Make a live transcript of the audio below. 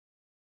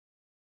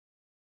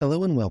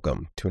Hello and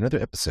welcome to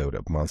another episode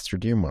of Monster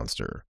Dear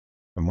Monster,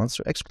 a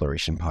monster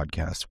exploration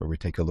podcast where we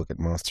take a look at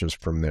monsters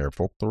from their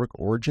folkloric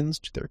origins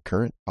to their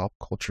current pop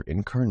culture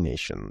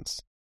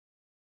incarnations.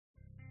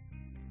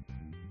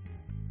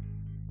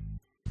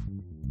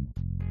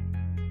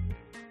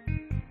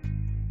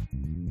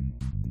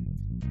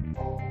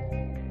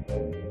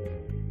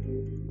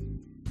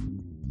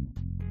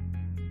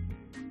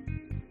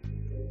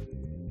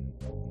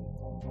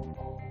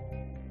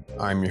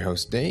 I'm your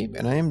host, Dave,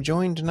 and I am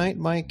joined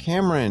tonight by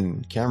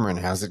Cameron. Cameron,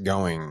 how's it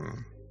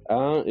going?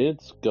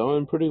 It's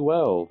going pretty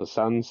well. The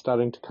sun's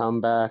starting to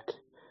come back.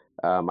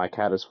 My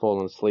cat has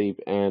fallen asleep,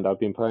 and I've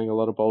been playing a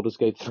lot of Baldur's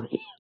Gate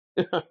 3.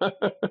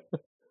 That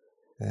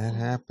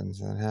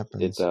happens.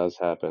 It does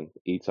happen.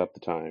 Eats up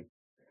the time.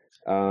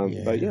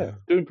 Yeah. But yeah,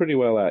 doing pretty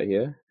well out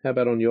here. How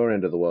about on your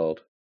end of the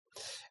world?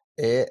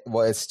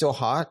 It's still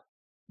hot.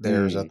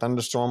 There's a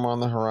thunderstorm on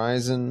the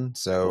horizon,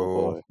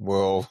 so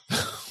we'll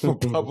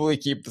probably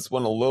keep this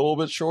one a little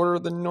bit shorter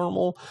than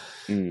normal.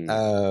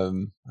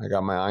 I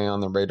got my eye on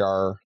the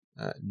radar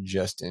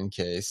just in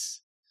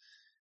case.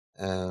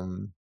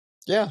 Other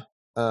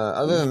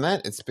than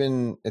that, it's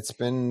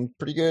been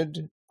pretty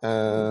good.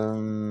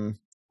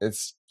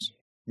 It's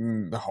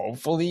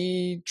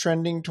hopefully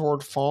trending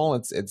toward fall.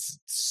 It's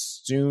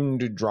soon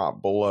to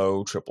drop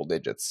below triple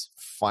digits.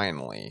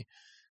 Finally,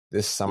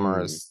 this summer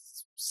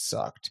has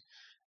sucked.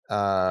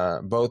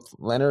 Both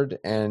Leonard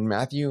and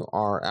Matthew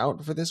are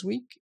out for this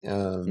week.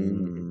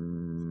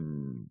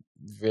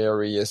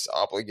 Various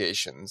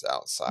obligations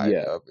outside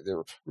of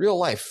their real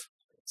life.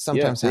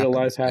 Sometimes real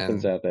life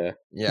happens out there.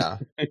 Yeah,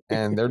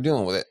 and they're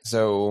dealing with it.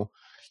 So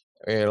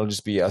it'll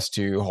just be us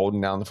two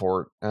holding down the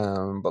fort.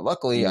 But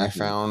luckily, I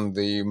found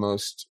the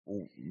most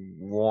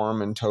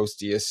warm and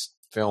toastiest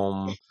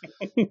film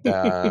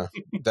that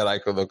I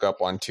could look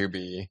up on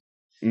Tubi.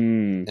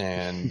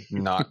 And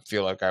not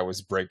feel like I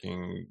was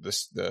breaking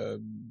the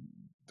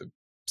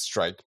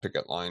strike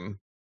picket line.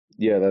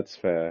 Yeah, that's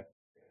fair.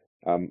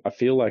 I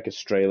feel like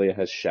Australia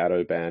has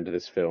shadow banned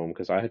this film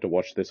because I had to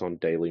watch this on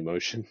Daily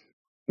Motion.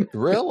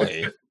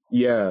 Really?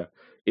 Yeah,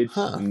 it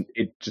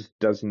just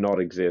does not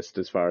exist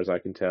as far as I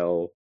can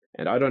tell,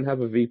 and I don't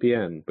have a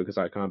VPN because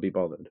I can't be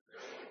bothered.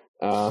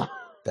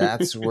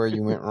 That's where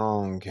you went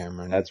wrong,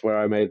 Cameron. That's where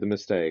I made the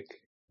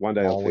mistake. One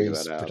day I'll figure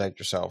that out. Always protect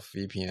yourself,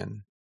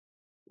 VPN.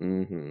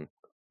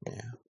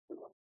 Yeah.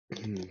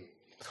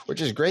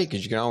 Which is great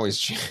because you can always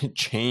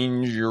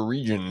change your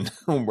region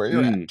where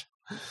you're at.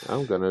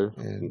 I'm gonna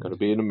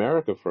be in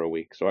America for a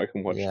week so I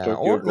can watch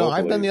Tokyo. No,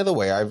 I've done the other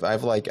way.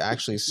 I've like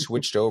actually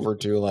switched over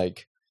to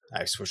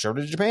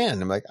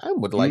Japan. I'm like, I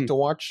would like to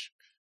watch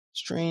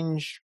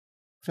strange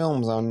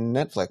films on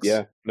Netflix.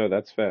 Yeah, no,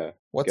 that's fair.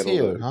 What's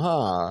here?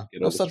 Haha.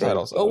 No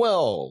subtitles. Oh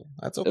well,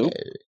 that's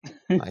okay.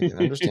 I can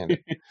understand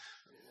it.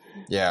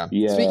 Yeah.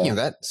 Speaking of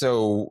that,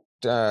 so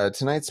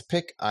tonight's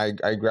pick, I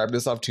grabbed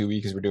this off Tubi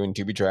because we're doing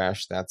Tubi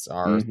Trash. That's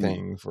our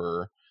thing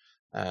for.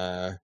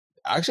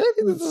 Actually, I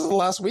think this is the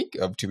last week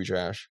of Tubi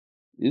Trash.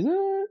 Is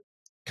it?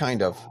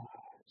 Kind of.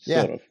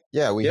 Sort of.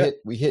 Yeah. We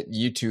hit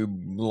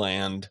YouTube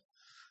land.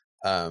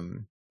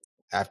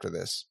 After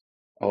this.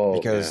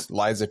 Because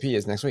Liza P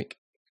is next week.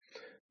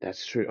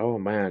 That's true. Oh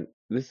man,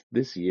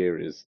 this year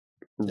is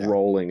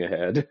rolling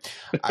ahead.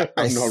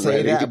 I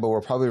say that, but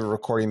we're probably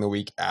recording the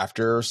week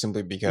after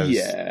simply because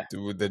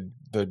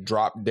the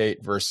drop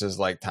date versus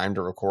like time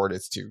to record,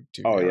 it's too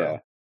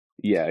narrow.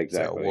 Yeah,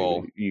 exactly.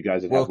 So you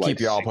guys we'll keep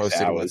you all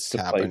posted what's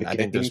happening. I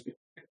think there's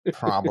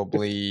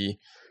probably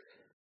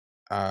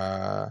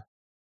it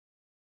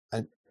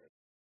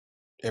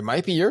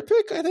might be your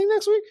pick, I think,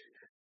 next week.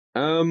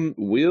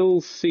 We'll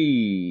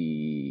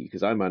see,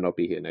 because I might not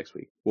be here next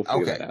week. We'll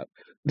figure that out.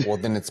 Well,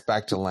 then it's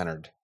back to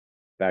Leonard.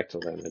 Back to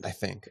Leonard, I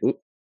think.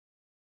 Oop.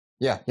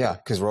 Yeah,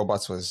 because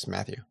Robots was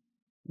Matthew.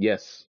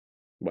 Yes.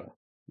 Well,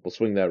 we'll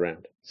swing that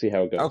around. See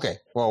how it goes. Okay.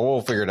 Well,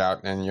 we'll figure it out,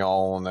 and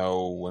y'all will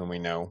know when we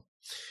know.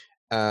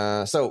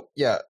 What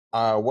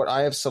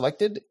I have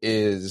selected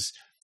is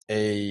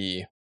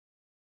a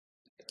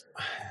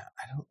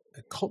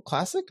cult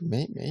classic,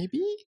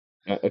 maybe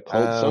a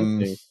cult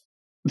something.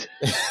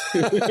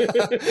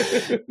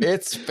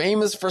 It's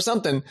famous for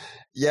something.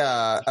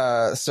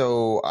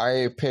 So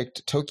I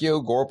picked Tokyo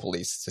Gore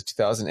Police. It's a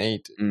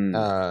 2008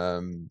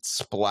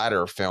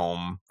 splatter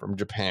film from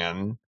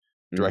Japan,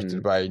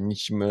 directed by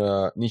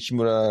Nishimura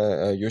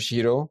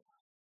Yoshihiro,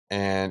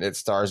 and it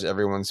stars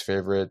everyone's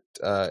favorite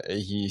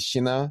Eiji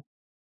Shina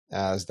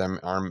as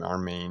our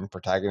main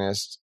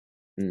protagonist.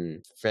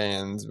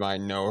 Fans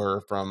might know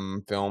her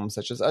from films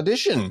such as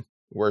Audition,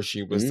 where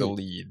she was the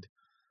lead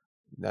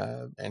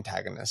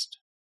antagonist.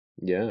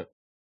 Yeah.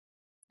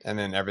 And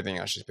then everything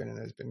else she's been in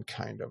has been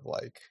kind of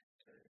like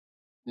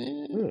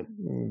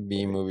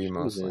B-movie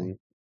mostly.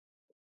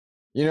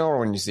 You know her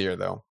when you see her,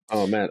 though.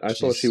 Oh, man. I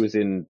thought she was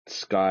in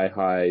Sky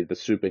High, the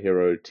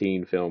superhero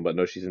teen film, but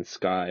no, she's in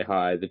Sky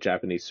High, the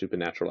Japanese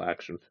supernatural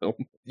action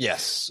film.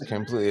 Yes,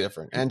 completely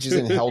different. And she's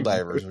in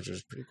Helldivers, which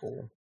is pretty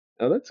cool.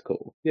 Oh, that's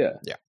cool. Yeah.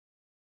 Yeah.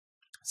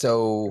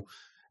 So,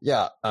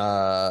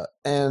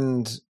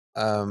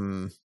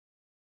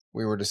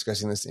 we were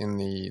discussing this in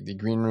the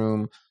green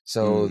room.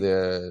 So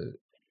the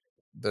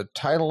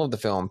title of the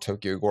film,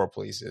 Tokyo Gore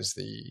Police, is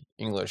the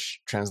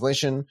English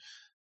translation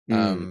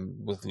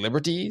with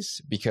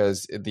liberties,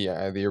 because the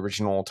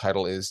original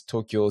title is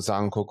Tokyo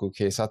Zankoku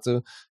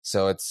Keisatsu.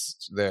 So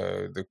it's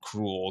the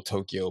cruel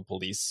Tokyo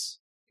police,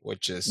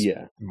 which is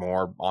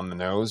more on the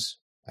nose,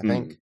 I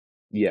think.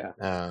 Yeah.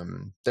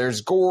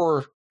 There's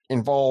gore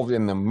involved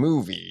in the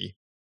movie,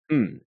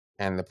 and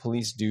the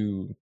police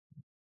do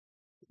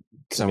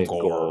some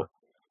gore,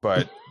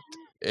 but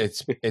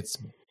it's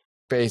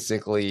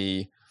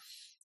basically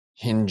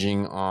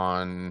hinging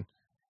on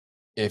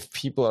if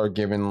people are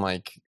given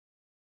like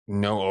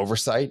no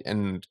oversight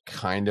and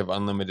kind of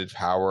unlimited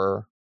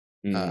power,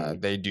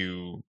 they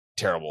do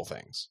terrible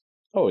things.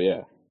 Oh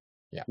yeah.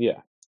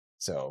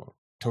 So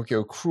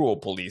Tokyo Cruel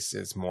Police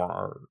is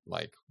more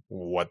like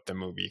what the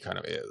movie kind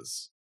of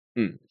is.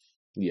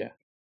 Yeah.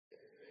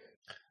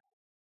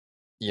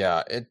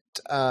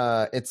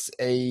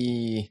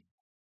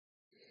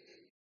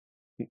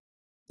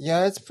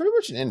 It's pretty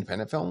much an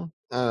independent film.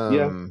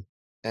 And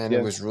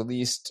it was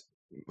released.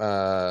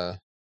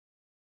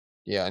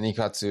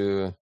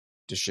 Nikatsu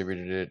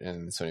distributed it,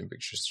 and Sony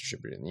Pictures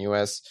distributed it in the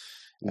US.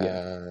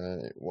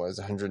 It was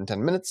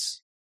 110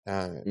 minutes.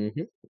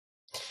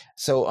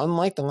 So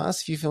unlike the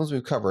last few films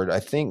we've covered, I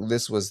think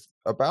this was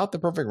about the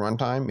perfect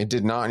runtime. It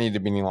did not need to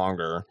be any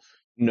longer.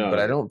 No. But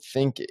I don't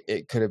think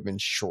it could have been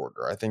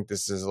shorter. I think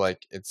this is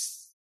like,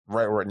 it's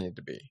right where it needed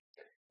to be.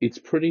 It's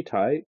pretty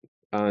tight.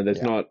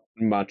 There's not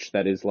much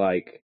that is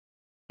like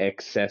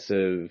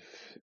excessive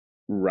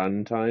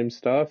runtime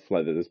stuff.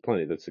 Like there's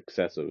plenty that's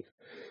excessive.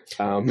 It's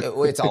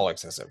all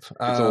excessive.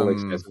 It's all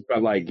excessive.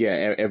 But like,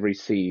 every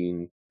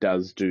scene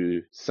does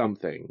do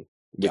something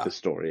with the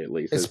story, at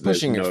least. It's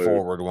pushing it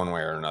forward one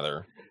way or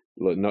another.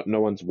 Look, no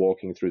one's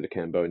walking through the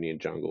Cambodian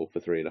jungle for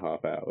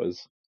 3.5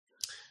 hours.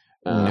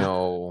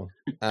 No.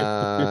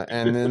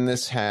 And then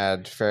this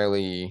had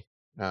fairly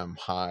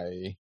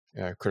high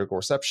critical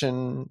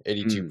reception,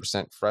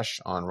 82% fresh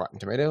on Rotten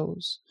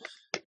Tomatoes.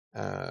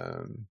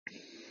 And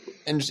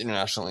just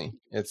internationally,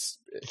 it's...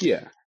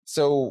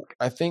 So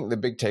I think the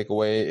big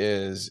takeaway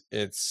is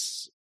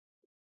it's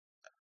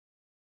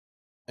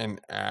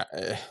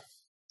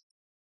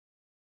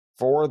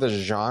for the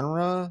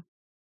genre,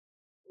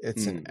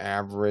 it's an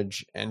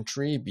average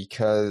entry,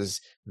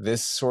 because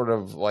this sort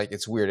of like,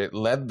 it's weird. It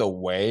led the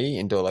way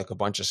into like a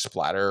bunch of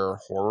splatter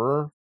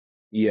horror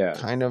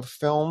kind of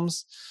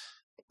films.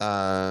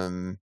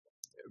 But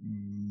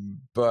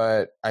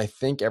I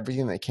think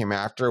everything that came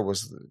after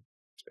was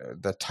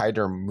the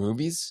tighter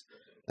movies.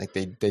 Like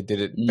they did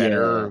it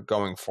better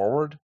going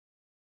forward.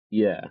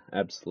 Yeah,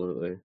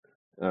 absolutely.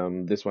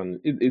 This one,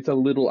 it's a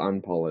little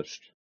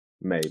unpolished,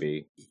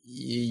 maybe.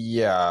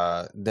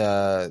 Yeah,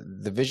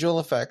 the visual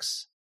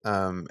effects,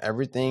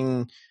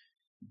 everything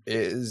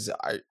is.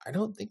 I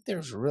don't think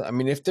there's really. I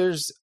mean,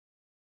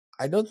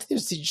 I don't think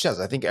there's CG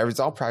shots. I think it's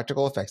all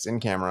practical effects in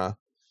camera.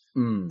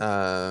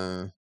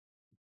 I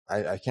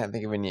can't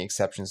think of any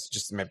exceptions.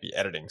 Just maybe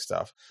editing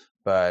stuff,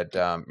 but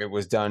it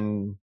was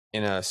done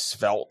in a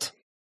svelte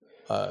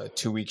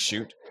 2-week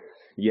shoot.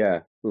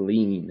 Yeah,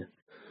 lean.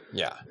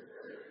 Yeah,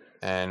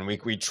 and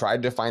we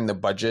tried to find the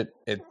budget.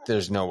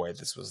 There's no way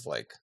this was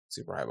like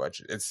super high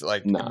budget. It's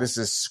like this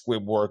is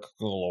squib work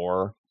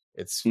galore.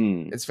 It's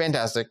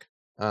fantastic.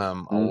 A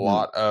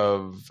lot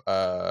of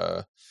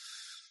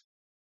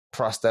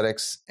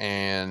prosthetics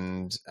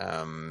and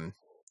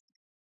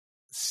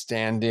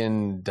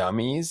stand-in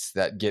dummies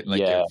that get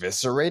like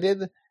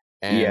eviscerated,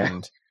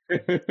 and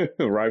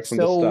right from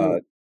the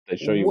start they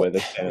show you where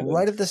they're standing.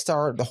 Right at the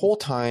start, the whole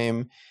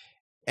time,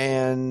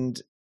 and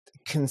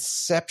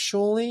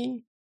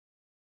conceptually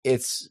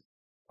it's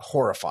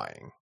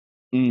horrifying.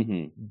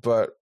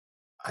 But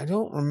I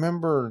don't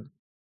remember,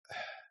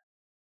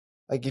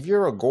 like, if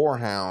you're a gore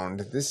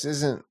hound, this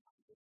isn't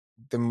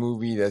the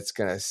movie that's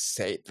gonna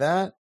say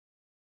that.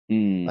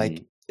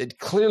 Like, it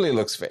clearly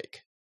looks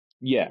fake.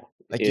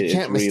 Like, you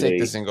can't mistake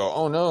this and go,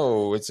 oh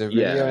no, it's a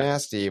video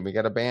nasty, we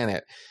gotta ban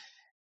it.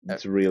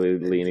 It's really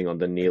leaning on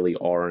the nearly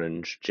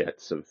orange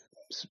jets of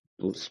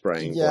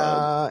spraying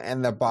blood.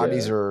 And the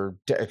bodies they're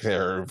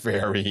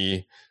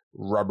very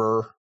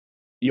rubber.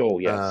 Oh,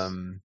 yes.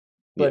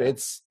 But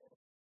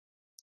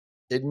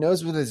it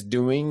knows what it's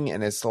doing,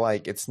 and it's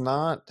like, it's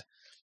not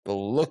the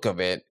look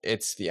of it,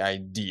 it's the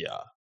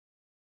idea.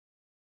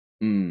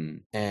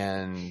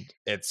 And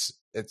it's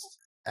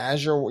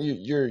as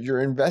you're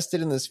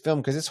invested in this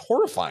film, because it's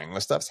horrifying. The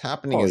stuff's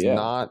happening is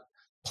not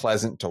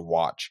pleasant to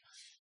watch.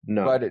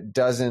 No. But it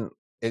doesn't,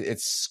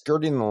 it's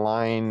skirting the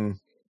line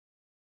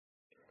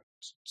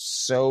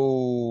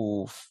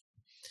so,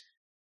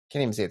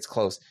 can't even say it's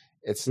close.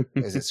 Is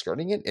it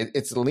skirting it?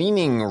 It's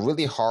leaning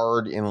really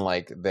hard in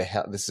like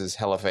this is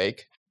hella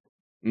fake.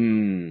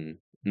 But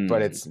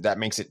that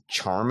makes it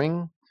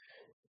charming.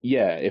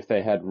 Yeah, if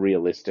they had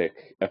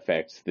realistic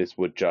effects, this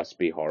would just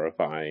be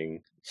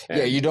horrifying.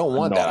 Yeah, you don't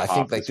want that. I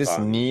think like this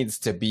needs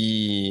to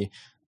be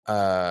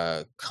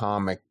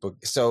comic book.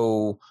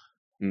 So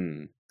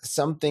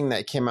something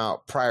that came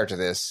out prior to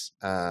this,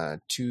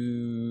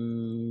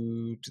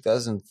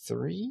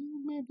 2003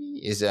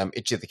 maybe, is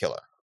Itchy the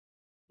Killer.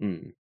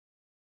 Mm.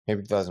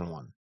 Maybe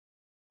 2001.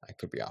 I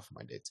could be off on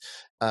my dates.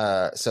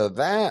 So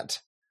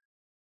that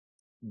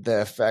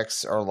the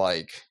effects are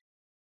like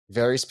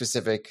very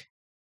specific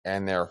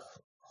and they're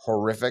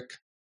horrific.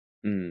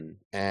 Mm.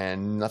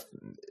 And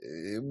nothing,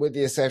 with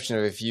the exception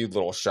of a few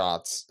little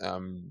shots,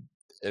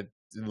 it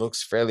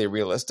looks fairly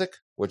realistic,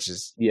 which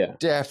is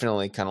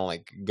definitely kind of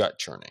like gut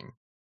churning.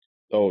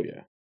 Oh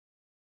yeah.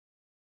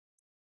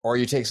 Or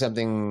you take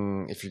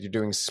something, if you're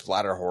doing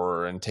splatter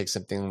horror, and take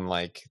something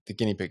like the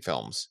guinea pig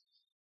films.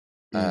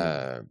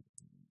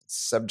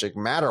 Subject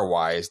matter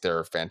wise,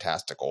 they're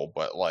fantastical,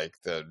 but like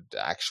the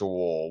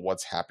actual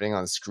what's happening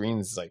on screen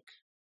is like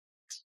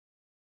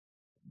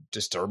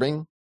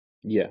disturbing.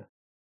 Yeah.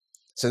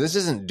 So this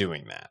isn't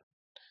doing that.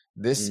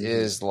 This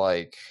is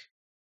like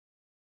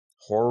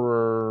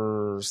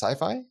horror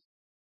sci-fi.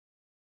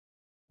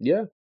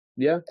 Yeah.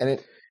 And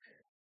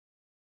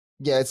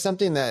it's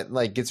something that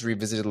like gets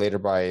revisited later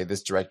by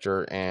this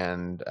director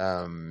and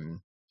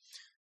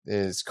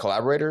his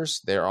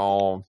collaborators. They're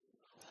all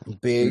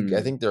big.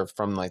 I think they're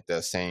from like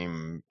the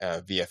same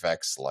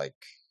VFX like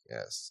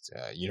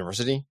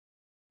university,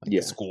 like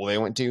the school they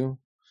went to.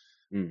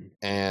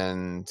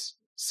 And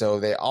so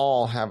they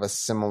all have a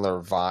similar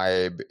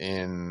vibe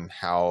in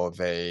how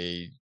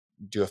they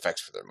do effects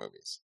for their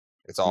movies.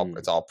 It's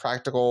all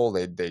practical.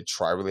 They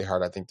try really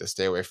hard, I think, to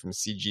stay away from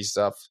CG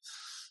stuff.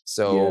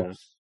 So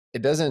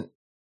it doesn't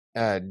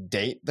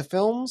date the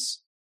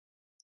films,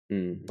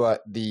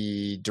 but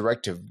the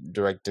direct to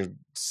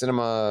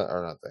cinema,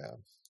 or not the,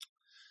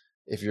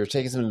 if you're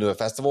taking something to a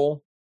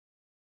festival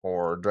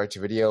or direct to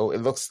video,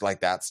 it looks like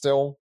that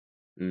still.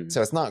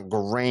 So it's not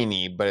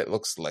grainy, but it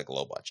looks like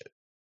low budget.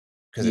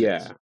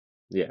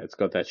 It's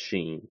got that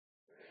sheen.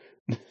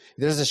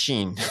 There's a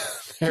sheen.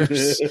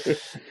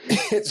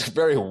 It's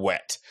very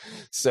wet.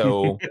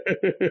 So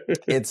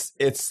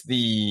it's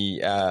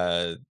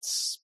the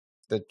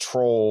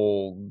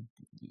troll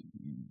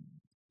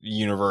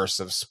universe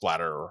of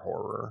splatter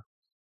horror.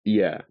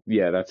 Yeah,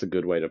 that's a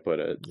good way to put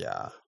it.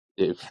 Yeah.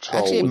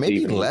 Actually, it may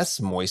be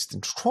less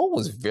moist. Troll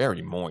was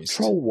very moist.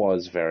 Troll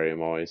was very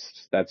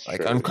moist. That's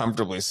like true.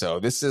 Uncomfortably so.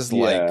 This is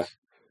like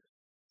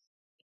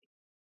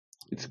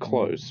it's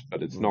close,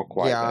 but it's not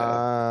quite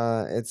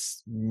there.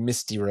 It's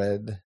misty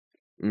red.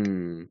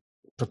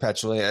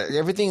 Perpetually.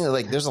 Everything,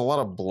 like, there's a lot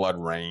of blood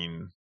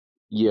rain.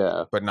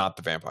 Yeah. But not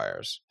the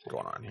vampires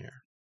going on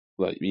here.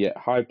 Like,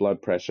 high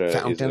blood pressure.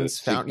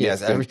 Fountains.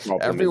 Yes,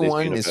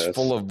 everyone is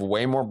full of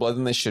way more blood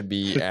than they should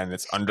be, and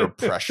it's under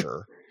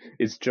pressure.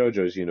 It's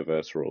JoJo's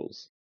universe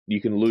rules.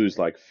 You can lose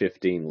like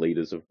 15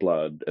 liters of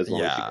blood as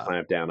long as you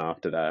clamp down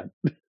after that.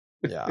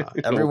 Yeah.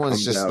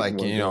 Everyone's just like,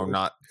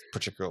 not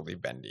particularly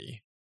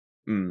bendy.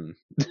 I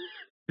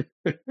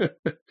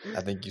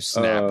think you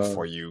snap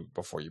before you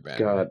bend.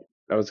 God,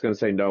 I was going to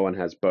say no one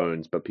has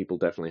bones, but people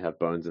definitely have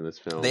bones in this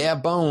film. They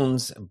have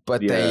bones,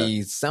 but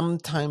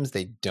sometimes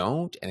they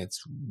don't, and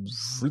it's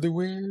really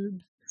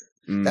weird.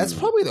 That's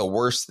probably the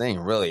worst thing,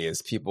 really,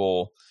 is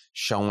people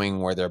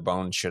showing where their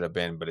bones should have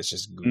been, but it's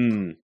just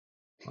goop.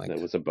 Like, there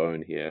was a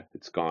bone here.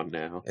 It's gone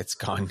now.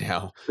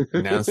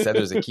 And now instead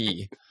there's a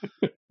key.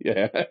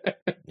 Yeah.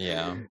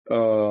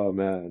 Oh,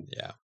 man.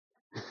 Yeah.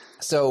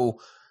 So,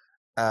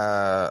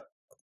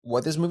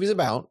 what this movie's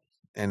about,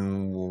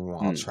 and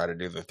I'll try to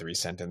do the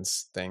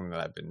 3-sentence thing that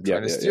I've been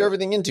trying to steer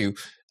everything into.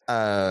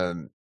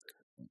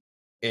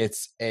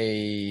 It's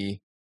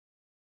a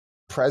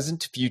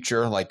present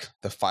future, like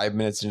the 5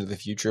 minutes into the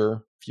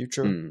future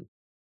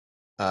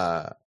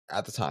at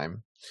the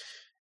time,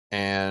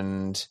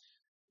 and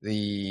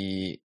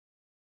the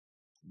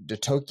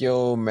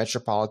Tokyo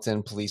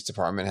Metropolitan Police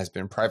Department has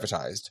been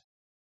privatized,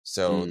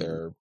 so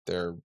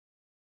they're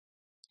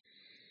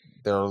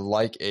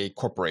like a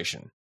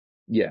corporation.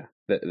 Yeah,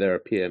 they're a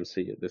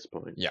PMC at this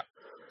point. Yeah,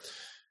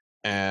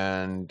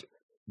 and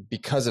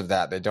because of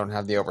that, they don't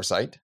have the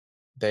oversight.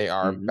 They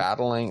are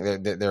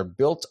battling. They're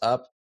built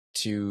up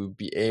to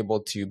be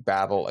able to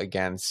battle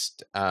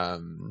against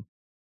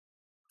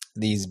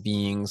these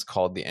beings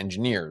called the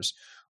engineers,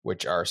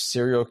 which are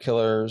serial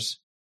killers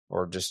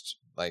or just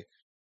like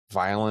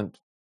violent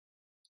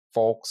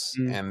folks,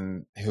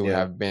 and who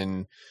have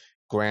been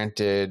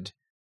granted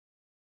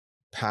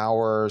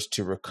powers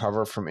to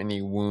recover from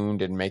any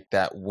wound and make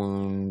that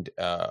wound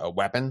a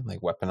weapon,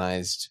 like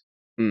weaponized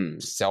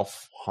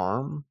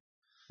self-harm.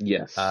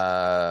 Yes.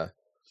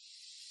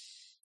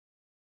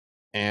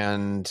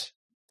 And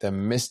the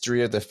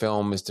mystery of the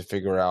film is to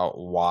figure out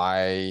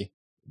why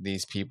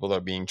these people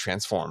are being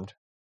transformed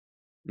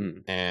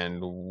and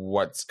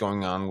what's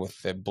going on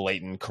with the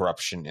blatant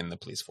corruption in the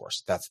police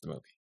force. That's the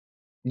movie.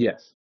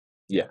 Yes.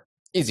 Yeah.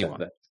 Easy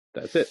one.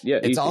 That's it.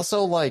 Yeah. It's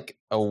also like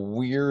a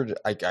weird,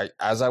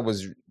 as I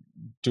was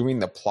doing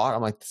the plot,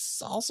 I'm like, this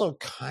is also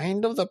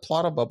kind of the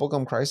plot of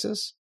Bubblegum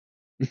Crisis.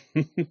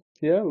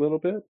 Yeah, a little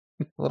bit.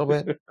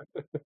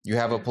 You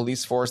have a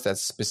police force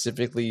that's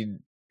specifically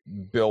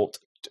built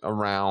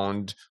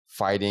around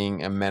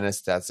fighting a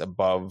menace that's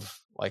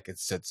above like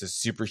it's a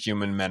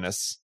superhuman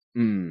menace.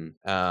 Mm.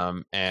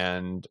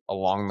 And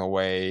along the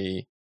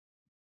way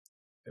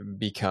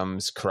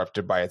becomes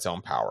corrupted by its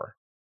own power.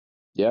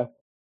 Yeah,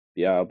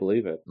 I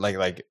believe it.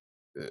 Like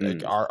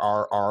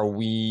are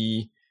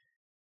we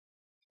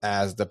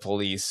as the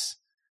police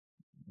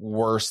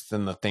worse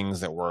than the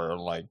things that we're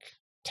like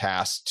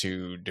tasked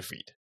to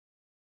defeat?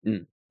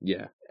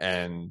 Yeah,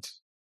 and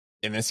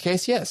in this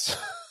case, yes.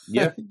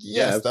 Yeah,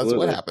 yes, that's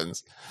what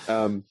happens.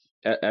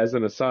 As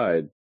an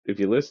aside, if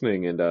you're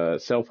listening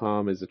and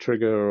self-harm is a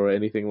trigger or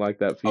anything like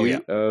that for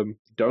you,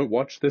 don't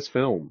watch this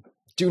film.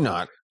 Do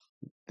not.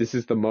 This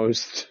is the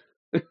most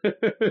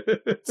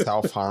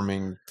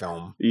self-harming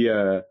film.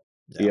 Yeah.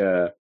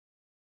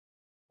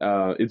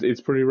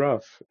 It's pretty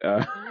rough.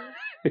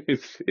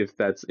 If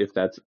that's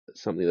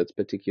something that's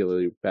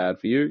particularly bad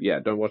for you,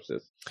 don't watch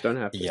this. Don't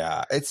have to.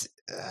 Yeah,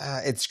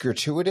 it's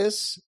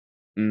gratuitous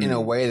in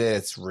a way that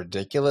it's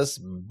ridiculous,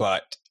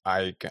 but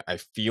I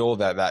feel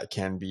that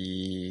can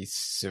be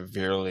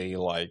severely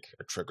like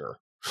a trigger.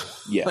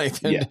 Yeah,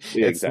 it's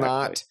exactly.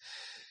 not.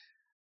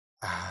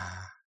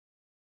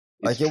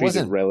 Like it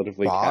wasn't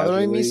relatively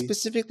bothering me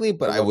specifically,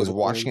 but I was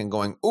watching it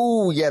going,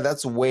 "Oh, yeah,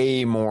 that's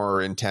way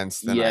more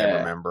intense than I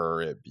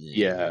remember it being."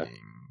 Yeah.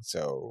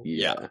 So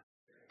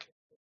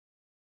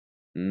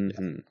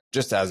Mm-hmm.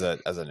 Just as a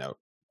note,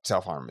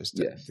 self-harm is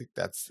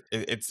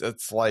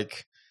it's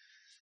like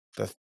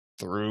the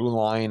through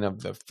line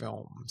of the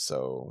film,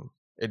 so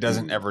it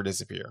doesn't ever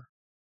disappear.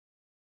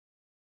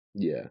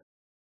 Yeah.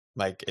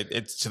 Like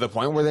it's to the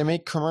point where they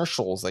make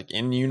commercials, like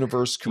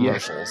in-universe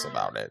commercials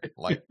about it,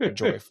 like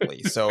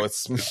joyfully. So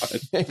it's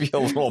maybe a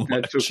little much.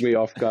 That took me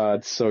off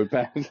guard so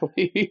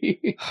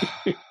badly.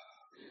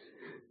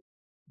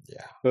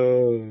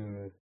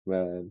 Oh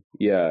man,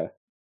 yeah.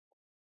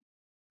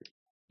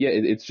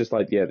 It's just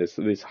like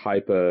this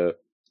hyper,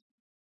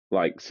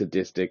 like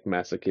sadistic,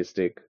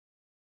 masochistic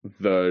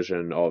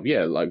version of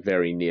like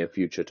very near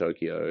future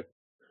Tokyo.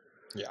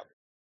 Yeah,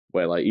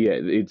 where like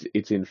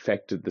it's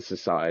infected the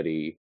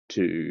society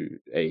to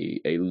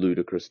a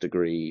ludicrous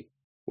degree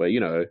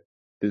where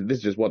this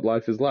is just what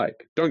life is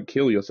like. Don't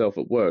kill yourself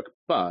at work,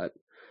 but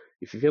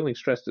if you're feeling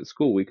stressed at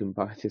school, we can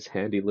buy this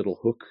handy little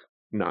hook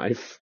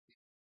knife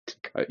to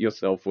cut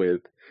yourself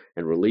with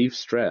and relieve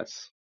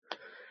stress.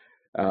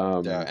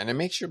 And it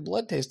makes your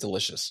blood taste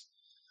delicious.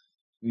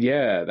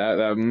 Yeah, that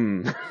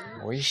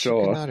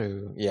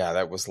sure. Yeah,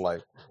 that was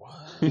like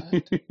what?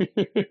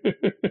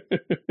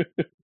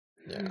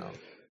 Yeah.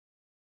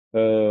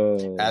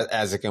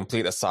 As a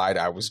complete aside,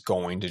 I was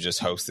going to just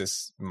host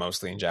this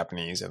mostly in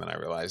Japanese, and then I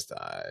realized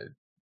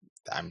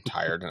I'm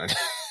tired and I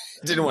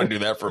didn't want to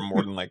do that for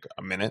more than like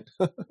a minute.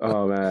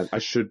 Oh man, I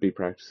should be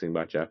practicing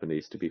my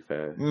Japanese. To be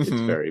fair, it's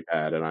very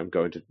bad, and I'm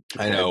going to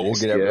Japan. I know we'll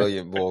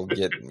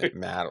get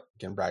Matt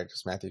can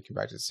practice. Matthew can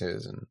practice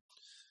his, and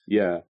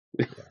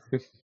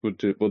we'll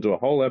do a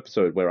whole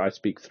episode where I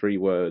speak 3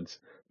 words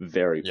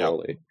very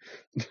poorly.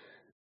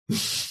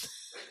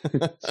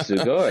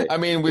 Sugoi. I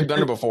mean, we've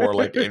done it before,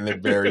 like in the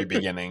very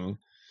beginning.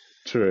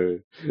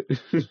 True.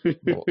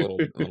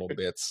 little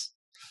bits.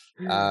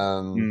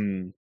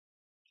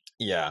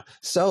 Yeah.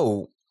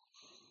 So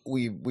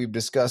we've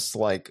discussed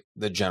like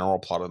the general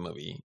plot of the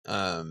movie,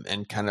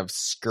 and kind of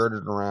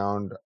skirted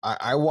around.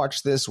 I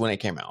watched this when it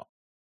came out.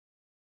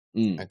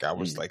 Like I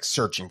was like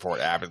searching for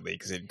it avidly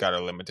because it got a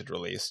limited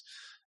release.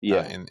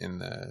 In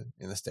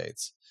the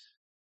States.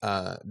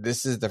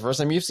 This is the first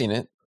time you've seen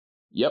it.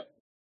 Yep.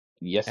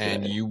 Yes.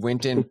 And you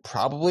went in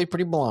probably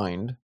pretty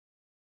blind.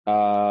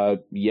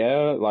 Like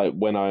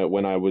when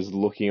I was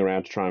looking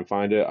around to try and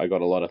find it, I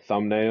got a lot of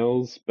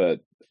thumbnails,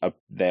 but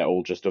they're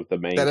all just of the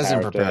main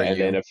character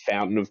and then a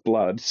fountain of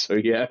blood. So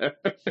yeah.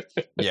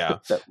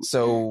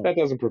 So that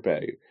doesn't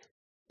prepare you.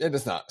 It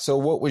does not. So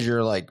what was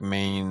your like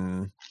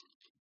main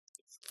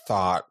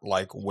thought,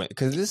 like when,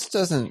 because it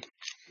doesn't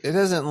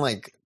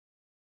like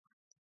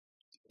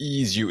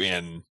ease you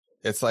in.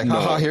 It's like,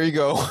 here you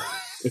go.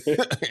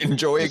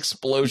 Enjoy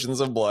explosions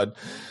of blood.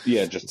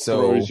 Yeah, just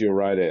throws you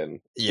right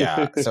in.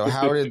 Yeah. So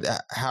how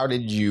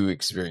did you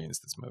experience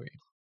this movie?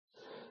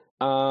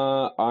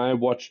 I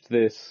watched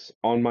this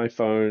on my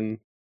phone,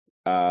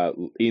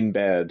 in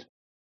bed,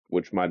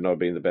 which might not have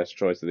been the best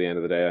choice at the end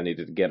of the day. I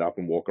needed to get up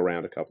and walk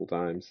around a couple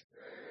times.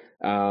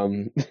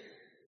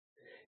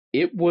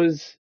 It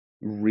was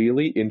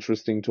really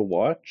interesting to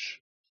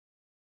watch.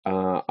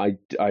 I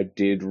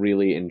did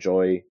really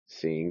enjoy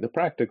seeing the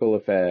practical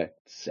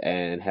effects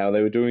and how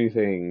they were doing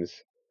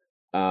things.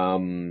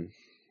 It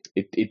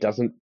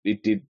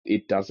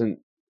doesn't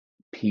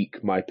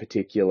pique my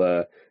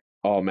particular,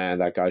 oh man,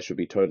 that guy should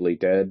be totally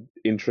dead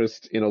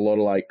interest in a lot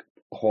of like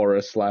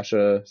horror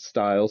slasher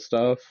style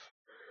stuff,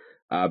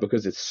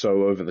 because it's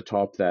so over the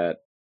top that,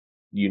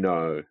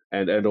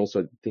 and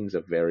also things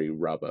are very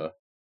rubber,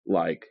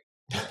 like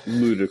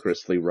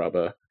ludicrously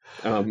rubber.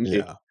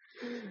 The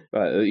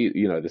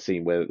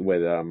scene where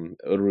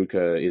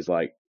Uruka is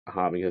like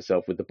harming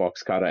herself with the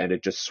box cutter and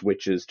it just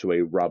switches to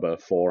a rubber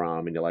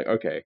forearm and you're like,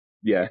 okay,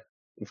 yeah,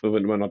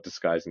 we're not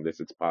disguising this.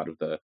 It's part of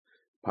the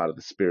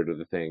spirit of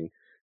the thing.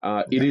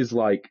 It is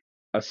like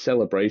a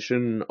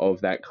celebration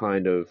of that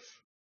kind of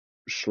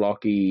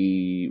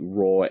schlocky,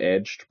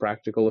 raw-edged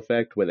practical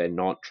effect where they're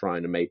not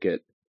trying to make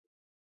it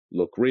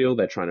look real.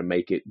 They're trying to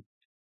make it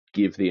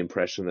give the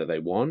impression that they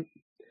want.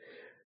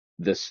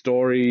 The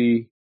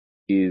story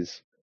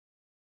is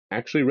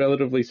actually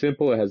relatively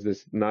simple. It has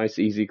this nice,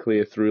 easy,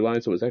 clear through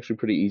line, so it's actually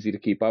pretty easy to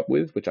keep up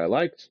with, which I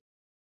liked.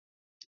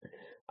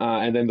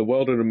 And then the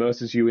world it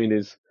immerses you in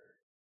is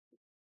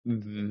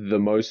the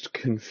most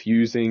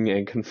confusing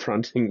and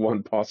confronting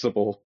one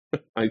possible,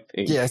 I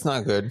think. Yeah, it's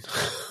not good.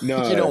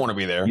 No. You don't want to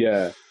be there.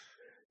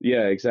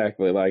 Yeah,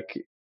 exactly. Like,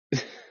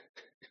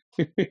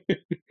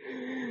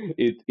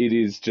 it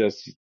is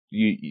just,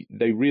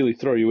 they really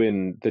throw you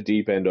in the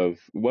deep end of,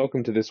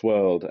 welcome to this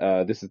world.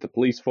 This is the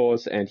police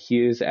force, and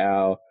here's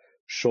our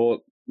short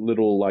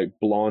little, like,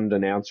 blonde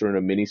announcer in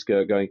a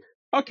miniskirt going,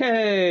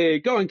 okay,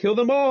 go and kill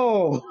them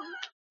all.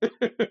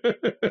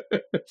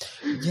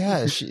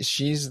 Yeah,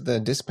 she's the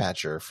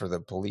dispatcher for the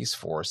police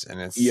force,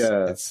 and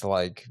it's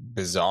like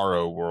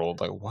bizarro world.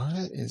 Like, what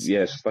is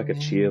she's like a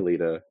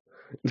cheerleader.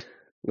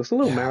 Looks a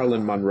little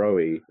Marilyn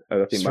Monroe-y.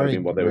 I think might have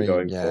been what they were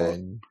going for.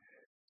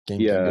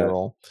 Genki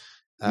girl.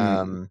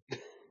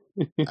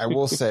 I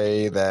will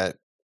say that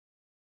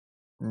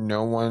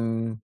no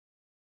one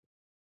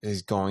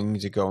is going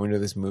to go into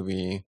this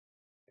movie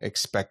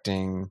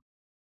expecting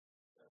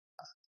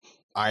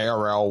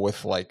IRL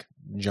with like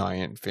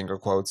giant finger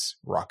quotes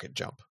rocket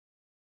jump.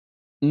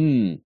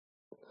 Yeah,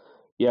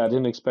 I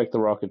didn't expect the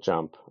rocket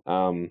jump.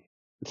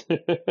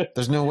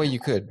 There's no way you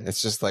could.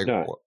 It's just like,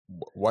 no.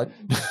 What?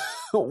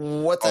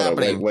 What's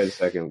happening? Wait a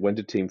second. When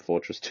did Team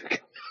Fortress 2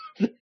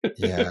 come?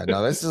 Yeah,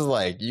 no, this is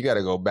like, you got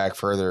to go back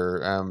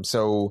further.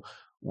 So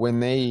when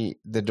the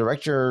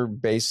director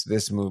based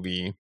this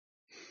movie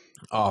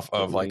off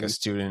of like a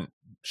student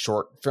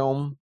short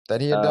film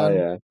that he had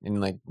done in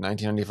like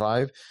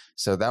 1995.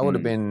 So that would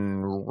have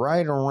been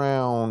right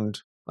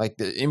around, like,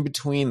 the in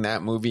between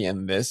that movie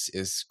and this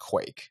is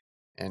Quake.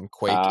 And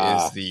Quake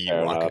is the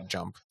rocket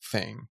jump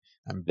thing.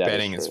 I'm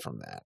betting it's from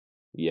that.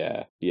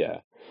 Yeah.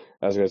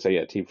 I was going to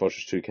say, Team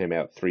Fortress 2 came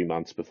out 3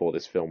 months before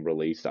this film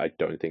released. I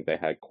don't think they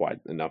had quite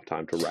enough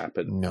time to wrap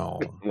it. No,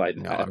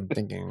 I'm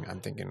thinking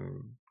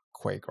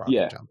Quake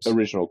rocket jumps.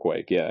 Original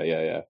Quake.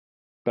 Yeah.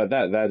 But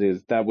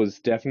that was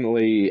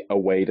definitely a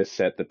way to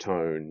set the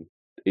tone.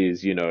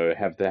 Is,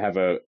 have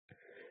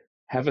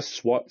a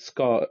SWAT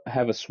squad.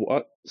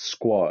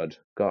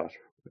 God,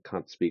 I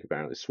can't speak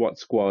apparently. SWAT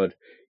squad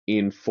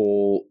in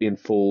full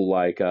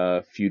like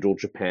feudal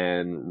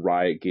Japan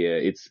riot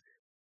gear.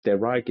 Their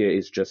riot gear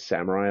is just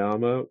samurai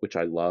armor, which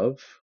I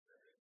love.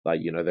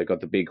 Like, they've got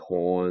the big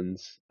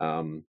horns.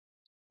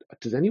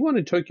 Does anyone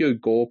in Tokyo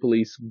Gore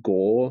Police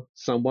gore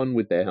someone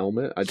with their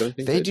helmet? I don't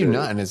think they do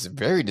not, and it's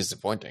very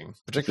disappointing,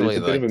 particularly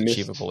the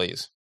chief of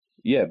police.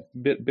 Yeah,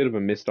 bit of a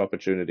missed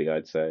opportunity,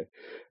 I'd say.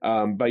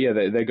 But yeah,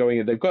 they're going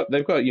in. They've got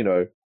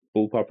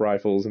bullpup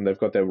rifles, and they've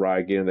got their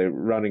riot gear, and they're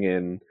running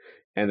in.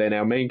 And then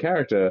our main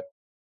character,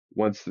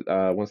 once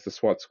the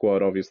SWAT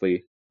squad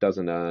obviously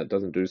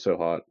doesn't do so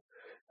hot,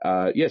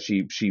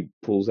 she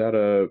pulls out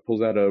a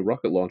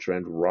rocket launcher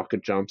and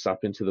rocket jumps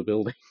up into the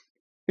building.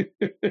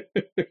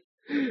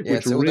 Yeah,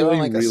 so really, they're on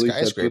like a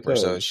skyscraper,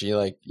 so she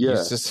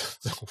uses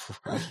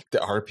the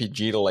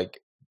RPG to like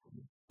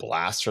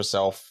blast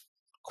herself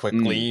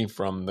quickly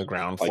from the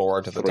ground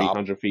floor to the top,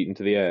 300 feet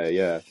into the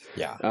air.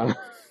 Yeah.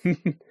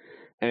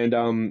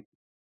 And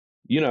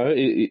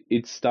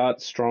it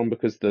starts strong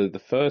because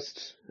the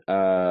first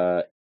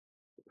I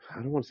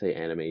don't want to say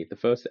enemy. The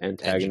first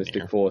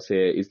antagonistic force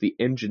here is the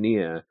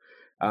engineer,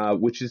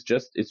 which is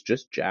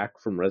just Jack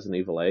from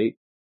Resident Evil 8.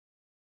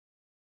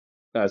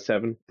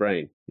 7,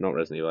 Brain, not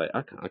Resident Evil 8.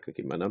 I can't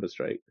keep my numbers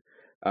straight.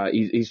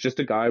 He's just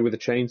a guy with a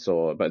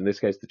chainsaw, but in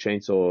this case, the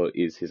chainsaw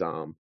is his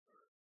arm.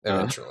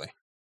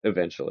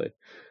 Eventually.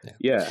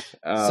 Yeah.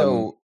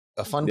 So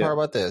a fun part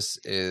about this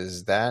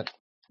is that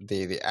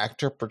the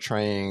actor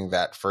portraying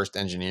that first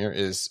engineer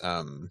is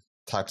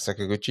Tak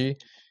Sakaguchi,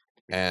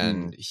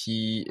 and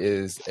he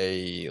is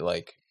a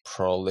like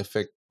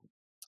prolific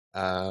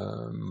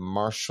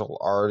martial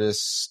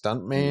artist,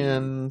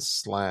 stuntman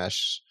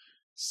 /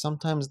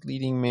 sometimes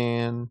leading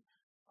man,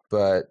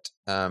 but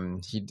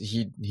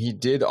he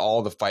did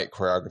all the fight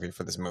choreography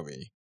for this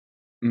movie.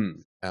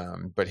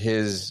 But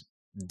his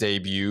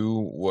debut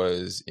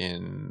was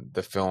in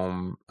the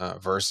film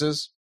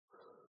Versus,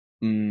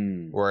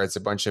 where it's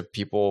a bunch of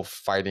people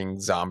fighting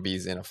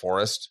zombies in a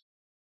forest.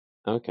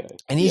 Okay,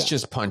 and he's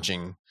just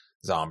punching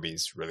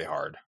zombies really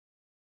hard.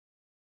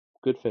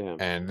 Good for him.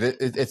 And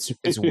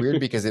it's weird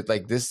because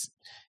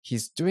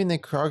he's doing the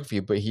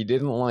choreography, but he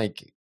didn't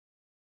like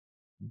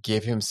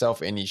give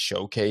himself any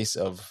showcase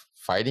of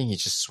fighting.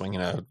 He's just swinging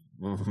a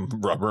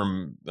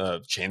rubber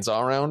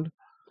chainsaw around.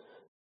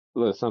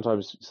 Look,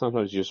 sometimes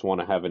you just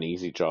want to have an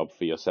easy job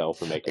for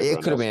yourself and make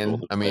it could have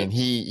been. I mean,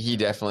 he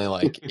definitely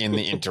like in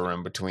the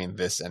interim between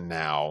this and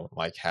now,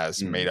 like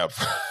has made up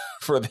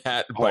for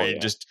that by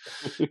just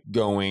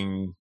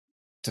going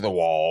to the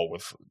wall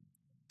with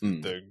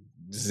the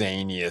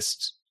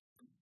zaniest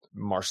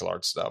martial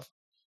arts stuff.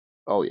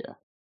 Oh yeah.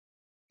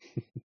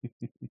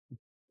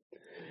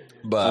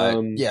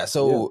 But yeah,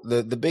 so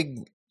yeah. the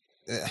big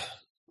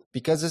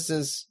because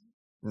it's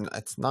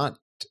not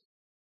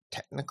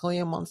technically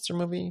a monster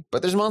movie,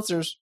 but there's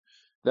monsters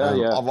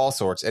Yeah. of all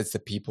sorts. It's the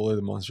people or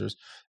the monsters,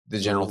 the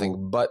general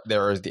thing. But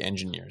there are the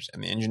engineers,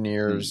 and the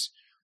engineers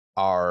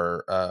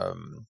are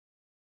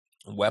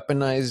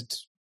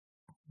weaponized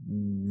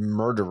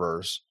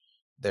murderers.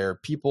 They're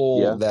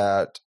people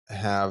that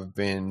have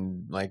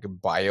been like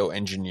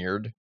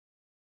bioengineered,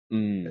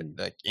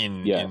 like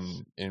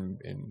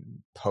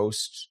in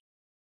post.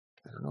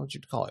 I don't know what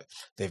you'd call it.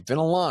 They've been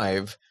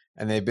alive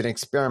and they've been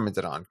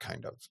experimented on,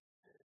 kind of.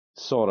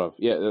 Sort of,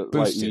 yeah.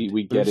 Boosted, Like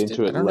we get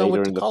into it I don't know what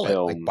later to in the call it.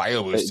 Like film.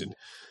 bio boosted.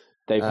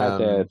 They've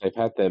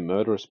had their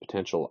murderous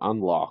potential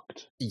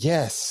unlocked.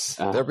 Yes,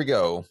 there we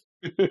go.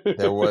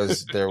 There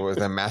was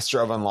a master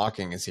of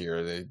unlocking is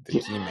here, the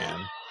key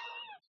man,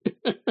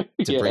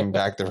 to bring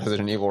back the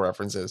Resident Evil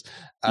references.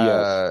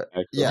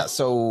 Yeah.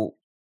 So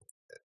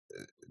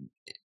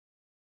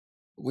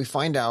we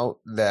find out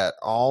that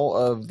all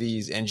of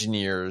these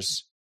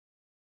engineers,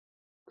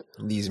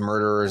 these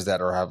murderers that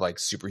have like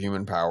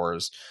superhuman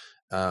powers,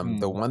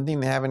 the one thing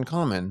they have in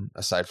common,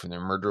 aside from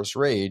their murderous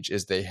rage,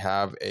 is they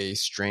have a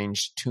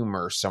strange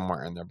tumor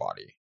somewhere in their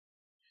body.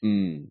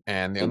 And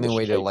the only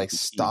way to like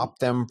stop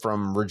them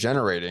from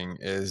regenerating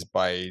is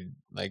by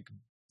like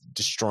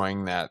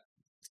destroying that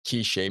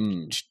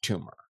key-shaped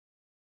tumor.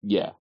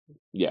 Yeah.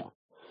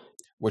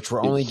 Which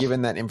we're only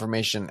given that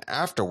information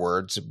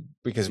afterwards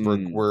because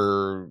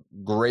we're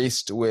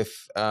graced with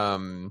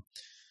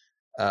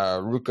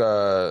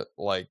Ruka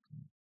like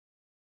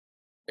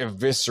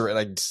eviscerate,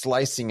 like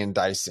slicing and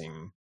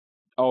dicing.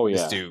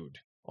 This dude,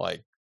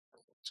 like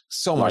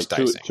so much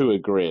dicing to a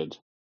grid.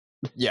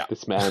 Yeah,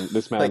 this man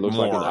like looks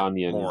like an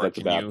onion that's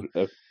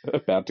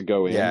about to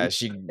go in. Yeah,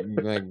 she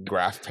like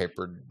graph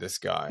papered this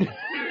guy.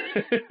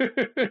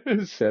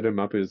 Set him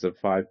up as a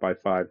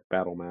 5x5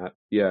 battle mat.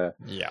 Yeah.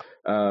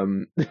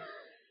 And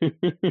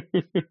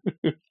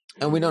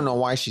we don't know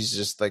why she's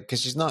just like,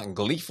 because she's not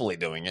gleefully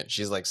doing it.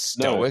 She's like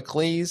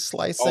stoically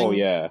slicing. Oh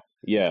yeah,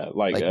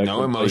 like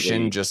no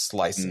emotion, just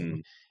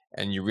slicing.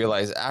 And you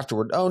realize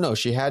afterward, oh no,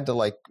 she had to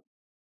like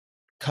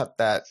cut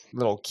that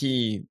little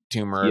key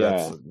tumor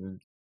that's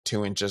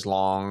 2 inches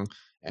long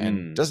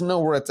and doesn't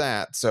know where it's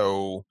at,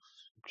 so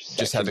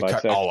just had to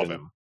cut all of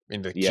him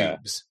into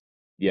cubes.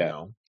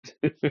 Yeah.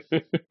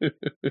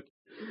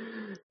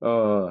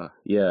 Oh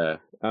yeah.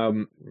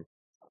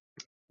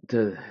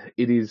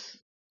 It is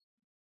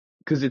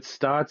because it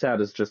starts out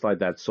as just like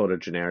that sort of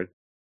generic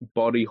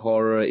body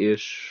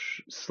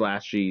horror-ish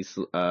slashy.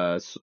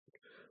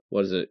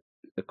 What is it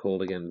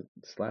called again?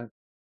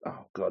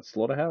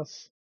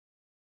 Slaughterhouse.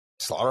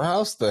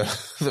 Slaughterhouse, the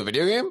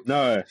video game?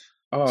 No.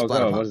 Oh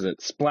god, what is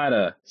it?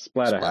 Splatter.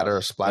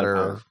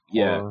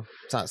 Yeah,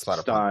 it's not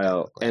splatter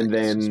style. And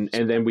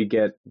then we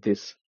get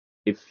this.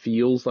 It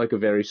feels like a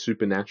very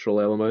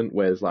supernatural element,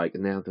 where it's like,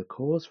 now the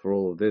cause for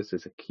all of this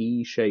is a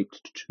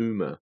key-shaped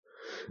tumor.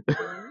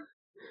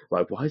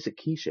 Like, why is it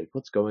key-shaped?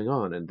 What's going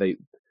on? And do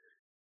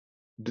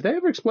they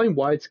ever explain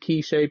why it's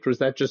key-shaped, or is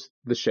that just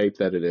the shape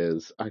that it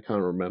is? I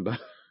can't remember.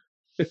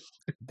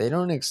 They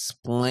don't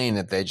explain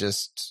it.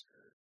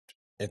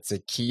 It's a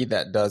key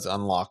that does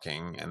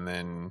unlocking, and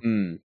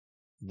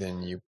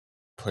then you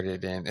put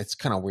it in. It's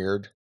kind of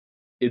weird.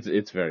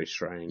 It's very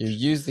strange. You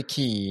use the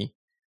key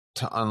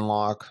to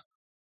unlock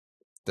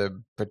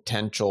the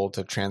potential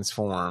to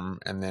transform,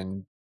 and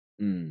then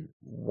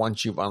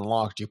once you've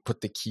unlocked, you put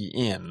the key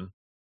in.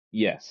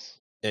 Yes,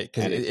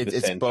 because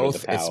it's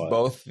both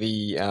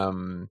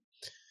the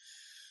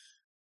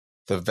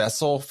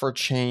vessel for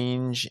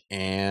change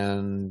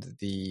and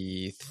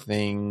the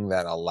thing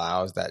that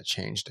allows that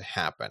change to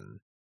happen.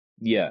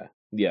 Yeah.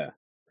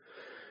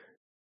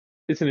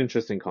 It's an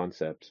interesting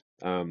concept.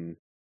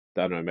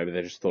 I don't know, maybe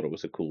they just thought it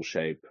was a cool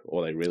shape,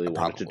 or they really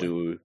wanted to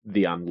do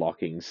the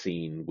unlocking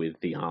scene with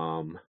the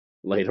arm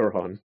later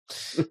on.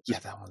 Yeah,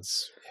 that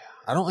one's... Yeah.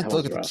 I don't like to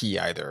look at the key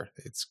either.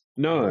 It's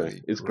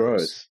really it's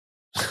gross.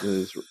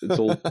 It's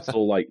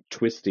all like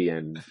twisty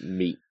and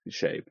meat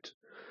shaped.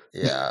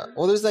 Yeah.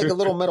 Well, there's like a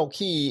little metal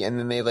key, and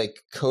then they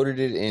like coated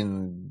it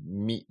in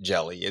meat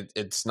jelly.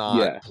 It's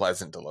not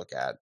pleasant to look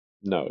at.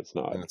 No, it's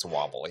not. And it's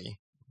wobbly.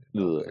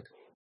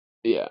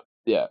 Yeah.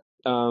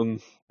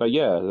 But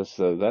yeah,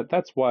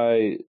 that's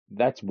why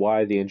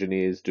the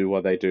engineers do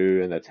what they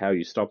do, and that's how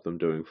you stop them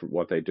doing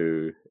what they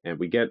do. And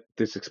we get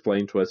this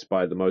explained to us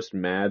by the most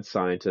mad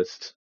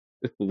scientist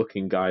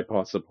looking guy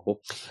possible.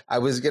 I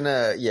was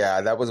gonna,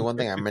 that was one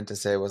thing I meant to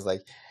say, was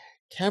like,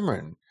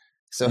 Cameron,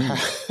 so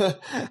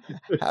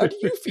how do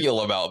you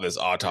feel about this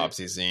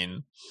autopsy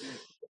scene?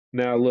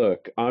 Now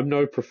look, I'm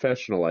no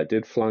professional. I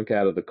did flunk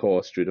out of the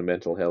course due to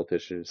mental health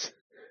issues.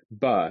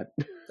 But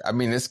I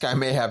mean, this guy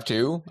may have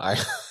too.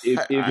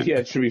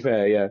 To be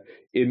fair,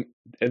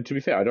 and to be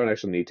fair, I don't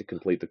actually need to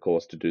complete the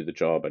course to do the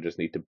job. I just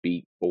need to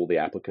beat all the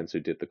applicants who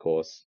did the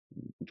course.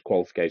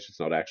 Qualification's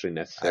not actually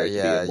necessary.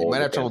 You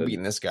might have trouble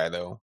beating this guy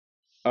though.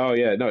 Oh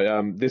yeah,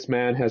 no. This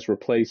man has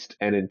replaced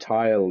an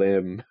entire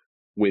limb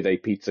with a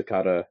pizza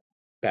cutter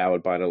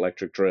powered by an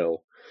electric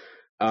drill.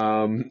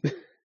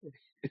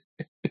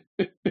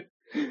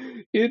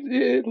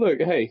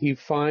 Look, hey, he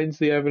finds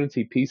the evidence,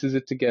 he pieces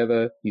it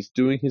together, he's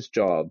doing his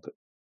job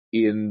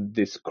in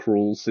this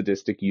cruel,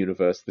 sadistic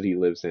universe that he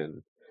lives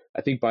in.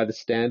 I think by the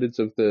standards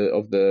of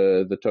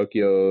the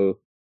Tokyo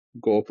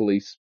Gore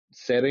Police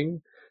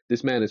setting,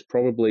 this man is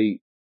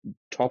probably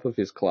top of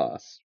his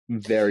class.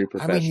 Very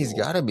professional. I mean, he's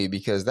got to be,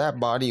 because that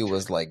body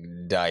was like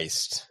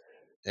diced.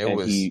 There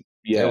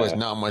was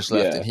not much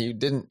left, and he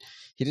didn't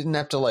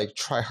have to like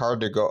try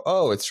hard to go,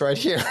 oh, it's right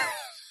here.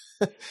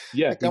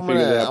 Yeah, like, I'm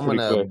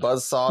gonna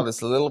buzzsaw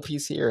this little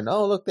piece here, and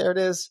oh, look, there it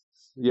is.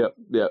 Yep.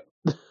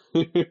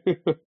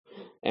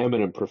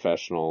 Eminent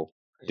professional,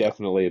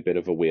 definitely a bit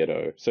of a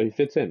weirdo. So he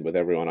fits in with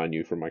everyone I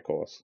knew from my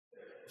course.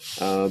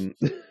 Sans,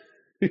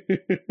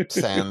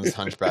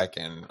 Hunchback,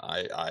 and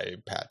eye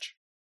patch.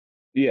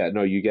 Yeah,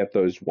 no, you get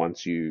those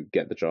once you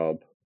get the job.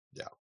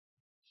 Yeah.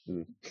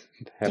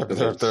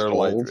 They're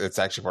like, it's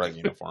actually part of the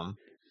uniform.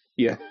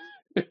 Yeah.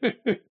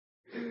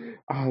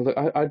 Look,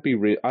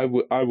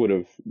 I would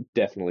have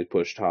definitely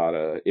pushed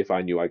harder if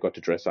I knew I got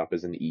to dress up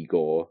as an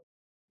Igor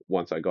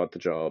once I got the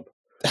job.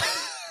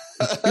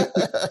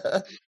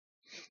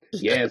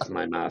 Yes,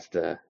 my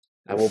master.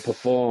 I will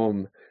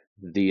perform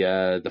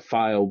the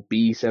file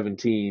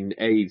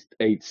B17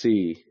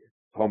 8C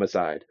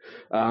homicide.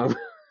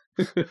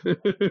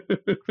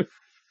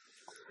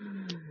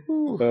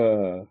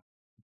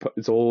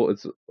 It's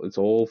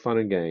all fun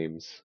and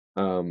games.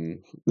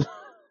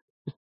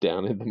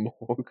 Down in the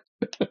morgue.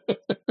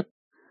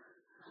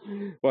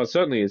 Well, it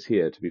certainly is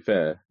here, to be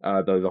fair.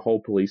 The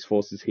whole police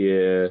force is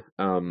here.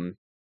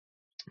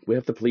 We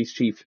have the police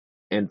chief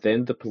and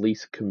then the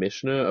police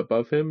commissioner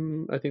above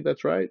him. I think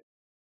that's right.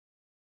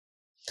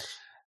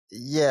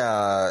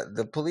 Yeah,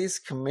 the police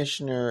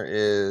commissioner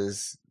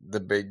is the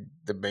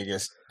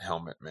biggest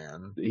helmet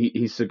man.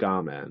 He's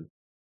Cigar Man.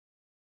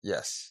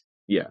 Yes.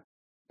 Yeah.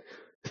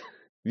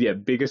 Yeah,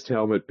 biggest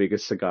helmet,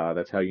 biggest cigar.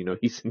 That's how you know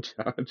he's in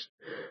charge.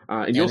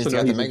 And you also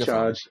know he's in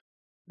charge.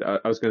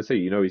 I was going to say,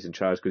 you know he's in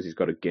charge because he's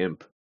got a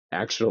gimp,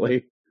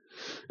 actually.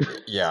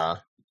 Yeah.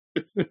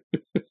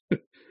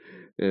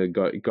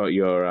 Got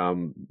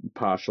your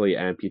partially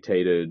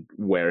amputated,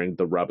 wearing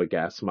the rubber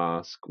gas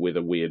mask with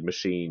a weird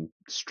machine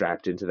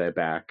strapped into their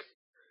back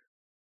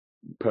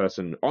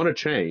person on a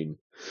chain.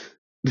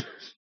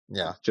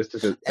 Yeah. Just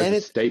as a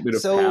statement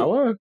of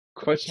power?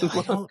 Question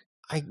mark?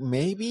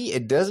 Maybe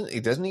it doesn't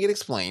get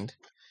explained.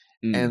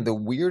 And the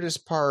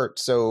weirdest part,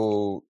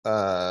 so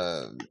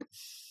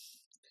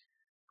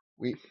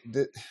we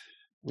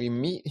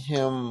meet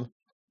him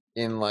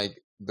in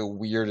like the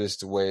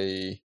weirdest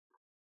way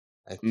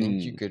I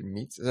think you could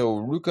meet. So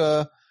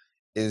Ruka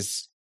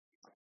is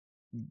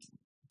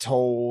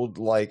told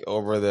like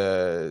over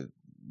the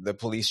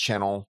police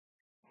channel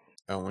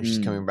when she's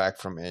coming back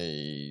from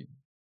a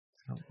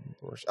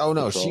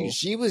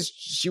she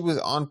was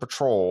on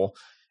patrol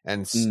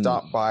and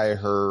stopped by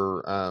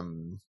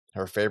her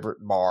favorite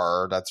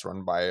bar that's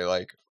run by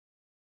like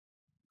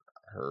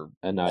her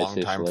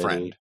longtime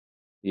friend.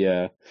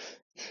 Yeah.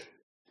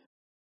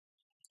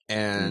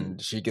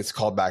 And she gets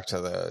called back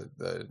to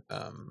the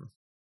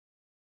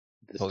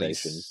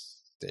police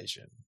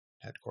station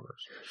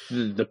headquarters.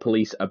 The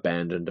police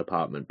abandoned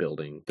apartment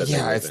building.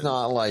 Yeah, it's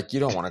not like you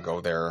don't want to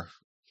go there.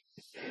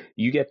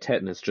 You get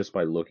tetanus just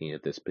by looking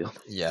at this building.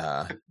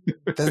 Yeah.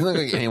 It doesn't look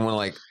like anyone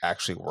like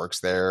actually works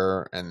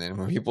there. And then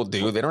when people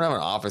do, they don't have an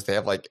office. They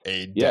have like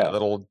a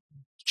little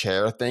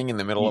chair thing in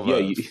the middle of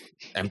a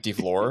empty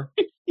floor.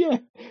 Yeah.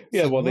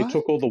 Well, they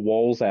took all the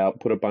walls out,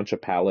 put a bunch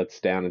of pallets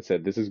down and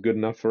said, this is good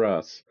enough for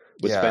us.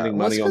 We're spending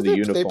money on the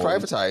uniform. They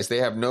privatize. They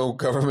have no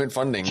government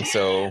funding,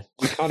 so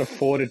we can't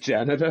afford a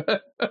janitor.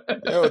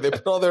 No, they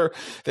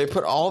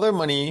put all their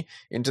money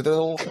into their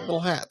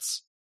little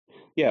hats.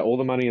 Yeah, all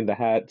the money in the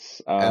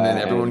hats, and then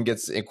everyone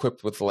gets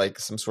equipped with like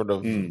some sort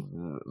of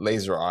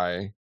laser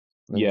eye.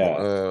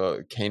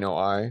 Kano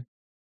eye.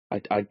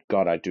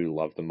 I do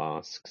love the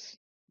masks.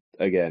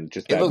 Again,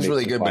 just it looks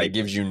really good, but it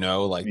gives you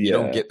you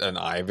don't get an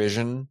eye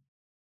vision.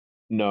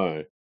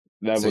 No.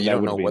 So you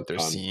don't know what they're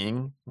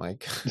seeing.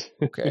 Like,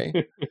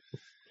 okay.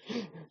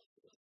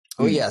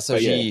 So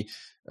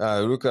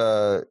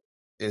Ruka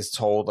is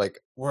told, like,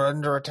 we're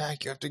under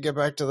attack. You have to get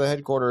back to the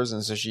headquarters.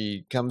 And so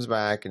she comes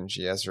back and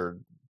she has her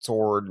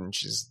sword and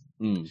she's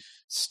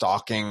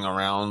stalking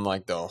around,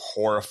 like, the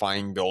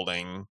horrifying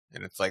building.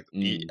 And it's like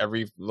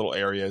every little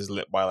area is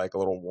lit by, like, a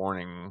little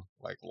warning,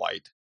 like,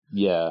 light.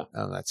 Yeah.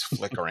 And that's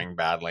flickering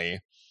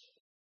badly.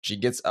 She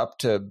gets up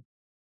to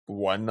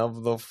one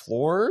of the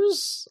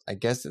floors. I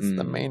guess it's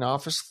the main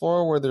office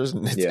floor where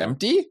it's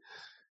empty.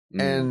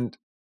 And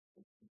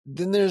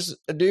then there's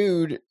a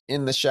dude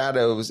in the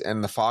shadows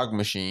and the fog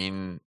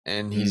machine,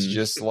 and he's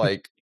just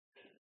like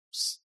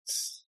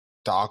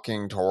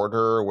stalking toward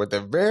her with a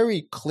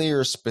very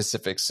clear,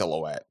 specific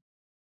silhouette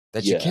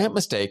that you can't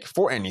mistake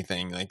for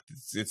anything. Like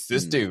it's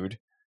this dude.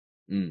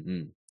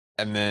 And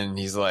then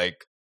he's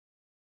like,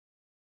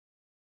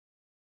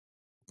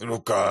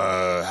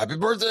 Ruka, happy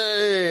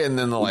birthday! And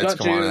then the lights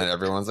come on and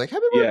everyone's like,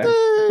 happy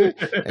birthday!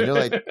 And you're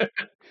like,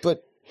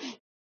 but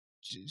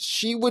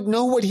she would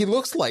know what he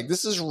looks like.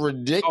 This is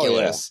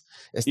ridiculous.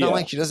 It's not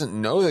like she doesn't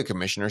know the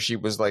commissioner. She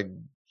was like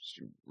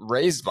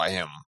raised by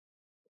him.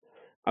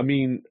 I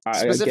mean,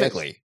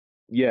 specifically.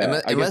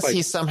 Unless like,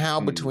 he somehow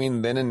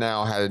between then and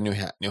now had a new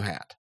hat.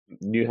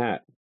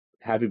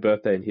 Happy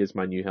birthday, and here's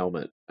my new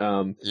helmet.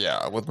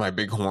 With my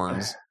big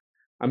horns.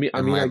 I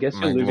guess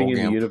you're living in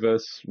a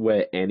universe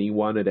where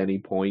anyone at any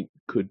point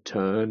could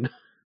turn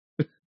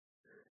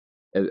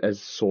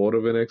as sort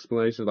of an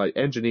explanation. Like,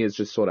 engineers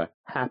just sort of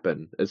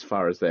happen as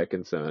far as they're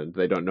concerned.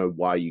 They don't know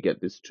why you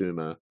get this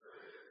tumor.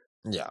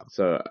 Yeah.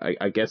 So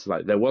I guess,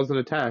 like, there was an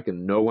attack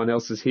and no one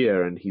else is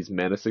here and he's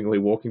menacingly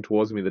walking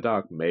towards me in the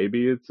dark.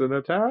 Maybe it's an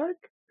attack?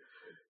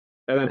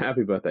 And then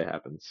happy birthday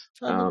happens.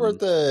 Happy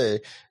birthday!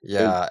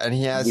 Yeah, and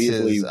he has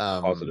his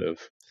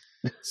positive.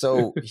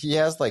 So he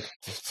has like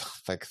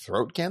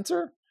throat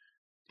cancer.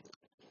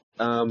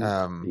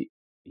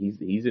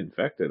 He's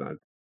infected, I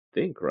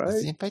think, right?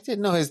 Is he infected?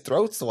 No, his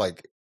throat's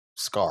like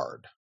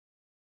scarred.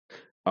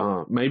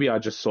 Maybe I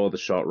just saw the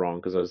shot wrong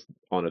because I was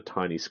on a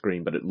tiny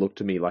screen, but it looked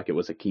to me like it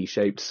was a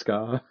key-shaped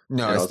scar.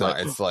 No, it's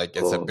not.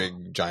 It's a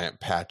big giant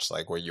patch,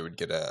 like where you would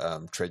get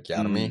a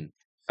tracheotomy.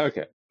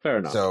 Okay, fair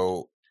enough.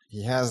 So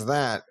he has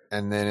that,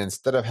 and then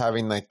instead of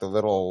having like the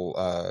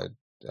little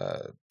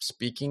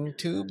speaking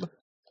tube,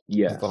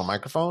 the little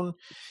microphone,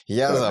 he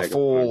has a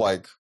full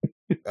like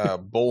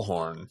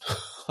bullhorn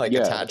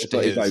attached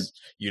to his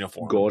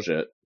uniform.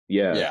 Gorget.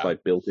 Yeah, it's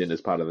like built in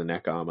as part of the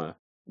neck armor.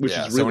 Which is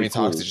really so when he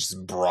cool. talks, it just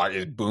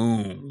it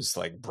booms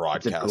like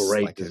broadcast. It's a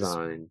great like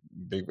design.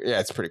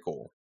 It's pretty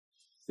cool.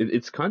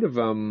 It's kind of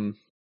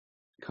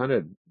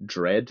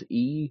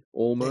Dread-y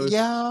almost.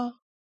 Yeah,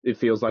 it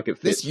feels like it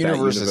fits. This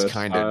universe is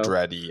kind of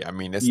Dread-y. I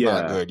mean, it's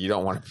not good. You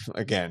don't want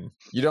to.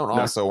 You don't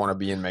also want to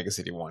be in Mega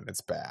City 1.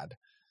 It's bad.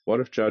 What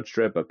if Judge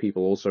Dredd, but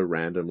people also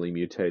randomly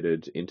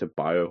mutated into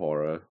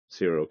biohorror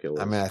serial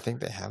killers? I mean, I think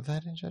they have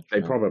that in Judge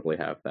Dredd. They probably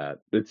have that.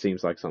 It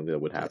seems like something that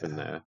would happen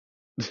there.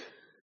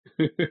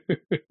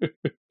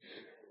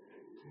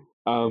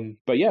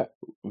 But yeah,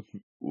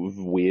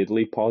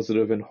 weirdly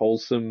positive and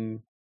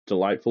wholesome,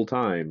 delightful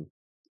time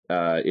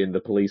in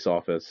the police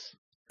office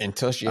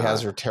until she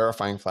has her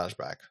terrifying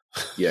flashback.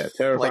 Yeah,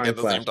 terrifying. Like at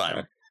the same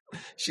time,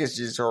 she's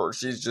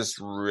just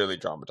really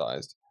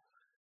traumatized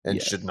and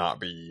should not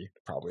be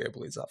probably a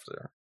police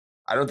officer.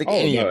 I don't think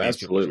any of these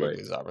people should be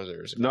police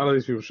officers. None of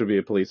these people should be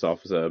a police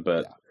officer,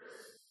 but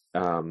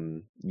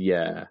we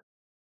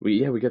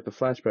get the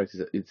flashbacks.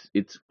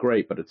 It's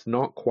great, but it's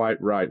not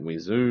quite right. And we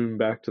zoom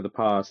back to the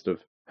past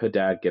of her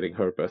dad getting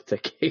her birthday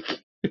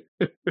cake,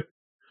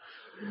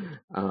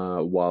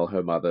 while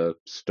her mother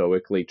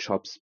stoically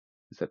chops.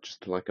 Is that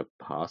just like a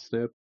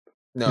parsnip?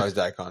 No, it's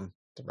daikon,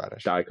 the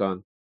radish.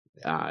 Daikon.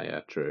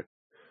 Yeah, true.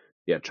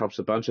 Yeah, chops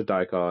a bunch of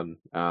daikon,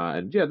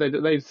 and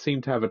they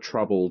seem to have a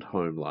troubled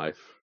home life,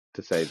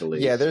 to say the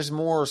least. Yeah, there's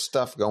more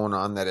stuff going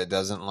on that it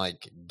doesn't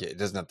it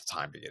doesn't have the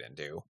time to get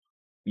into.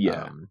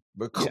 Yeah,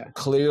 but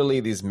clearly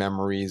these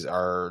memories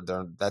are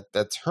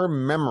that's her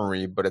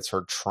memory, but it's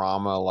her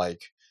trauma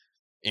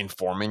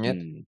informing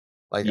it.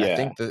 I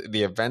think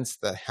the events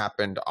that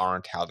happened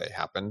aren't how they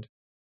happened.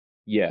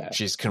 Yeah,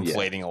 she's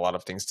conflating a lot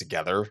of things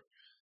together.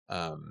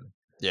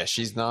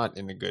 She's not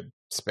in a good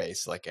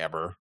space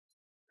ever.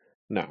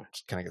 No,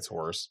 it kind of gets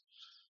worse.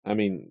 I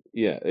mean,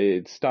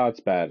 it starts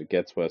bad, it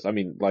gets worse. I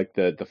mean,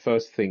 the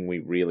first thing we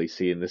really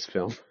see in this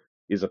film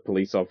is a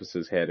police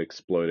officer's head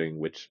exploding,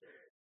 which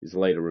is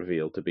later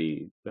revealed to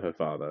be her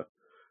father.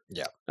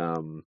 Yeah.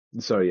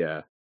 So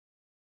yeah,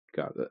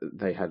 God,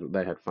 they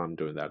had fun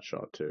doing that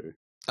shot too.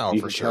 Oh,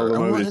 you for can sure. Tell the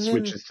moment it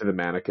switches to the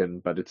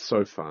mannequin, but it's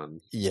so fun.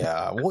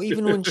 Yeah. Well,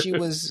 even when she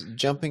was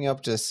jumping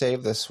up to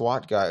save the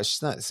SWAT guy,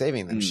 she's not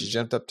saving them. She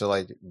jumped up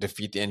to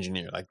defeat the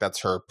engineer.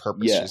 That's her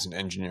purpose. Yeah. She's an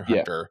engineer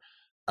hunter.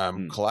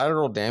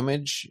 Collateral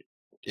damage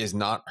is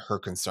not her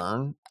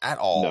concern at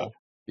all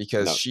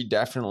because she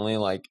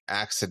definitely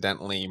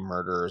accidentally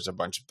murders a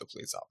bunch of the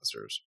police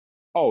officers.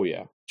 Oh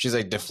yeah, she's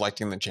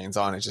deflecting the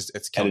chainsaw, and it's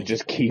killing. And it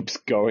just keeps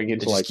going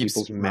into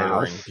people's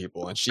murdering mouth.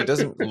 people, and she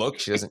doesn't look,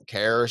 she doesn't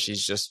care.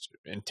 She's just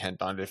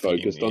intent on defeating.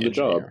 Focused on the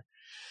job.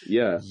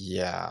 Yeah,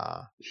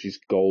 yeah. She's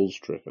goals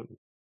driven.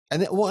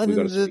 And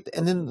then,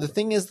 then the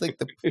thing is,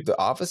 the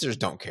officers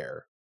don't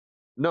care.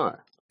 No,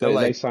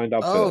 they signed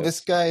up. Oh,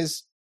 this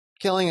guy's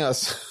killing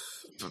us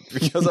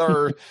because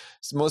our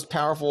most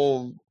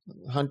powerful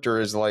hunter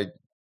is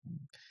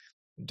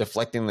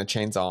deflecting the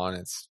chainsaw, and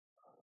it's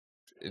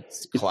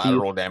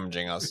collateral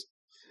damaging us.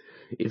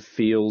 It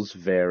feels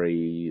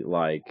very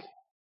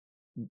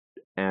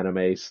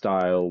anime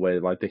style, where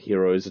the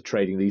heroes are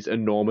trading these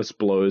enormous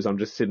blows. I'm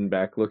just sitting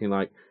back looking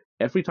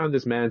every time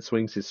this man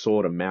swings his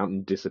sword, a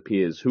mountain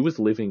disappears. Who is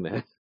living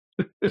there?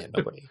 Yeah,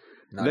 nobody.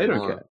 They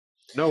don't care.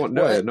 No one.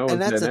 No, no one's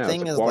and that's there the now.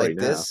 thing is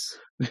this.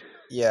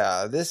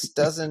 Yeah, this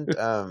doesn't.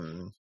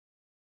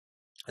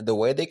 The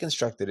way they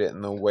constructed it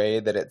and the way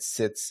that it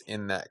sits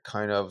in that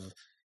kind of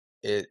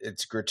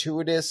it's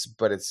gratuitous,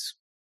 but it's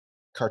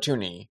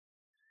cartoony.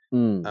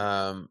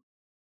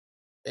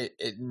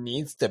 It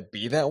needs to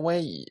be that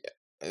way.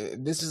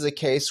 this is a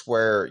case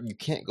where you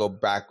can't go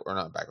back or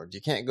not backwards.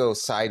 You can't go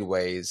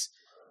sideways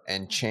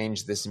and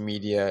change this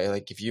media.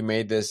 Like if you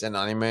made this an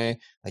anime,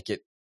 like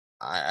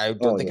I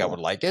don't think I would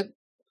like it.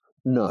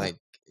 No. Like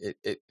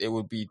it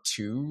would be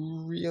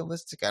too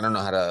realistic. I don't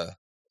know how to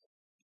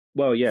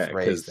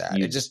phrase that.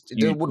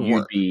 It wouldn't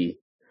work.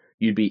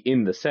 You'd be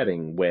in the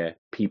setting where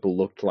people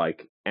looked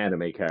like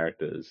anime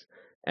characters,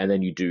 and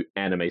then you do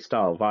anime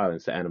style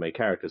violence to anime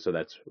characters, so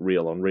that's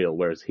real on real.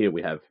 Whereas here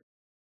we have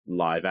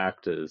live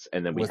actors,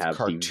 and then we have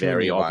the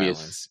very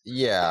obvious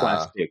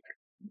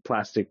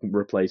plastic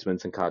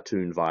replacements and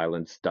cartoon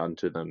violence done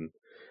to them.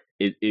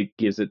 It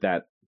gives it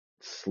that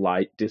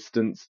slight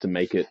distance to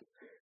make it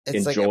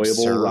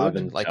enjoyable rather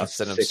than like just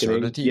it's an sickening.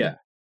 absurdity. Yeah,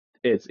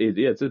 it's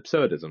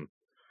absurdism.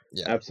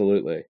 Yeah,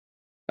 absolutely.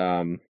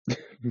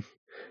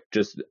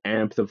 Just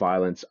amp the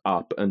violence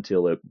up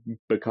until it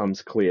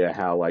becomes clear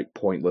how like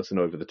pointless and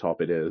over the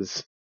top it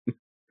is.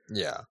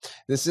 Yeah,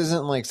 this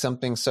isn't like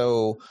something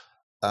so.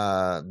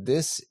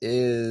 This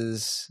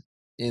is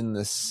in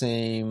the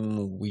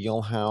same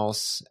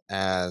wheelhouse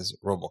as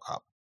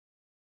RoboCop.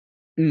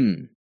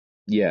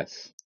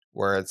 Yes.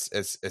 Where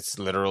it's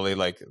literally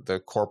like the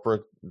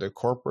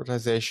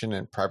corporatization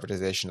and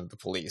privatization of the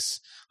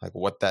police, like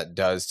what that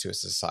does to a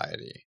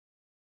society.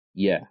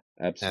 Yeah,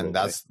 absolutely. And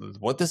that's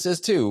what this is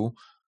too,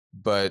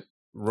 but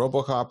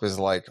RoboCop is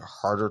like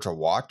harder to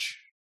watch.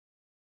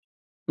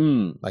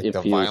 Like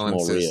the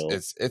violence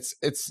is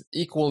it's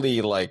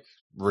equally like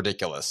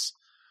ridiculous.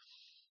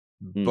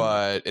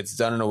 But it's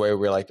done in a way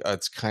where like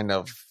it's kind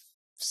of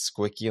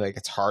squicky, like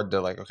it's hard to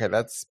like, okay,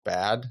 that's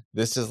bad.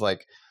 This is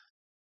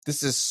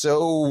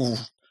so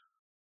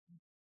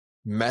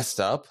messed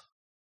up,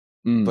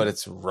 but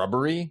it's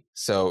rubbery,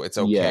 so it's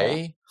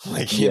okay. Yeah.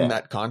 Like in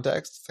that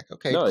context, it's like,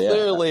 okay,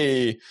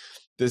 clearly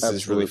this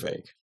is really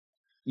fake.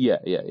 Yeah.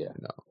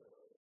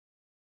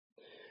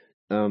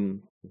 No.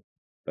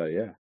 But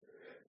yeah.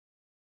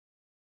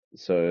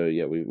 So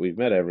yeah, we've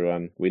met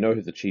everyone. We know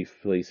who the chief of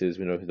police is.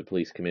 We know who the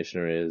police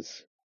commissioner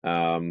is.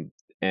 And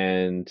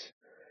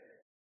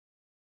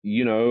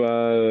you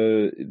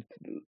know,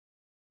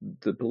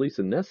 the police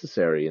are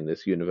necessary in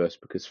this universe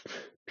because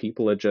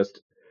people are just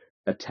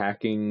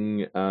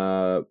attacking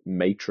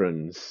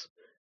matrons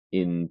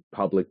in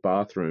public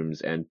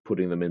bathrooms and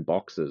putting them in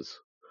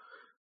boxes.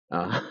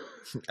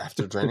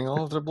 After draining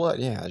all of their blood,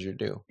 yeah, as you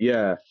do.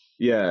 Yeah.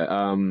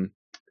 We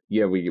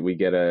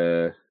get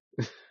a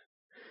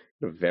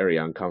very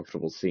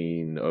uncomfortable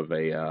scene of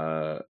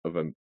a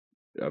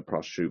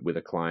prostitute with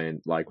a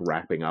client like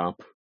wrapping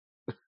up,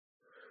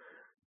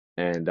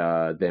 and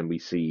then we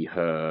see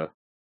her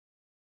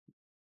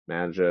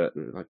manager.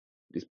 Like,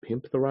 is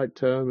pimp the right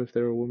term if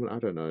they're a woman? I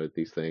don't know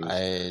these things.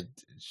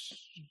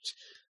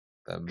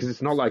 Because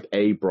it's not like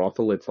a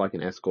brothel; it's like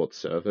an escort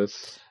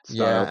service.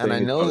 Yeah, and I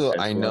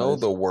know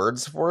the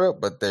words for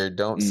it, but they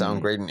don't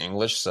sound great in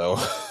English. So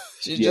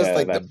she's just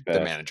like the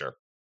manager.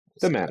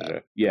 The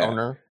manager, yeah.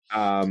 Owner.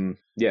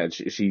 Yeah,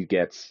 she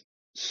gets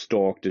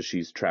stalked as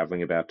she's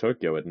traveling about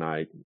Tokyo at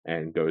night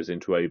and goes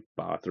into a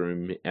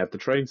bathroom at the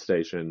train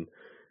station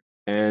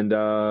and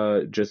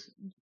just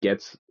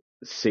gets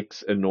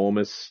 6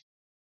 enormous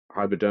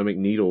hypodermic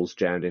needles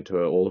jammed into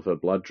her, all of her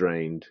blood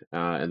drained,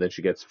 and then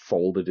she gets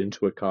folded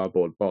into a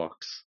cardboard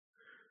box,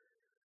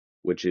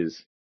 which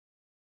is,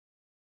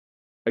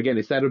 again,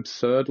 it's that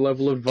absurd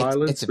level of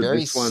violence. It's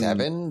very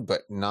Seven,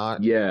 but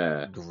not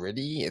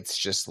gritty. It's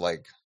just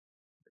like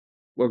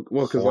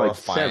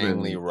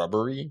horrifyingly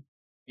rubbery.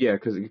 Yeah,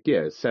 because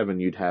 7,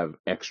 you'd have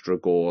extra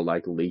gore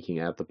like leaking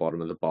out the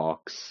bottom of the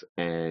box,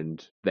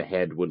 and the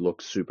head would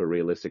look super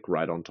realistic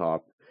right on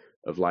top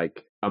of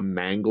like a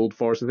mangled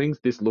forest of things.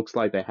 This looks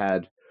like they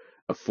had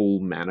a full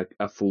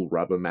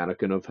rubber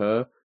mannequin of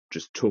her,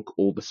 just took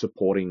all the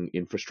supporting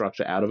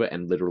infrastructure out of it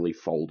and literally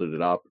folded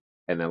it up,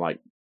 and then like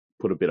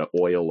put a bit of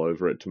oil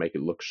over it to make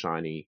it look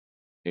shiny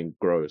and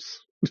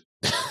gross.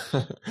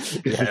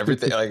 Yeah,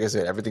 everything, like I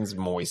said, everything's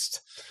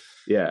moist.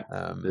 Yeah,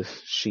 the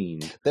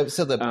sheen.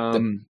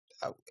 The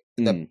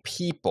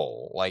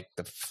people, like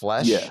the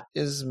flesh,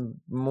 is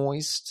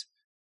moist,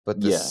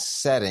 but the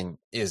setting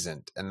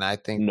isn't, and I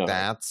think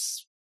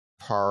that's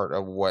part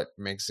of what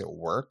makes it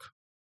work.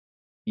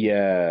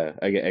 Yeah,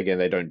 again,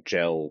 they don't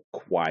gel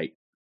quite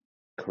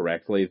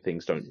correctly.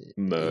 Things don't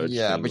merge.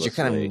 Yeah, but you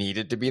kind of need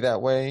it to be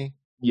that way.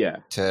 Yeah,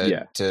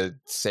 to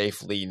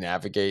safely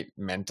navigate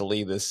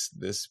mentally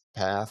this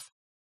path.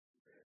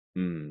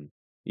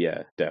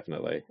 Yeah,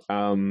 definitely.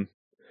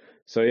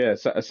 So yeah,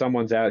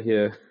 someone's out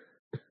here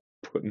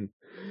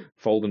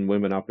folding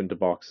women up into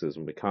boxes,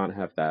 and we can't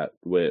have that.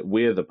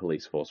 We're the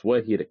police force.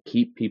 We're here to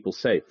keep people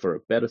safe for a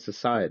better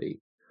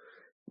society.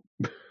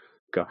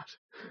 God,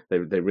 they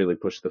really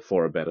push the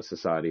 "for a better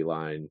society"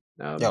 line.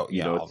 It's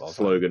a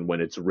slogan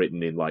when it's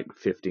written in like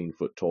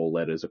 15-foot tall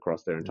letters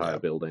across their entire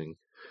building.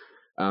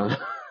 And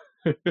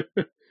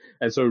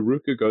so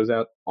Ruka goes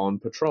out on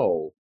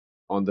patrol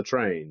on the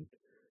train,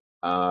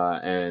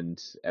 and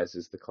as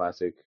is the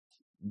classic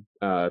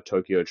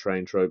Tokyo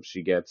train trope,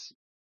 she gets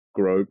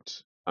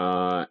groped,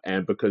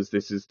 and because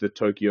this is the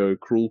Tokyo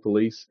cruel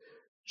police,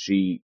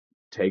 she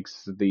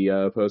takes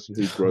the person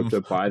who groped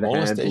her by the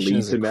hand, Molestation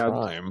leads is a him out.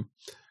 crime.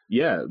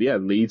 Yeah,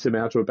 leads him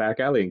out to a back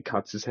alley and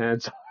cuts his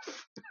hands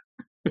off.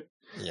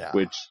 Yeah.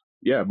 Which,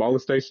 yeah,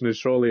 molestation is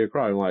surely a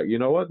crime. Like, you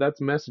know what? That's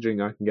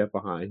messaging I can get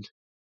behind.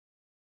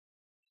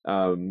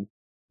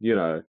 You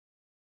know,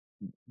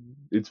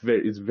 it's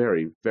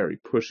very, very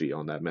pushy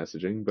on that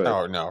messaging. But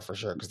oh no, for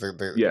sure. Because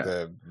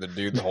the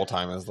dude the whole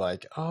time is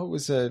like, "Oh, it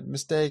was a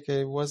mistake.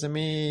 It wasn't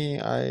me.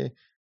 I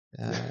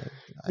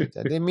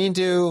didn't mean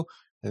to."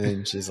 And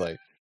then she's like,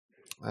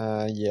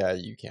 yeah,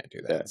 you can't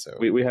do that." Yeah. So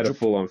We had a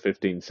full on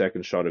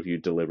 15-second shot of you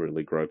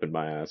deliberately groping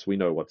my ass. We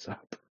know what's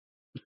up.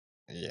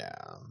 yeah.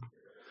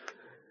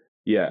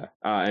 Yeah.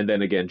 And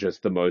then again,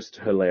 just the most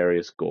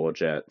hilarious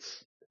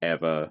gorgets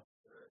ever.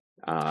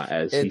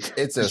 As it's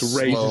a just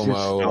raises his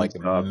slow-mo, like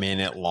thumbs up.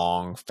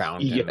 minute-long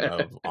fountain Yeah.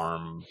 of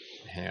arm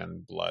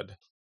hand blood.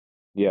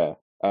 Yeah.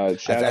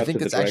 Shout I out think to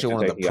the it's actually director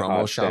one of the taking a promo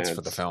hard shots stance.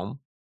 for the film.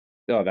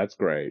 Oh, that's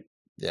great.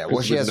 Yeah,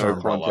 well, she with has no her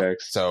umbrella,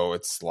 context. so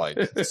it's like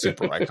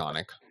super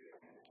iconic.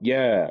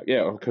 Yeah,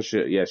 because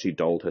she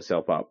dolled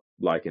herself up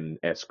like an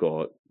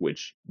escort,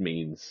 which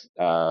means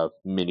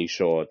mini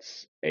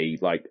shorts, a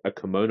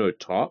kimono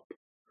top.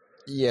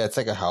 Yeah, it's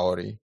like a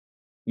haori.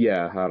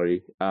 Yeah,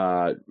 Hari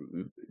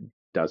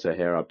does her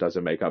hair up, does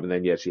her makeup, and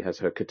then she has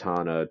her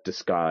katana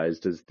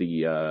disguised as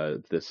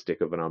the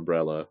stick of an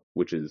umbrella,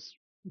 which is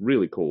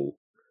really cool.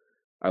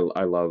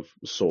 I love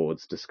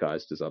swords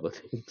disguised as other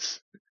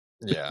things.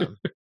 Yeah.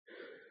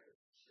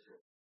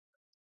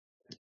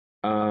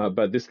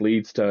 But this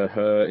leads to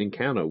her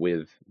encounter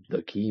with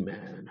the Key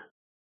Man.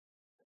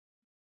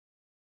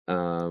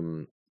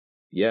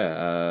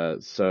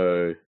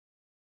 So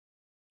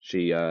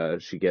she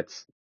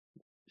gets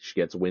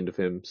wind of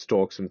him,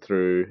 stalks him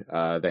through.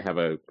 They have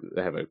a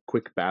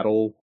quick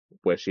battle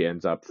where she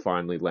ends up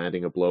finally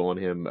landing a blow on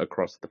him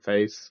across the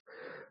face,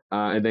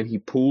 and then he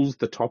pulls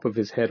the top of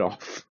his head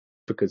off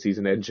because he's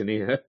an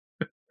engineer.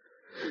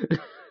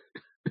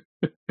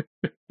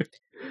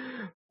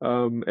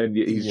 And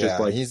he's just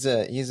like, he's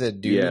a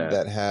dude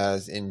that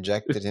has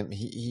injected him.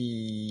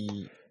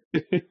 He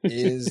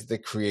is the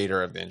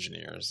creator of the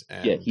engineers,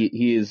 and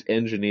he is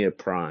Engineer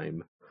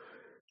Prime.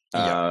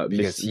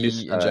 because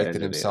he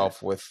injected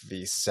himself with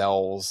the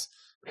cells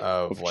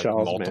of like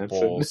Charles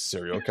multiple Manson.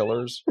 serial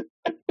killers.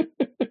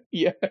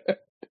 Yeah.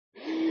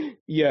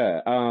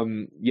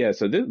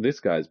 So this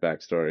guy's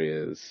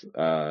backstory is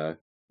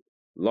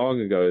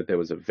long ago there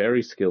was a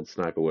very skilled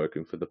sniper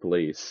working for the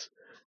police,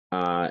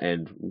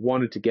 and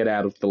wanted to get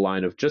out of the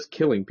line of just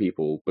killing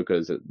people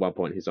because at one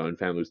point his own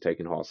family was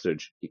taken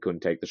hostage. He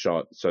couldn't take the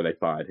shot, so they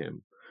fired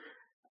him.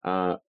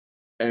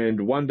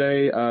 And one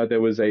day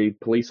there was a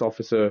police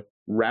officer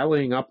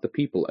rallying up the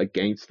people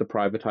against the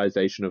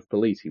privatization of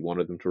police. He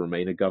wanted them to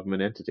remain a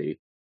government entity.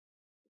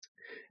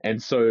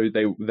 And so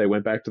they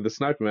went back to the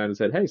Sniper Man and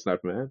said, "Hey,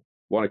 Sniper Man,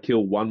 want to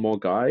kill one more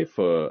guy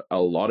for a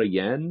lot of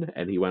yen?"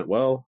 And he went,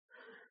 "Well,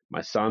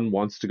 my son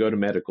wants to go to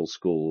medical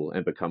school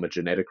and become a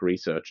genetic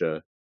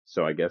researcher,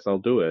 so I guess I'll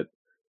do it."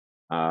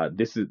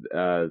 This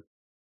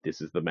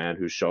is the man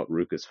who shot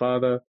Ruka's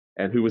father,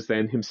 and who was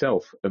then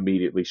himself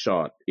immediately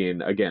shot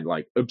in, again,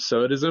 like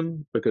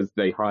absurdism, because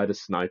they hired a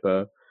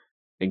sniper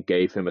and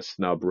gave him a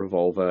snub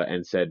revolver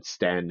and said,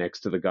 "Stand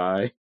next to the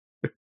guy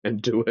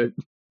and do it."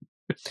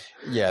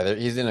 Yeah,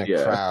 he's in a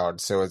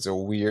crowd, so it's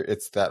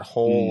that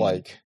whole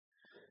like,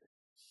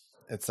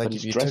 it's like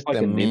if you took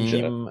the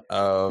meme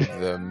of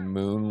the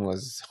moon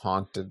was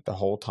haunted the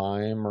whole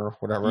time or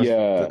whatever.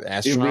 Yeah, the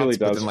astronauts, it really does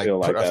but then like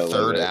feel put like a that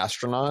third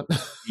astronaut.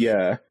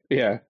 Yeah.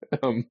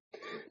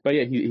 But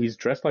yeah, he's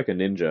dressed like a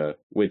ninja,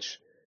 which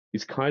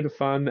is kind of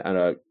fun, and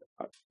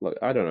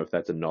I don't know if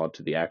that's a nod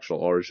to the actual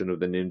origin of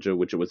the ninja,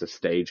 which it was a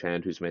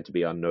stagehand who's meant to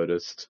be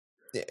unnoticed.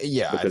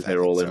 Yeah, because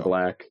they're all in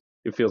black.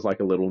 It feels like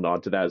a little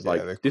nod to that.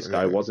 It's this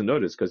guy wasn't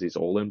noticed because he's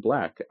all in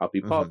black. Up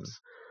he pops.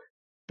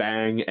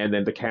 Bang, and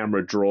then the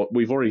camera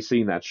we've already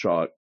seen that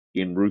shot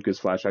in Ruka's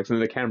flashbacks, and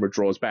then the camera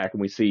draws back and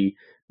we see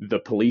the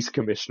police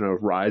commissioner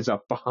rise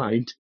up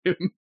behind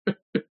him,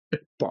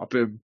 pop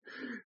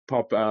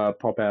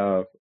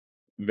our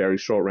very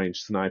short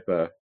range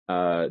sniper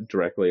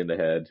directly in the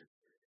head.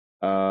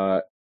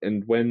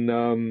 And when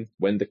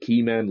the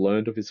Key Man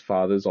learned of his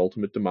father's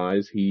ultimate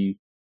demise, he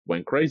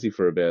went crazy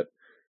for a bit,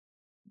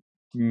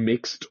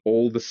 mixed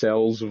all the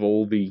cells of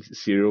all the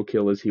serial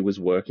killers he was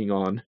working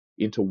on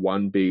into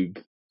one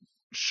big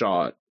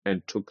shot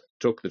and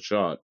took the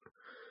shot.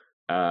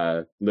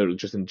 Literally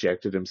just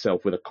injected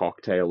himself with a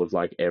cocktail of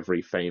like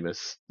every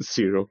famous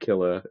serial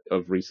killer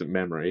of recent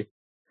memory.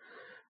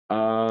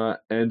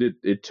 And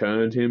it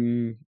turned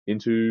him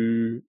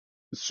into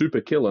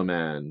Super Killer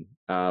Man,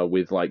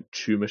 with like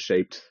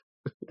tumor-shaped,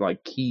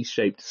 like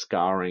key-shaped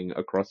scarring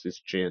across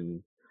his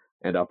chin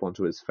and up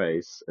onto his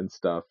face and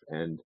stuff.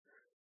 And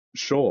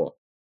sure,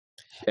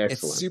 excellent.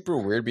 It's super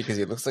weird because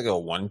he looks like a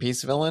One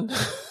Piece villain.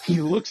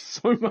 He looks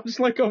so much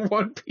like a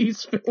One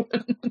Piece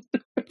villain.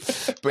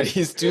 But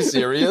he's too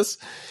serious.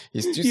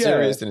 He's too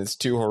serious, and it's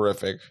too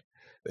horrific.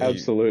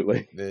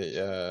 Absolutely.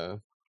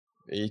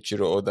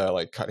 Eiichiro Oda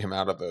like cut him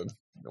out of the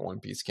One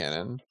Piece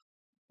canon.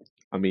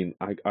 I mean,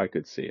 I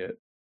could see it.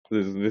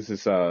 This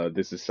is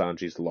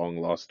Sanji's long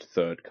lost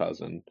third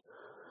cousin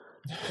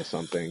or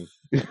something.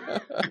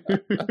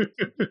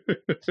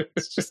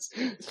 It's just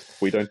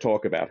We don't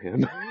talk about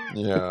him.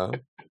 yeah.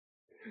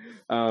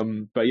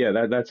 But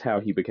yeah, that's how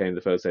he became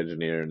the first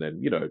engineer, and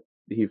then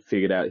he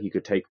figured out he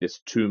could take this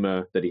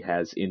tumor that he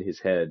has in his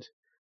head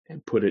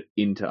and put it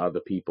into other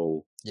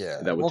people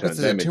Yeah. that would Well, turn because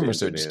it's a them into tumor,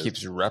 so it just engineers.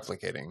 keeps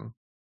replicating.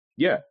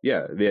 Yeah.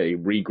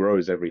 It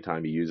regrows every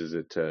time he uses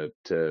it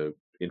to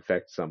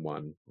infect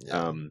someone.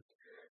 Yeah.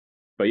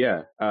 But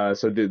yeah,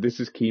 so this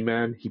is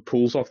Keyman. He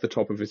pulls off the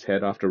top of his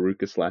head after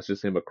Ruka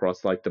slashes him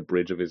across like the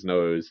bridge of his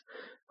nose,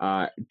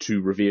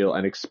 to reveal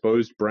an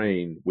exposed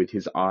brain with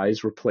his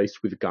eyes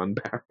replaced with gun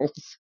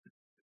barrels.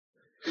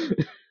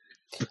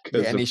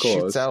 Because and he of course,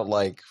 shoots out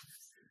like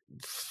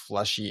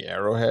fleshy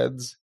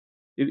arrowheads.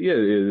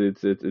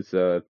 it's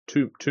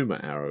tumor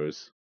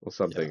arrows or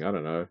something. Yeah. I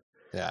don't know.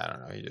 Yeah, I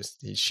don't know.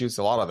 He shoots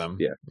a lot of them.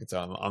 Yeah. It's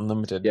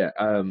unlimited.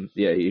 Yeah,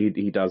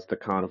 he does the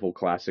carnival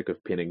classic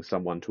of pinning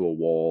someone to a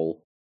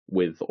wall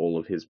with all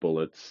of his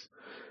bullets,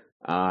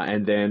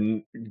 and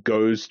then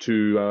goes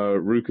to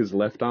Ruka's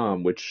left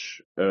arm,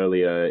 which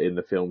earlier in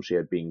the film she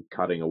had been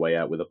cutting away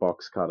at with a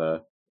box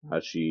cutter.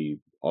 She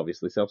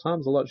obviously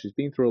self-harms a lot. She's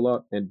been through a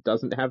lot and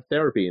doesn't have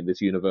therapy in this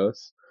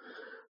universe.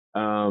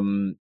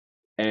 And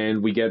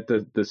we get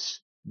the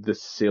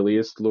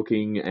silliest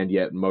looking and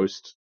yet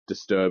most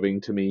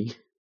disturbing to me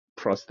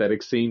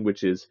prosthetic scene,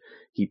 which is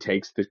he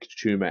takes the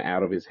tumor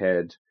out of his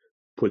head,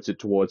 puts it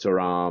towards her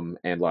arm,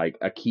 and like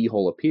a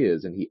keyhole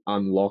appears, and he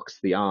unlocks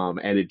the arm,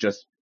 and it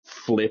just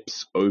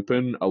flips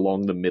open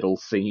along the middle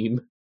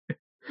seam.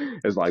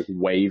 It's like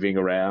waving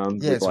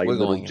around with like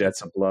little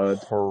jets of blood.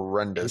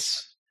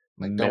 Horrendous.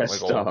 It's like messed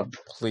don't wiggle, up.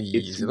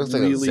 please. It looks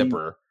like a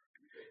zipper.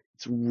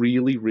 It's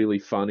really, really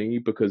funny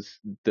because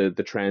the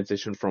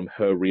transition from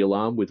her real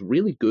arm with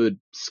really good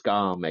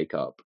scar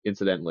makeup,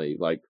 incidentally,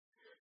 like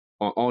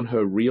on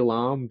her real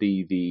arm,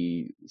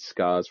 the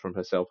scars from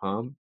her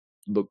self-harm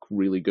look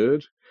really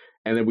good.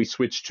 And then we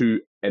switch to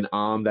an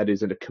arm that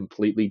is in a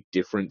completely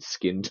different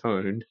skin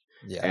tone.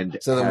 Yeah. And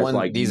so the has, one,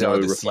 like, these no are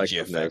the CG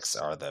effects reflectiveness.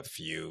 are the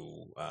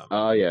few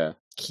yeah.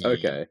 key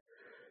Okay.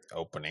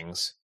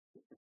 openings.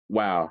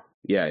 Wow.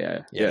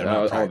 Yeah. they're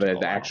not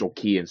practical, the actual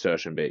key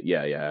insertion bit.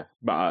 Yeah.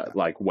 But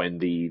like when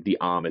the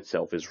arm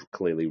itself is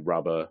clearly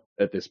rubber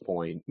at this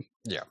point.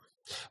 Yeah.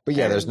 But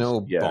yeah, there's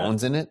no yeah.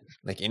 bones in it.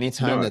 Like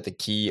anytime No. that the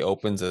key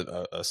opens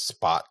a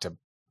spot to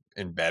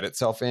embed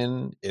itself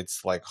in,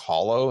 it's like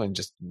hollow and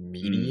just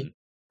meaty.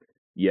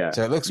 Yeah.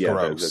 So it looks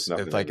gross.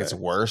 There's It's like it's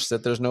worse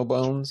that there's no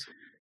bones.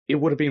 It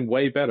would have been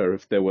way better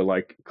if there were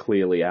like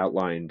clearly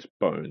outlined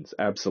bones.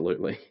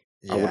 Absolutely.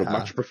 Yeah. I would have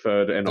much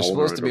preferred an There's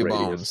older supposed to be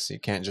radius. bones. You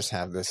can't just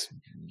have this.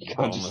 You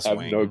can't just have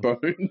wing. no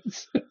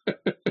bones.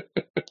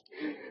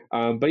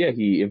 But yeah,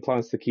 he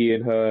implants the key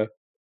in her,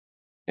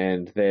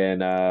 and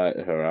then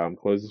her arm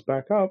closes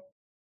back up.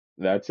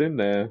 That's in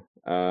there,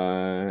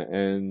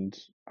 and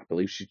I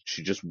believe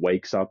she just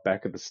wakes up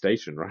back at the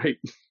station, right?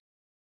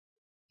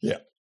 Yeah.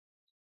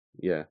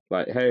 Yeah,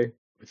 like, hey,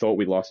 we thought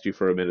we lost you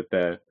for a minute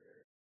there,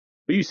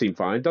 but you seem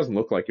fine. Doesn't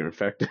look like you're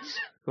infected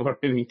or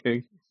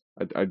anything.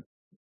 I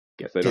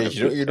guess they don't.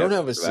 You don't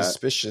have a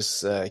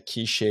suspicious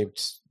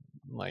key-shaped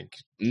like.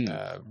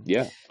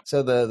 Yeah.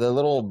 So the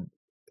little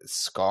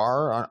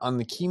scar on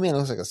the Keyman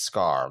looks like a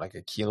scar, like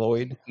a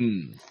keloid.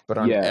 But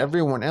on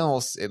everyone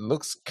else, it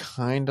looks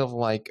kind of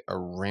like a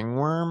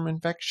ringworm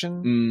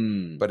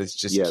infection. But it's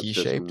just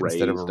key-shaped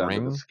instead of a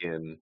ring. The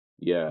skin.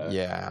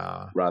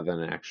 Yeah. Rather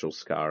than actual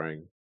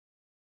scarring.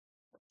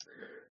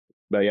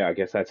 But yeah, I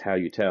guess that's how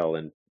you tell,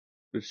 and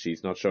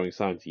she's not showing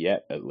signs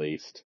yet, at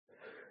least.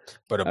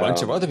 But a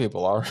bunch of other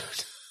people are.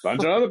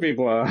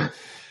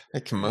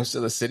 Like most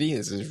of the city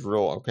is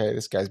real. Okay,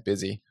 this guy's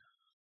busy.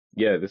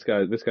 Yeah, this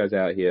guy's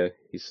out here.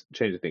 He's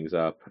changing things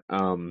up.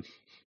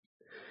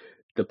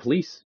 The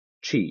police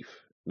chief,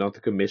 not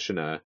the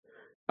commissioner,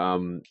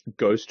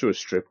 goes to a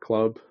strip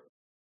club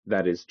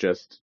that is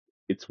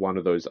it's one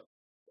of those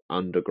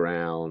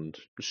underground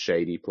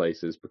shady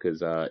places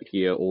because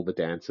here all the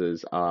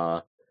dancers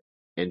are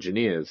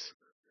engineers.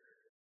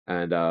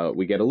 And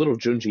we get a little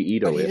Junji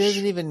Ito-ish. But he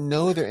doesn't even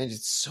know they're engineers.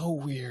 It's so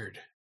weird.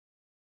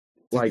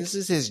 Like this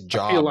is his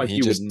job. I feel like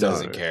he just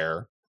doesn't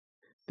care.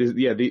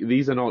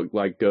 These are not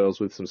like girls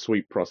with some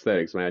sweet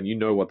prosthetics, man. You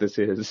know what this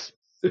is.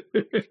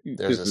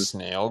 There's a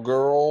snail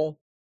girl.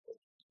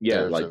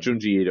 Yeah, like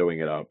Junji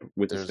Itoing it up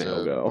with the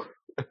snail girl.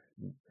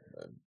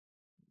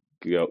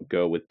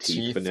 Girl with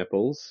teeth for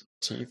nipples.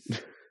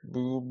 Teeth,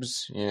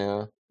 boobs,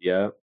 yeah.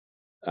 Yeah.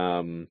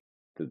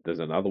 There's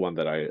another one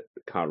that I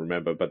can't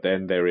remember, but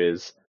then there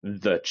is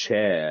the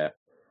chair.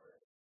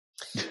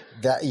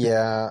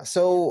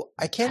 So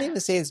I can't even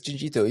say it's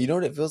Junjito. You know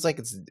what it feels like?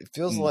 It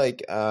feels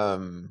like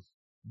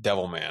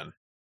Devilman.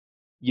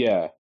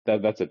 Yeah,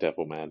 that's a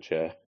Devilman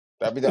chair.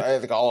 I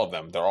think all of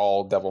them. They're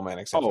all Devilman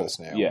except for the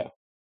snail.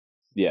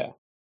 Yeah.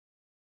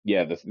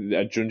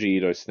 The Junji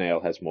Ito snail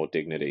has more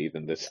dignity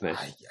than this snail.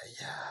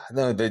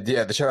 No,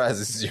 the chair has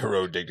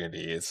zero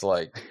dignity. It's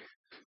like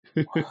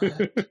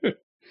what?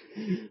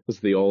 was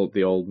the old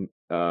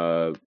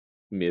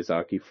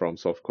Miyazaki from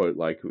soft quote,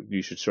 like,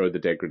 you should show the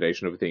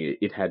degradation of a thing.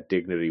 It had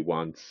dignity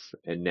once,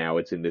 and now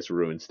it's in this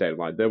ruined state.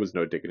 Like, there was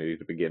no dignity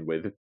to begin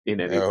with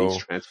in any of these No, it was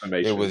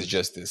transformations.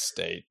 just this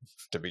state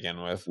to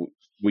begin with.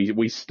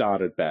 We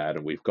started bad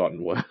and we've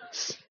gotten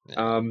worse.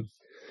 Yeah.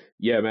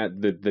 Yeah, man,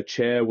 the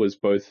chair was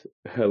both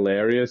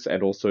hilarious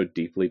and also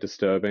deeply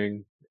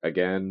disturbing.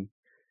 Again,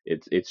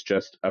 it's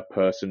just a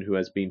person who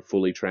has been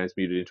fully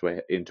transmuted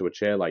into a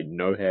chair, like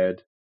no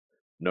head,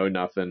 no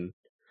nothing.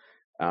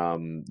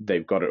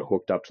 They've got it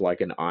hooked up to like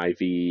an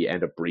IV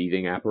and a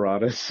breathing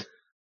apparatus.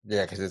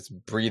 Yeah, because it's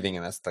breathing,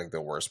 and that's like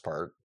the worst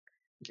part.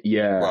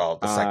 Yeah. Well,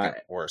 the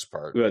second worst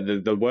part.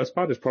 The worst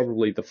part is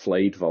probably the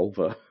flayed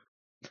vulva.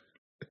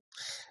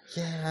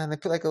 Yeah, and they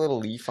put like a little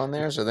leaf on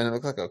there, so then it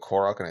looked like a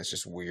Korok, and it's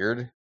just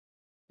weird.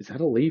 Is that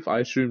a leaf? I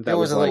assumed that There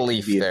was a little like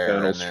leaf the there,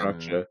 internal and then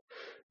structure.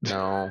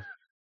 no.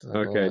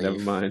 Like Okay, never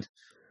mind.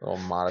 A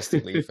little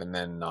modesty leaf, and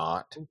then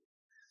not.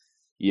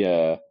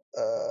 Yeah.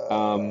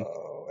 And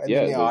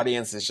Yeah, then the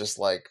audience is just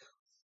like,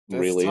 it's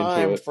really into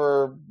time it.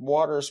 for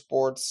water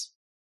sports.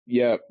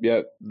 Yeah.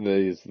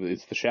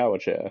 It's the shower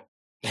chair.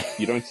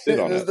 You don't sit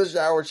on It's it. the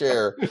shower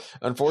chair.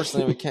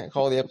 Unfortunately, we can't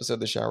call the episode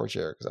the shower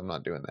chair because I'm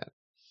not doing that.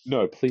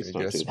 No, please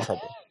Gonna don't get us do in that.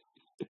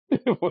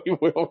 trouble.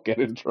 we all get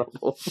in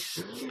trouble.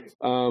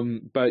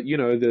 But you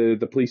know,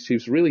 the police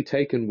chief's really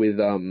taken with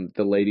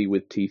the lady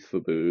with teeth for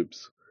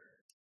boobs.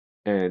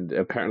 And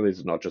apparently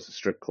it's not just a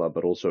strip club,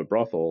 but also a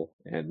brothel.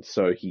 And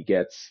so he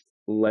gets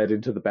led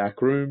into the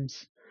back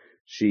rooms.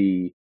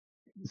 She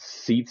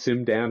seats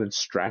him down and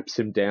straps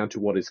him down to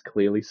what is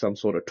clearly some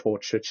sort of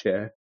torture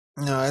chair.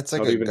 No, it's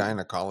like Not a even...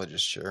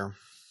 gynecologist chair.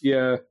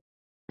 Yeah.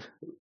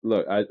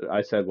 Look,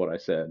 I said what I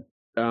said.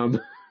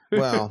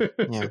 Well,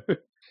 yeah.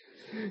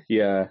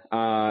 Yeah.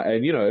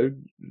 And, you know,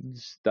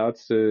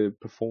 starts to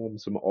perform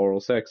some oral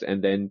sex.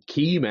 And then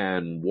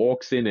Keyman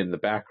walks in the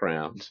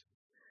background.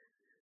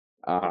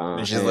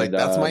 And she's like,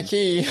 that's my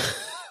key.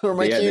 Or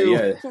my cue.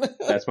 Yeah,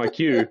 that's my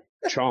cue.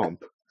 Chomp.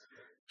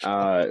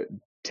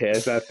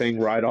 Tears that thing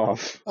right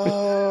off.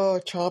 Oh,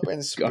 chomp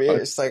and spit.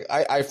 It's like,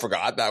 I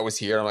forgot that was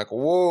here. I'm like,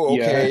 whoa,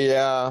 okay,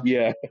 yeah.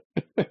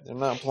 They're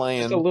not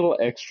playing. Just a little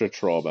extra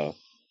trauma.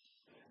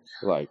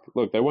 Like,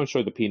 look, they won't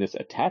show the penis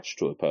attached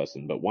to a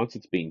person, but once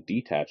it's being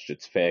detached,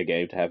 it's fair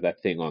game to have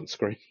that thing on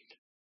screen.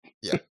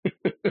 Yeah.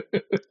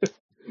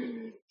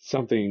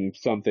 Something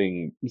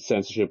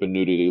censorship and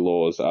nudity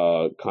laws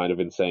are kind of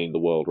insane the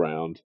world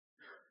round.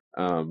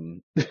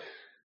 And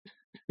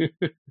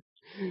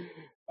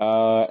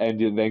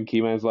then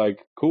Keyman's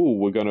like, cool,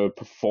 we're gonna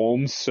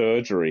perform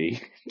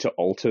surgery to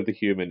alter the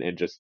human, and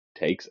just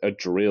takes a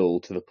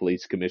drill to the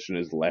police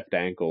commissioner's left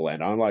ankle.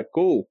 And I'm like,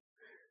 cool,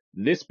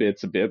 this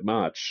bit's a bit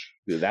much.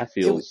 That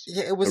feels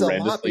it was a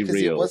lot because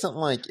real.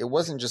 it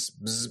wasn't just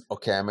bzz,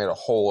 okay, I made a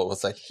hole. It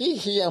was like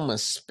I'm gonna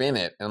spin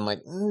it, and I'm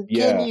like,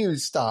 can you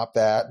stop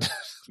that?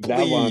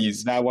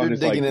 Please, that one you're is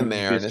digging like in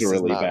there, and this is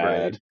viscerally not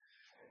bad.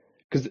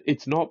 Because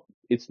it's not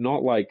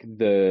like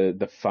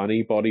the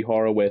funny body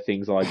horror where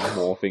things are like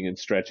morphing and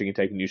stretching and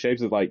taking new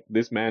shapes. It's like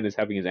this man is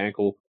having his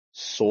ankle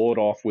sawed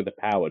off with a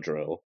power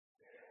drill.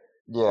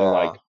 Yeah. And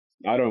like,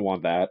 I don't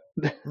want that.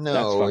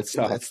 No, it's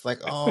like,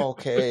 oh,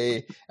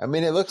 okay. I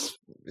mean,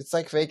 it's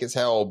like fake as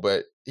hell,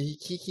 but he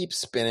keeps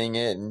spinning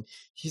it, and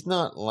he's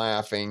not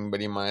laughing,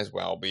 but he might as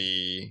well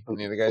be. And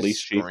the guy's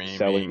screaming.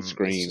 Selling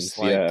screams.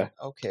 Like,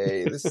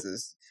 okay,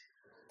 this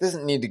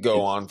doesn't need to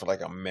go on for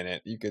like a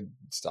minute. You could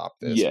stop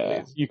this.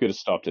 Yeah, please. You could have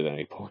stopped at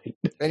any point.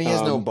 And he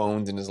has no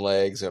bones in his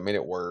legs, so it made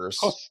it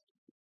worse. Of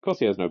course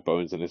he has no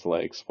bones in his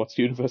legs. What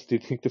universe do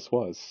you think this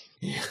was?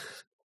 Yeah.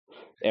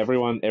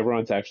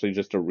 Everyone's actually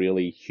just a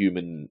really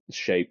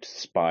human-shaped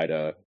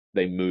spider.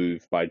 They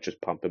move by just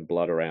pumping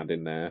blood around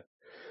in there.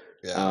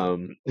 Yeah.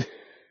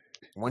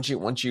 Once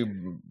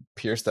you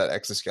pierce that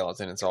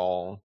exoskeleton, it's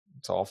all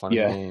fun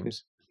and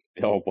games.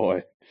 Oh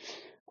boy.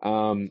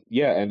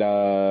 Yeah, and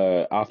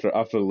after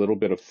a little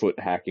bit of foot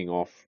hacking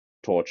off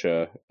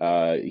torture,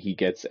 he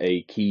gets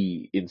a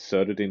key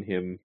inserted in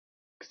him.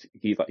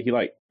 He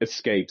like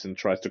escapes and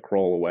tries to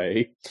crawl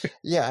away.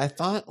 Yeah, I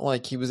thought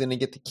like he was gonna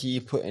get the key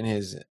put in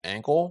his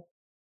ankle.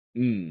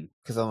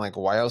 Because I'm like,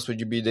 why else would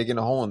you be digging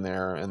a hole in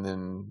there? And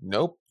then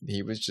nope,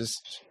 he was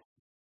just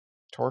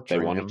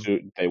torturing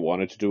him. They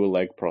wanted to do a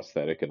leg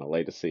prosthetic in a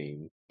later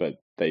scene,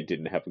 but they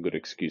didn't have a good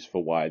excuse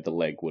for why the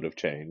leg would have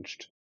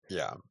changed.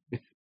 Yeah.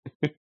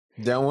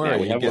 Don't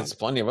worry, he gets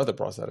plenty of other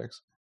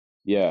prosthetics.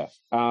 Yeah.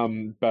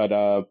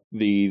 But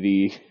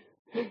the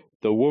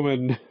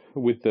woman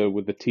with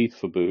the teeth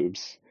for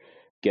boobs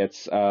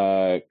gets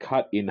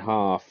cut in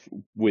half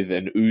with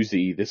an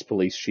Uzi this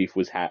police chief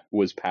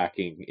was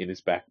packing in his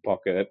back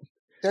pocket.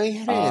 No, he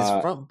had it in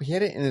his front. He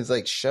had it in his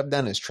like shoved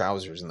down his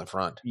trousers in the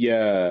front.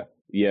 Yeah.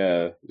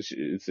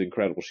 It's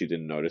incredible she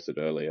didn't notice it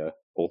earlier,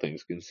 all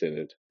things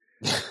considered.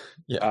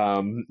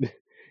 Yeah.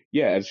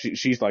 Yeah,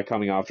 she's like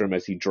coming after him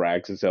as he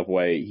drags himself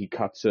away. He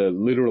cuts her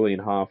literally in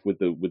half with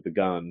the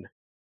gun,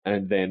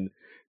 and then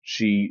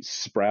she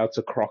sprouts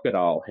a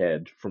crocodile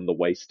head from the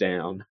waist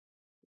down.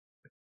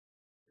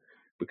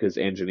 because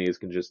engineers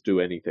can just do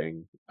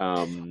anything.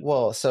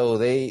 Well, so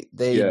they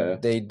Yeah.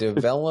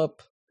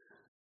 develop.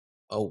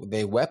 Oh,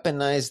 they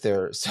weaponize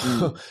their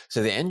so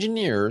the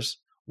engineers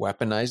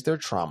weaponize their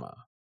trauma.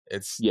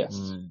 Yes.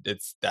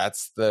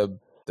 That's the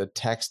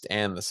text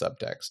and the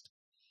subtext.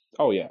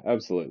 Oh yeah,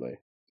 absolutely.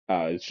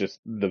 It's just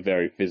the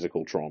very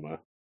physical trauma.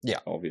 Yeah.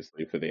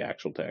 Obviously for the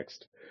actual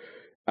text.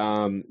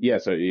 Yeah,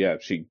 so yeah,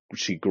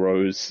 she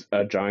grows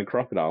a giant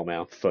crocodile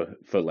mouth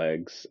for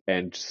legs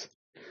and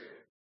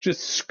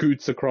just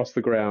scoots across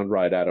the ground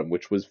right at him,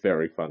 which was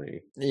very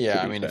funny. Yeah,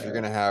 To I be mean, if you're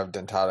fair. gonna have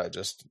dentata,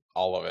 just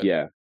all of it.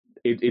 Yeah.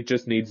 It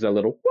just needs a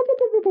little whoop, whoop,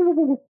 whoop, whoop,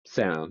 whoop, whoop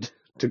sound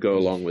to go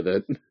along with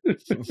it.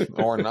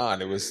 Or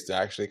not. It was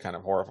actually kind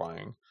of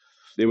horrifying.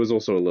 It was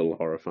also a little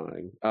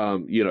horrifying.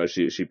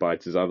 She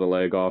bites his other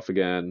leg off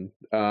again.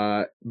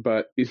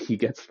 But he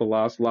gets the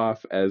last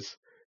laugh as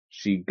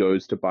she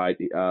goes to bite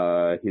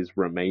his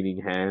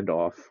remaining hand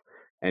off,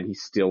 and he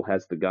still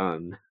has the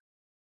gun.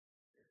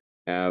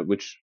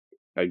 Which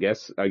I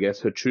guess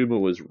her tumor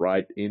was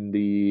right in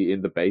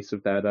the base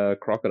of that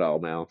crocodile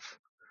mouth.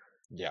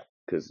 Yeah,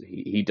 because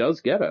he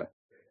does get her.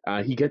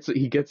 He gets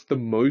the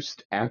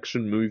most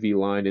action movie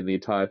line in the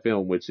entire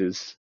film, which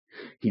is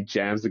he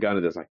jams the gun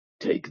and is like,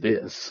 "Take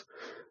this."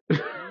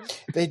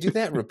 they do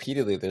that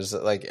repeatedly. There's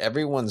like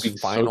everyone's Being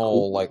so final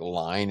cool. like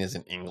line is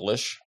in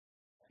English.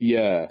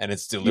 Yeah, and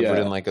it's delivered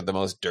yeah. in like the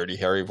most dirty,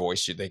 hairy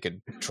voice they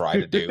could try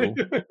to do.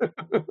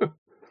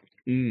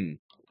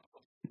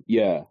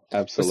 Yeah,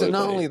 absolutely. But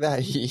so not only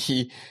that,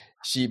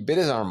 she bit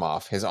his arm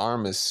off. His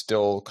arm is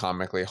still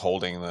comically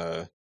holding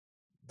the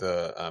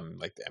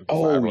like the MP5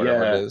 or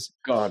whatever it is.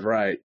 God,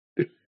 right.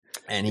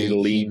 And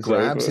he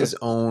grabs his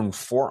own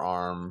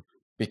forearm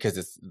because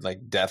it's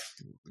like death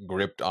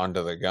gripped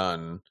onto the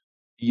gun.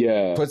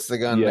 Yeah. Puts the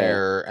gun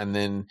there, and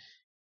then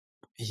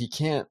he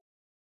can't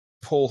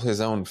pull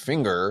his own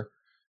finger.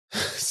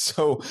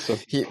 so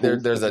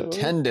there's a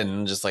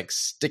tendon just like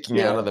sticking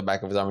out of the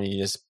back of his arm, and he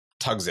just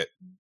tugs it.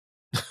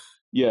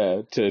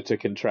 Yeah, to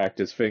contract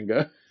his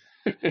finger.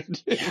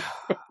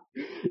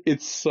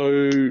 It's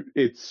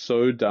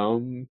so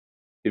dumb.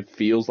 It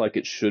feels like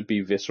it should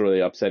be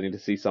viscerally upsetting to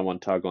see someone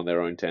tug on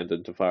their own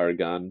tendon to fire a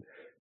gun,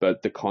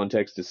 but the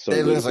context is so.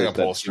 It looks like a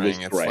pull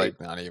string. It's like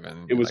not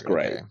even. It was like,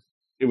 great. Okay.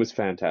 It was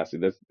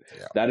fantastic.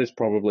 That is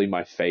probably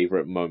my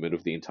favorite moment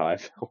of the entire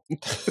film.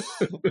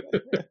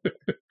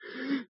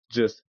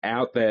 Just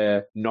out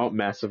there, not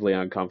massively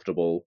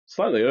uncomfortable.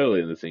 Slightly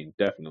early in the scene,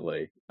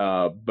 definitely.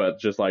 But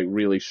just like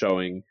really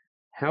showing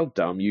how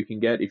dumb you can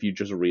get if you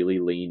just really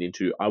lean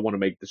into, I want to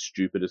make the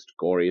stupidest,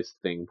 goriest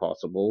thing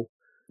possible.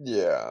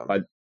 Yeah.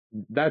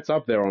 That's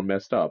up there on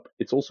messed up.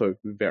 It's also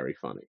very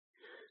funny.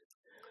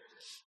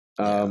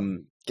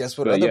 Guess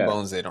what other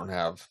bones they don't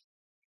have?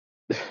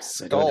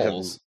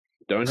 Skulls.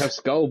 Don't have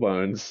skull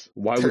bones.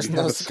 Why would you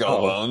have a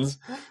skull bones?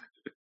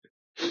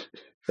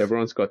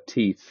 Everyone's got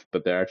teeth,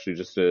 but they're actually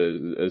just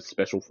a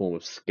special form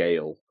of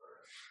scale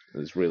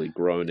that's really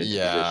grown into position.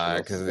 Yeah,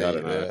 because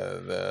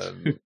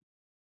the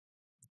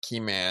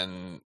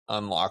Keyman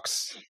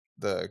unlocks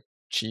the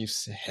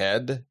chief's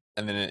head,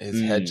 and then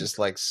his head just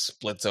like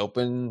splits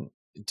open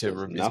to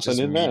reveal just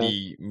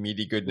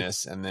meaty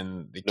goodness, and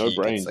then the key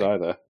brains gets,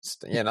 like, either.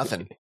 Yeah,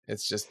 nothing.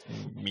 It's just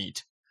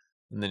meat,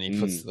 and then he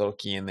puts the little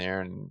key in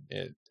there, and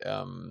it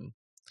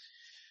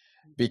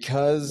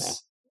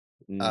because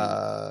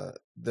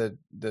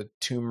the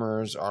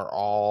tumors are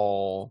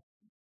all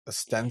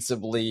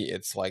ostensibly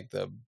it's like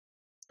the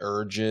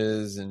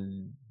urges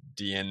and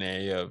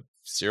DNA of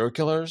serial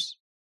killers.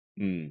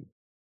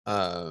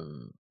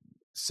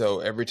 So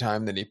every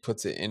time that he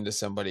puts it into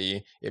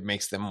somebody, it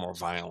makes them more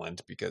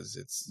violent because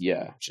it's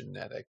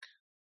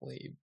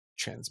genetically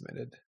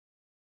transmitted.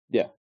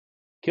 Yeah,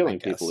 killing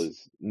people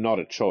is not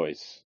a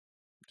choice.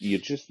 You're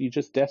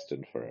just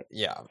destined for it.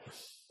 Yeah.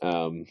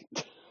 Don't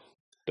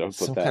put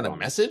some that kind on of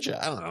message.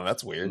 I don't know.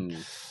 That's weird.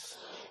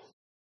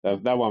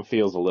 That one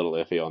feels a little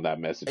iffy on that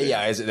message.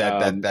 Yeah,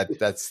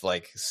 that's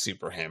like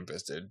super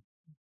ham-fisted.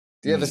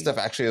 The other stuff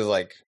actually is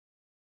like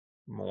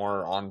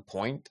more on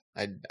point.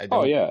 I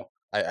don't.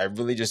 I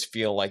really just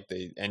feel like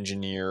the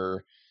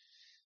engineer.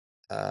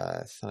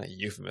 It's not a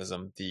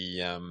euphemism.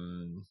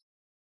 The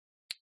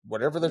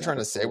whatever they're trying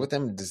to say with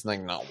them is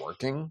like not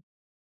working.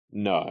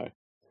 No,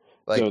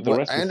 like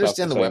I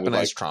understand the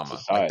weaponized trauma.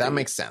 Like that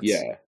makes sense.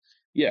 Yeah.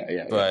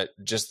 But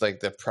just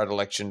like the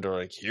predilection to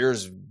like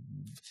here's.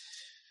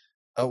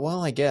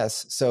 Well, I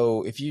guess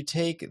so. If you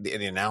take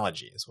the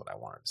analogy is what I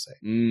wanted to say.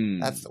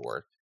 That's the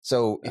word.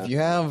 So if you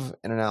have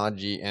an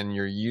analogy and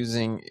you're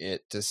using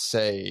it to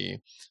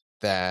say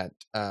that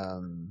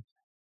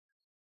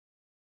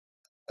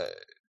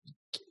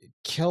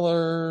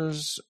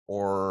killers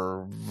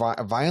or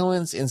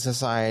violence in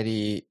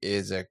society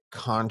is a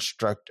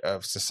construct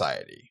of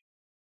society.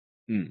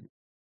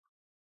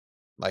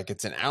 Like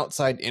it's an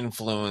outside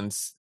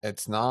influence.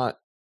 It's not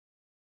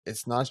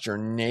your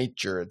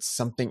nature. It's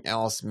something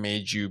else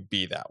made you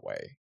be that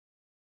way.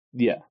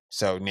 Yeah.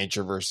 So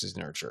nature versus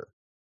nurture.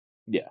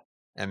 Yeah.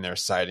 And they're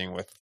siding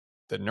with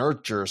the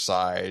nurture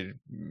side,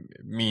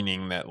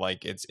 meaning that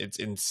like it's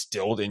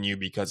instilled in you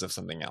because of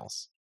something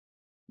else.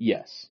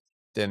 Yes.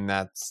 Then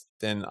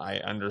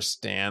I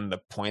understand the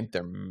point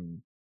they're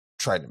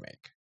trying to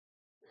make.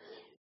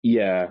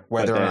 Yeah.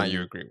 Whether or not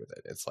you agree with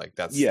it, it's like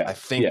I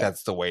think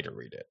that's the way to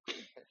read it.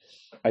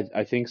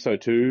 I think so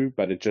too,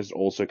 but it just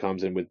also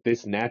comes in with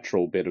this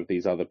natural bit of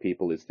these other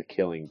people is the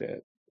killing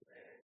bit.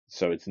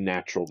 So it's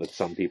natural that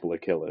some people are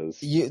killers.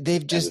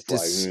 They've just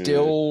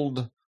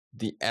distilled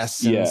the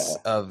essence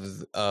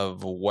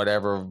of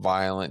whatever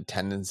violent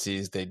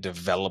tendencies they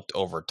developed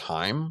over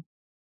time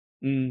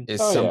is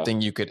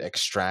something you could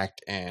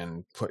extract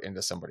and put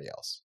into somebody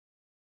else.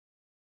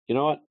 You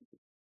know what?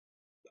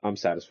 I'm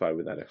satisfied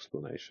with that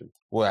explanation.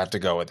 We'll have to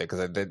go with it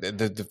because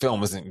the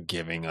film isn't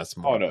giving us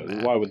more. Oh no!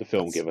 Why would the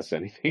film give us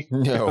anything?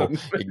 No,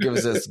 it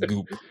gives us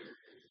goop.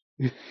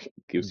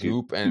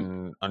 Goop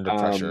and under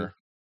pressure.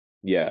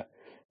 Yeah.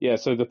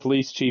 So the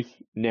police chief,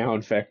 now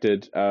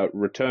infected,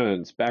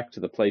 returns back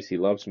to the place he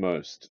loves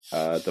most,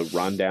 the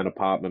rundown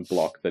apartment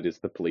block that is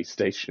the police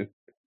station,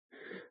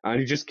 and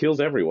he just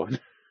kills everyone.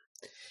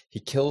 He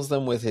kills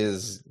them with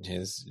his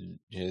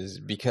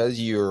because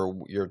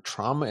your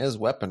trauma is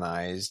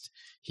weaponized.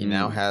 He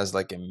now has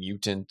like a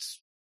mutant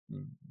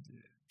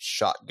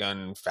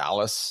shotgun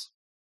phallus.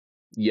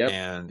 Yep,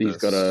 and he's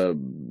got a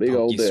big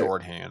old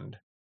sword hand.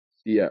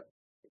 Yeah,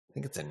 I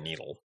think it's a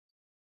needle.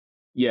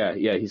 Yeah,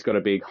 he's got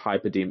a big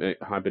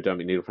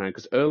hypodermic needle hand.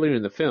 Because earlier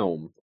in the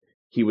film,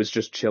 he was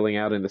just chilling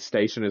out in the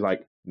station. He's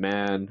like,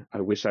 man,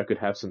 I wish I could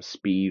have some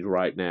speed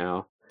right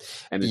now.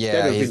 And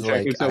instead of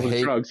injecting himself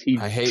with drugs, he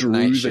drew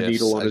the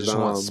needle on his arm. I just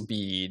want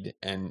speed.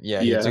 And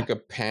he took a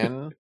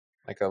pen,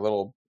 like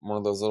one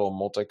of those little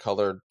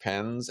multicolored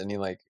pens, and he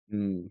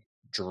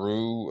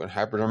drew a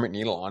hypodermic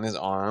needle on his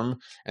arm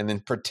and then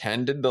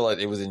pretended that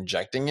it was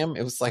injecting him.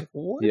 It was like,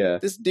 what? Yeah.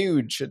 This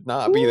dude should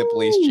not be the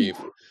police chief.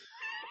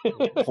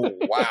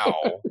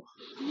 Wow.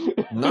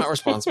 Not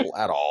responsible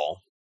at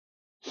all.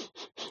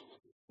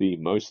 The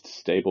most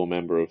stable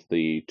member of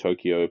the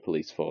Tokyo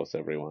police force,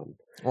 everyone.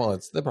 Well,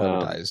 it's the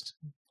privatized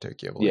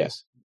Tokyo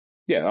police.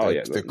 Yeah.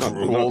 The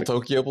cruel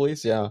Tokyo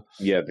police, yeah.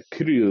 Yeah, the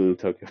cruel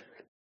Tokyo...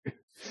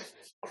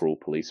 Cruel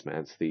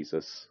policeman's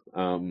thesis.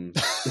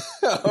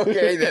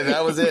 Okay, then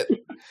that was it.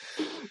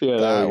 Yeah,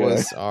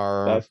 that's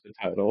the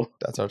title.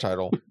 That's our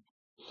title.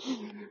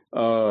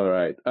 All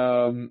right.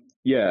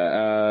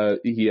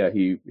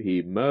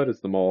 He murders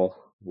them all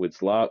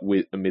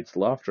amidst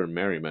laughter and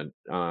merriment.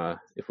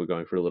 If we're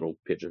going for a little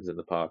Pigeons in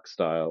the Park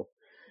style.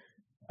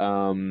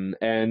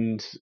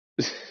 And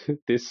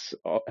this,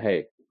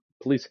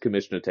 police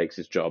commissioner takes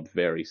his job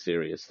very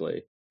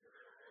seriously.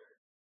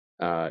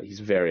 He's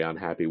very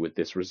unhappy with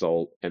this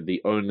result, and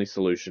the only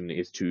solution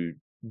is to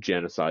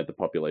genocide the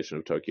population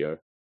of Tokyo.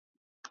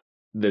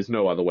 There's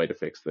no other way to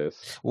fix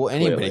this. Well,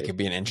 anybody could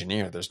be an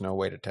engineer. There's no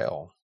way to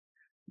tell.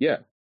 Yeah,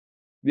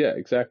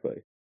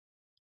 exactly.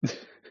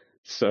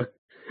 So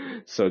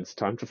it's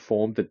time to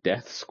form the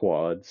death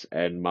squads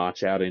and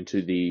march out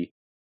into the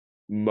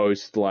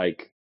most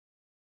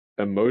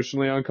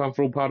emotionally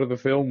uncomfortable part of the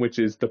film, which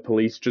is the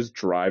police just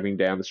driving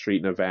down the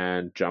street in a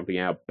van, jumping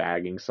out,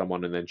 bagging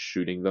someone, and then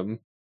shooting them.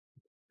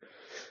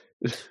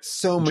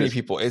 So many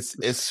people. It's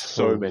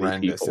so horrendous.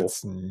 Many people.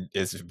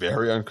 It's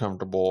very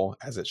uncomfortable,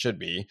 as it should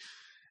be.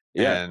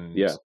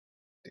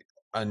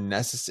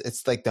 Unnecessary.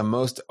 It's like the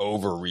most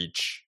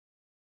overreach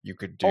you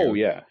could do. Oh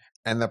yeah.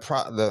 And the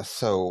problem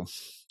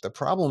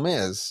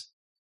is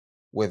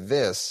with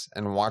this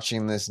and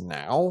watching this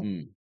now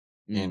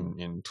in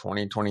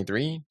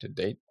 2023 to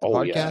date the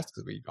podcast,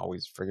 because we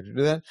always forget to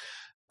do that.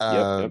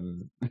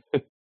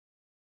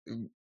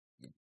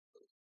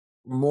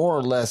 More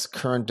or less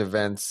current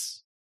events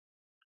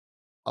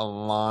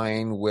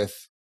align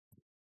with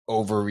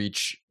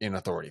overreach in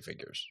authority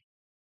figures.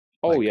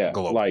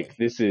 Globally. Like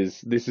this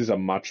is a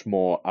much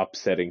more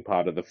upsetting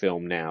part of the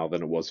film now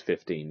than it was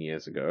 15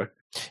 years ago.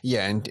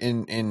 Yeah, and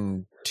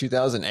in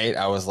 2008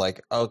 I was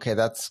like, okay,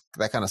 that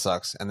kind of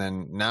sucks. And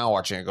then now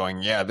watching it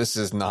going, yeah, this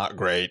is not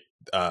great.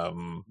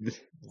 Wow.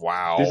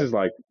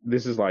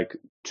 This is like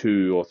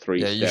 2 or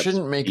 3 steps you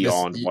shouldn't make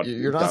beyond this,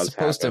 you're not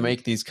supposed to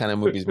make these kind of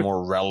movies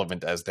more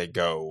relevant as they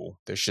go.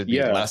 They should be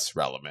less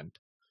relevant.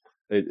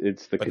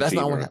 It's the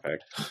Kojima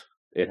effect.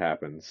 It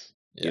happens.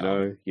 Yeah. You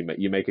know,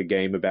 you make a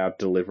game about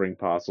delivering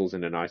parcels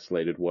in an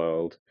isolated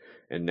world,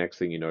 and next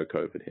thing you know,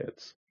 COVID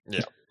hits.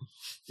 Yeah,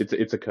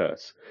 it's a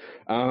curse.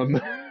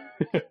 The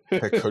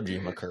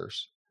Kojima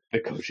curse. The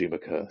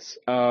Kojima curse.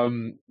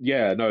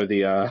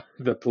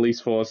 The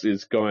police force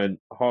is going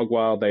hog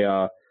wild. They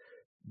are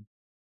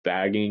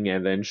bagging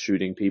and then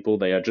shooting people.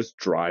 They are just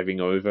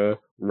driving over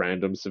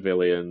random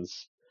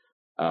civilians.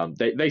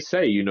 They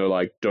say,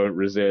 don't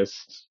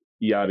resist,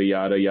 yada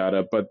yada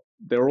yada, but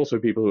there are also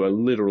people who are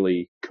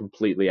literally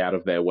completely out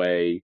of their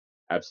way,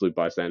 absolute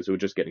bystanders who are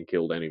just getting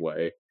killed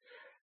anyway.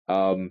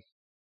 And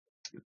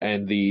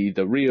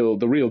the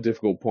real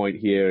difficult point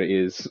here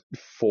is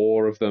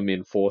 4 of them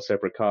in 4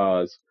 separate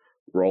cars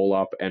roll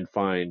up and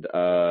find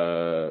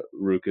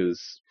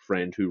Ruka's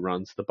friend who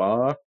runs the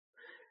bar,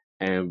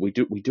 and we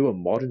do a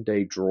modern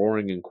day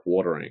drawing and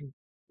quartering,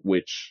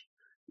 which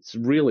is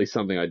really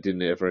something I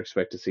didn't ever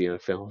expect to see in a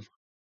film.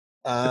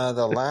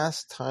 The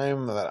last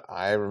time that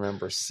I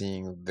remember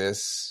seeing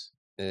this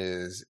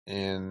is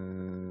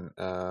in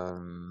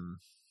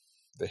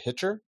The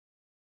Hitcher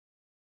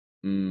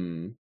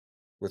Mm.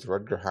 with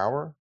Rutger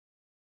Hauer.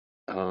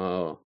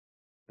 Oh,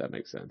 that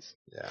makes sense.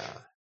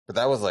 Yeah. But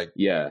that was like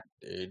Yeah.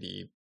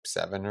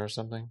 87 or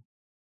something.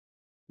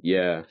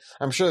 Yeah.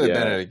 I'm sure they've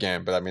Yeah. done it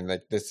again, but I mean,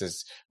 like, this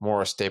is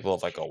more a staple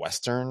of like a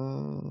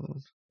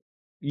Western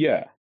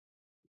Yeah.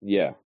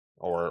 Yeah.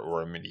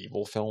 or a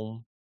medieval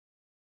film.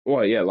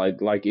 Well, yeah,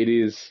 like it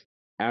is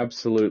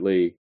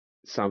absolutely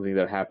something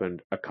that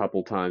happened a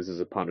couple times as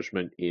a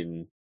punishment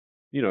in,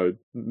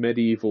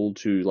 medieval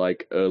to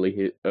like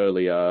early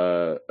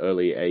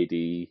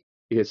AD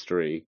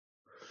history.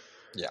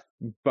 Yeah.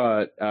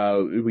 But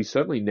we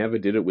certainly never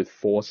did it with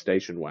 4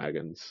 station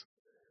wagons.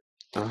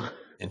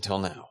 Until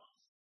now.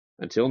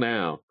 Until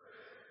now.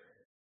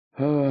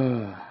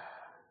 Man.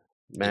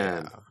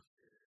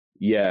 Yeah.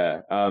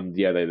 Yeah.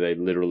 Yeah, they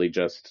literally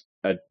just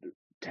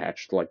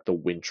attached like the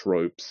winch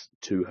ropes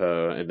to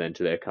her and then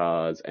to their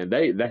cars, and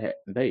they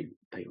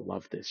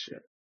love this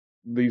shit.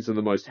 These are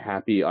the most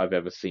happy I've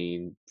ever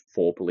seen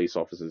 4 police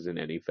officers in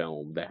any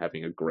film. They're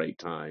having a great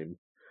time.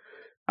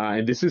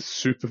 And this is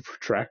super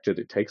protracted.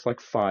 It takes like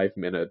 5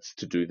 minutes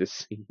to do this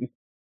scene.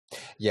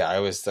 Yeah, I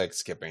was like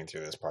skipping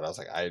through this part. I was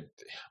like,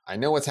 I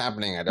know what's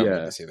happening. I don't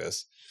need to see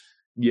this.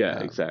 Yeah,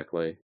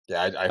 exactly.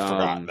 Yeah, I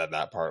forgot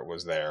that part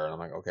was there, and I'm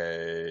like,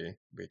 okay,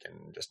 we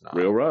can just not.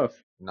 Real rough.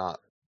 Not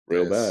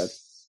real bad.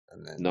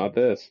 And then not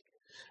this.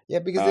 Yeah,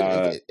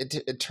 because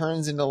it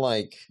turns into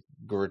like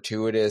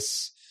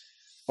gratuitous.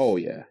 Oh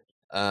yeah.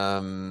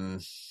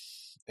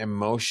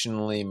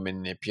 Emotionally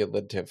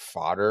manipulative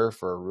fodder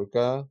for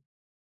Ruka,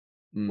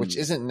 which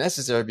isn't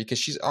necessary because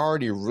she's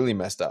already really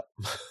messed up.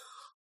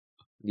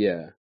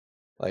 Yeah.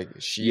 Like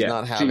she's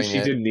not having she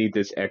didn't need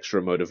this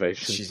extra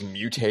motivation. She's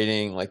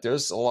mutating. Like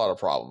there's a lot of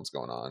problems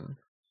going on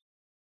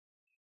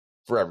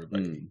for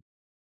everybody.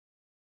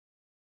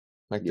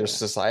 Like there's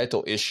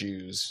societal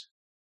issues,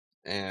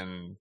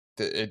 and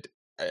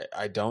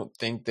I don't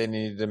think they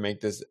needed to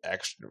make this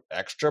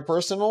extra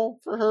personal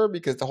for her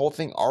because the whole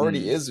thing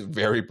already is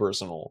very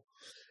personal.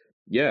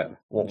 Yeah.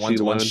 Well,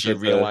 once she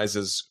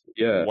realizes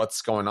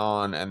what's going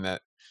on and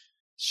that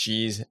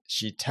she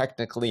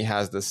technically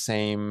has the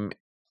same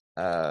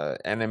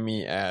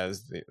enemy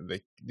as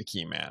the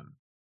key man.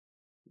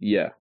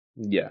 Yeah.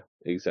 Yeah,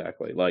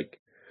 exactly. Like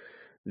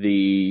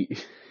the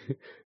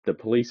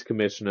police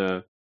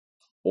commissioner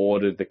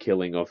ordered the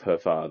killing of her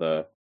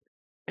father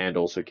and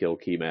also kill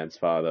Keyman's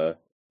father.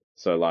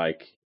 So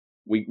like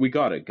we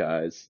got it,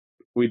 guys.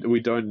 We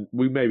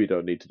maybe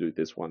don't need to do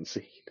this one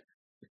scene.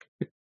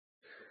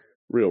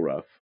 Real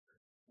rough.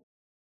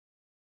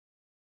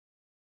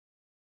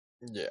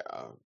 Yeah.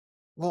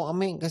 Well, I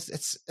mean,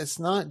 it's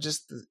not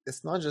just the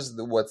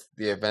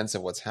events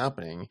of what's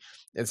happening.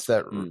 It's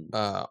that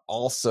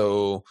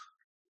also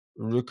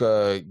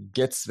Ruka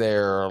gets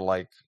there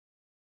like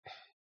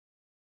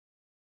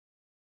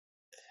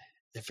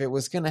if it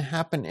was going to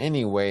happen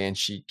anyway and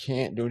she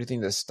can't do anything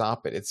to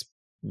stop it, it's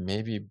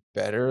maybe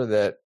better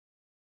that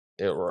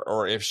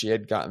or if she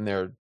had gotten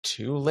there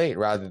too late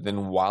rather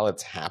than while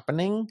it's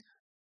happening.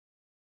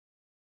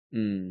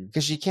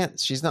 Because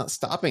she's not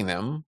stopping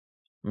them.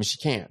 I mean, she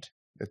can't.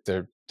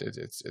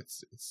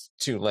 It's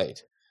too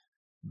late.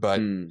 But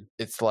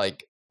it's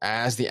like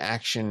as the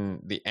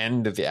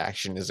end of the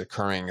action is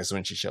occurring is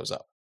when she shows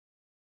up.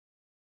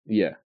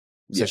 Yeah.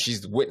 So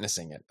she's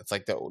witnessing it. It's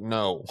like,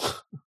 no.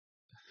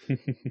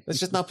 Let's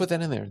just not put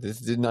that in there. This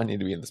did not need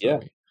to be in this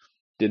movie.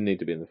 Didn't need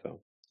to be in the film.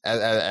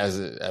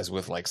 As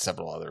with like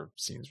several other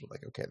scenes, we're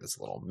like, okay, that's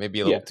maybe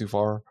a little too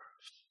far.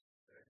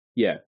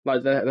 Yeah,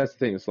 like that's the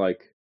thing. It's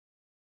like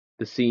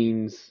the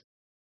scenes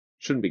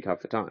shouldn't be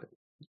cut for time.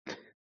 They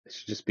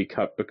should just be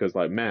cut because,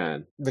 like,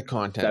 man, the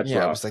content. Yeah,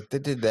 rough. I was like, they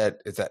did that.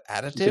 Is that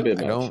additive?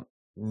 I don't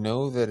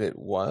know that it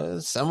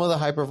was. Some of the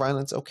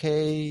hyperviolence,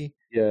 okay.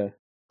 Yeah,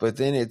 but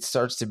then it just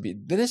starts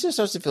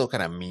to feel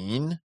kind of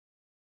mean.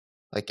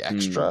 Like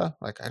extra,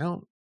 like I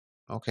don't.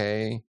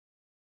 Okay,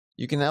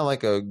 you can have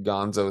like a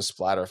Gonzo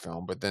splatter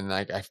film, but then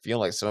like I feel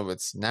like some of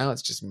it's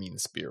just mean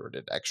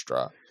spirited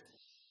extra.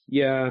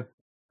 Yeah,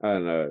 I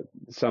don't know,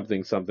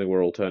 something.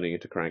 We're all turning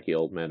into cranky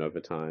old men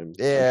over time.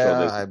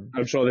 Yeah,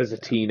 I'm sure there's a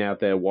teen out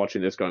there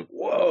watching this going,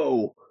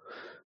 "Whoa!"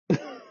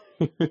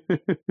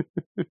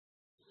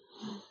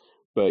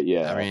 But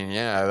yeah, I mean,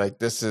 yeah, like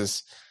this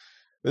is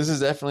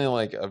definitely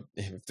like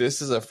if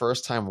this is a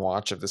first time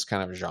watch of this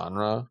kind of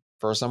genre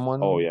for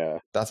someone. Oh yeah,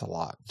 that's a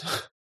lot.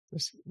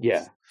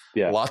 yeah,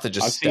 a lot to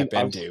just step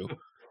into.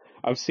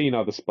 I've seen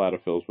other splatter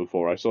films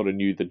before. I sort of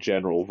knew the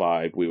general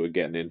vibe we were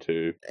getting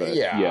into. But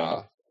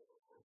yeah.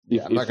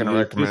 I'm not going to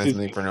recommend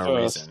anything for no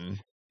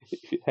reason.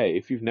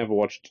 If you've never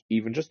watched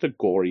even just a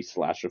gory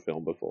slasher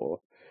film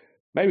before,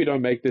 maybe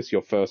don't make this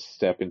your first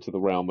step into the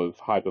realm of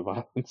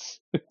hyperviolence.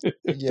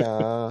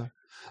 Yeah.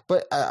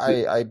 But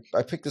I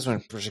picked this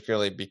one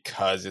particularly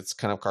because it's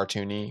kind of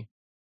cartoony.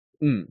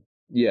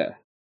 Yeah.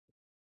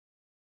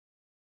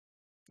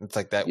 It's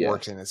like that Yeah.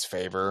 works in his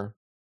favor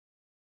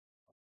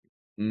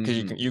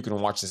because Hmm. you can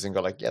watch this and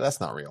go like, yeah, that's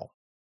not real.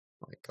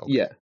 Like, okay.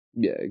 Yeah.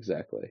 Yeah.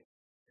 Exactly.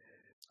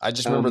 I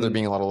just remember there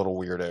being a lot of little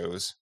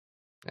weirdos,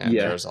 and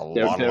Yeah. there's a lot of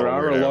There little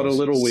are a lot of weirdos.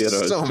 little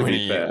weirdos. So To be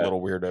many fair,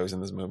 little weirdos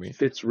in this movie.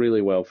 fits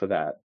really well for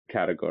that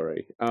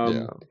category.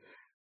 Yeah.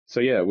 So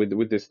yeah,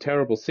 with this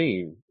terrible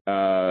scene,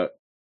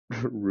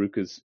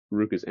 Ruka's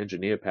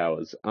engineer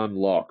powers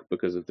unlock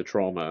because of the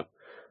trauma,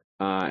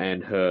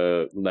 and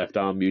her left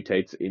arm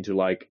mutates into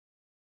like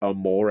a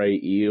moray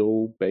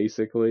eel,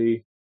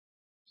 basically.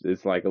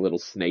 It's like a little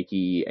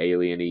snaky,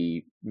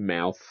 alieny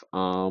mouth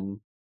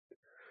arm.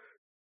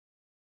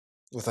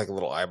 With like a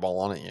little eyeball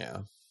on it,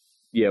 yeah.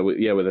 Yeah,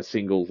 with a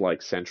single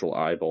like central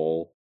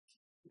eyeball.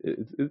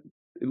 It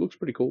looks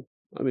pretty cool.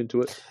 I'm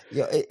into it.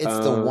 Yeah, it's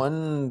the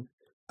one,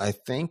 I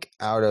think,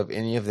 out of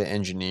any of the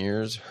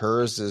engineers,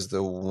 hers is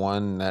the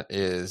one that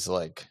is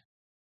like,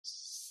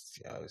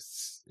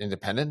 it's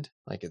independent.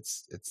 Like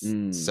it's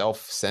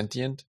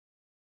self-sentient.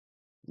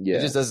 Yeah.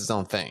 It just does its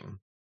own thing.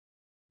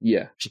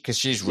 Yeah. Because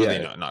she's really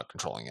not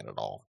controlling it at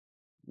all.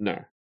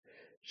 No.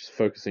 She's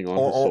focusing on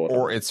her sword.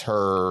 Or it's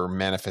her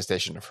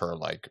manifestation of her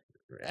like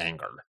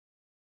anger.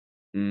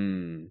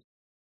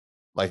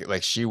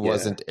 Like she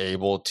wasn't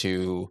able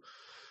to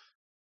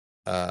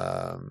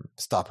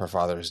stop her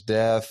father's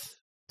death,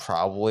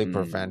 probably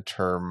prevent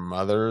her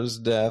mother's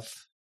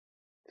death.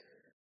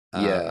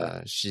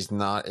 She's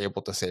not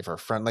able to save her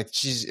friend. Like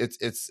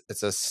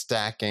it's a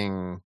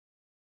stacking,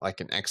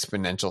 like an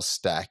exponential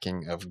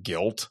stacking of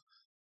guilt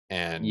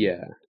and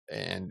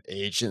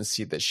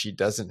agency that she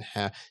doesn't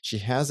have. She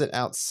has it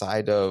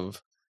outside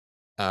of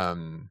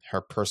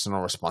her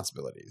personal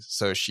responsibilities.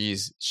 So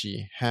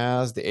she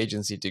has the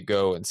agency to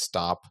go and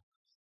stop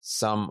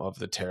some of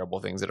the terrible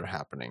things that are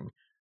happening,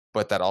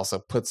 but that also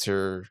puts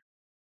her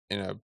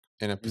in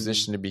a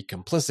position to be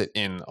complicit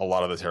in a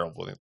lot of the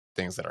terrible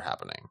things that are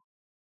happening.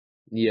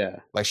 Yeah.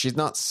 Like she's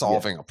not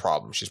solving a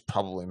problem. She's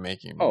probably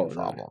making more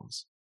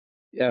problems.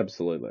 No.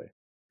 Absolutely.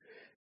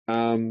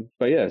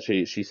 But yeah,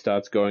 she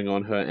starts going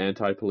on her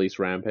anti-police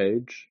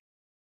rampage.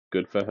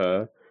 Good for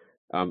her.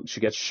 She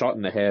gets shot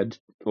in the head,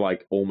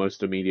 like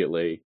almost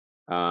immediately.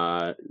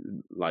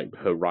 Like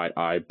her right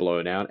eye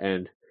blown out,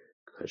 and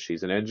because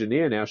she's an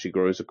engineer now, she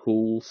grows a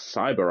cool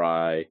cyber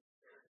eye,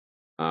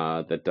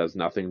 that does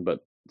nothing but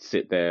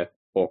sit there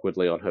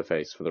awkwardly on her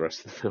face for the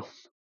rest of the film.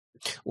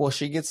 Well,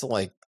 she gets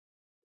like,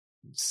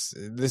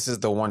 this is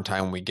the one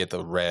time we get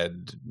the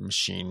red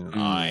machine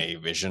eye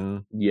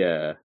vision.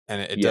 Yeah.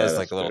 And it does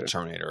like a little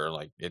Terminator,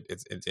 like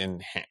it's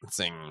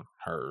enhancing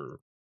her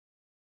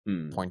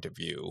point of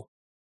view.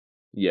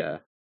 Yeah.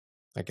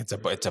 Like it's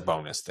a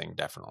bonus thing,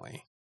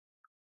 definitely.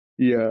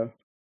 Yeah.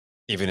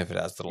 Even if it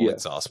has little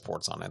exhaust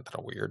ports on it that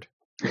are weird.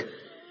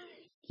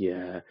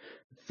 Yeah.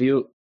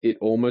 It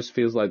almost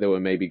feels like they were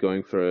maybe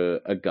going for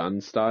a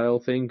gun style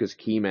thing, because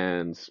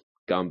Keyman's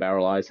gun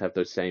barrel eyes have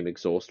those same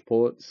exhaust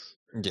ports.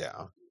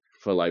 Yeah.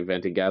 For like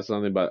venting gas or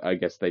something, but I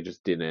guess they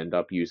just didn't end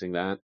up using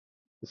that.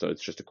 So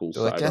it's just a cool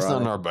cyber eye. That's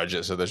not in our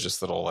budget, so there's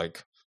just little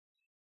like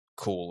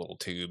cool little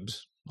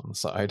tubes on the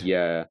side.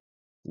 Yeah.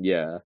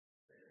 Yeah.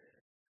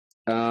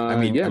 I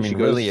mean,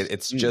 really,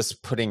 it's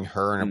just putting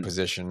her in a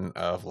position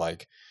of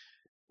like,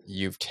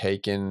 you've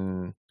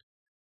taken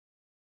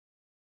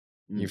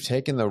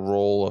the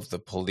role of the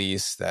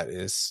police that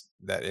is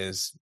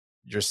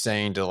you're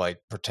saying to like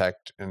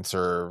protect and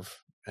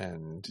serve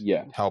and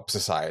help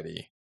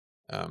society.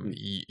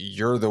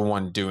 You're the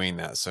one doing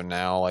that, so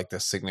now like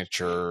the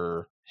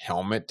signature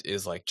helmet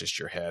is like just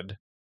your head.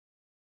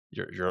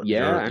 You're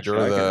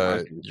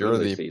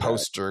the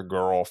poster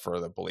girl for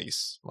the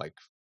police, like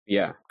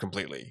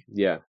completely.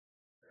 Yeah.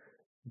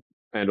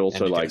 And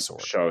also and like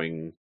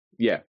showing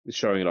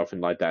it off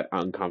in like that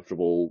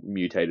uncomfortable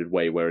mutated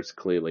way where it's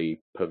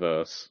clearly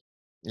perverse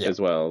as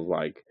well.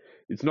 Like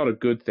it's not a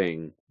good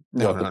thing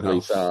what the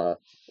police are.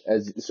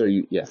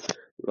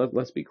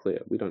 Let's be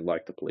clear, we don't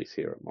like the police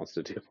here at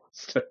Monster Dear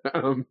Monster.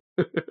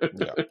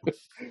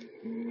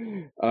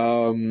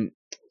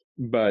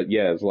 But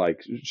yeah, it's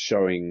like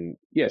showing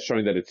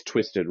that it's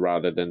twisted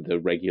rather than the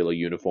regular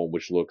uniform,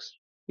 which looks,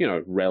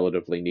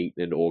 relatively neat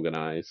and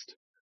organized.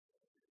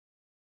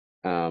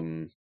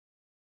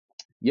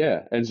 Yeah,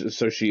 and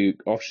so she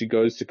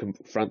goes to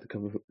confront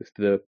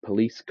the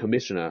police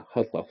commissioner.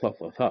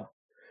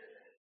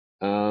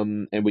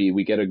 And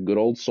we get a good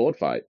old sword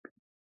fight.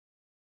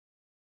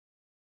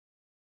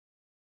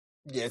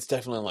 Yeah, it's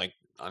definitely like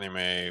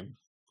anime.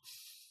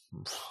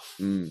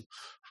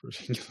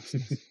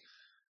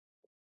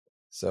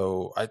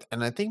 So I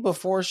think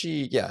before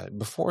she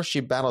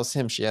battles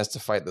him, she has to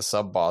fight the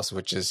sub boss,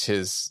 which is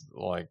his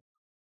like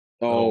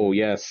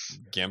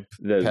gimp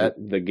pet.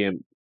 The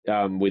gimp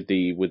with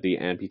the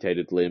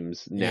amputated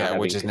limbs now,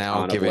 which is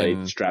now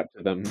given strapped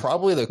to them.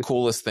 Probably the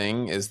coolest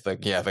thing is the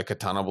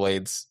katana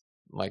blades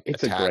like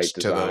it's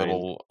attached to the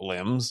little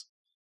limbs.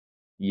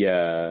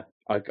 Yeah,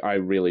 I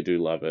really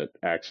do love it.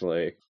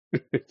 Actually,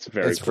 it's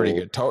cool. Pretty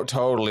good.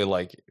 Totally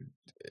like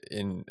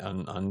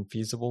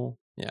unfeasible.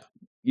 Yeah.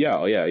 Yeah,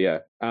 oh, yeah.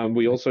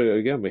 We also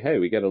again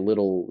we get a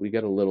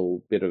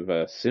little bit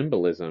of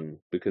symbolism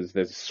because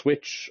there's a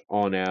switch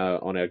on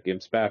our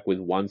gimp's back with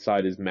one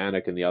side is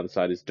manic and the other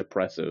side is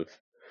depressive.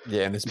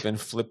 Yeah, and it's been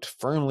flipped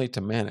firmly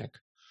to manic.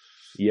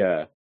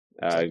 Yeah,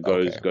 It's like,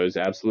 okay. goes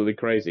absolutely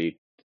crazy.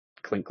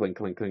 Clink, clink,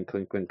 clink, clink,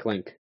 clink, clink,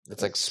 clink.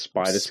 It's like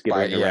Spider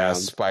skittering around.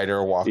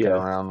 spider walking Yeah,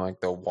 around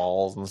like the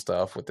walls and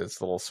stuff with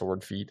its little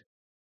sword feet.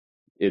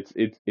 it's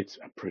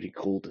a pretty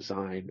cool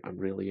design. I'm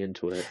really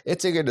into it.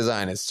 It's a good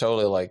design. It's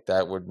totally like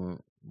that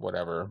wouldn't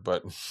whatever,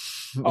 but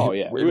Oh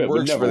yeah, it would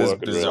works never for this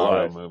work in real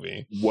bizarro life.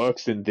 movie.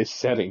 Works in this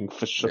setting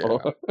for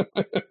sure.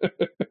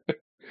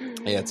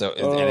 Yeah, so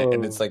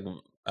and it's like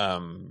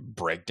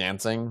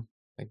breakdancing,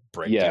 like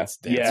dance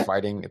Yeah.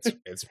 fighting.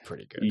 It's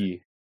pretty good. Yeah,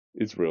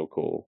 it's real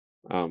cool.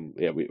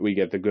 Yeah, we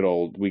get the good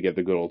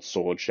old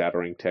sword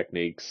shattering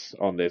techniques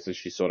on this as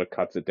she sort of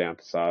cuts it down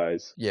to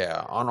size.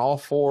 Yeah, on all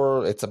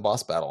four, it's a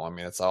boss battle. I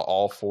mean, it's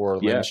all four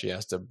Yeah. limbs. She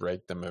has to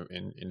break them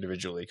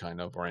individually,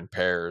 kind of, or in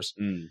pairs.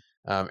 Mm.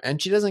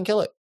 And she doesn't kill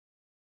it.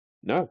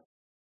 No,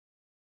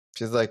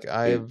 She's like,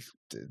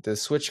 the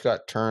switch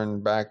got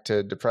turned back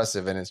to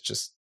depressive, and it's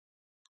just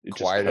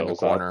quiet in the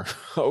corner.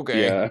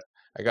 Okay, yeah.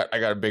 I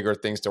got bigger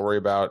things to worry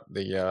about.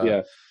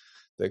 The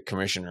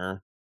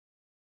commissioner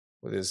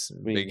with his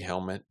big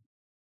helmet.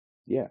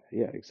 Yeah,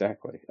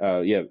 exactly.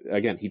 Yeah,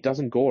 again, he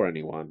doesn't gore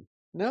anyone.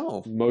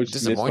 No, Most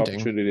missed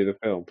opportunity of the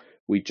film.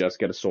 We just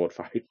get a sword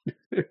fight.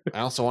 I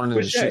also wanted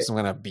him to shoot some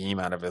kind of beam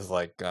out of his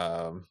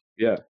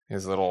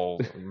his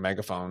little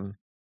megaphone,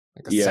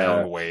 like a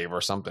sound wave or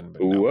something.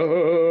 But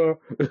no.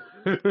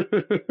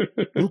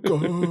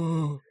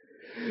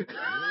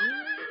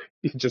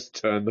 You just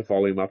turn the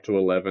volume up to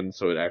 11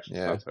 so it actually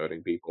starts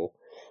hurting people.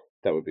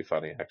 That would be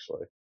funny,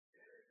 actually.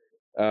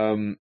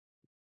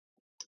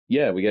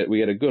 Yeah, we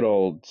get a good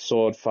old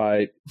sword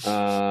fight,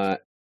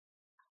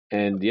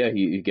 and yeah,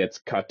 he gets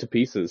cut to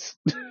pieces.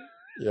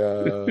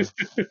 Yeah.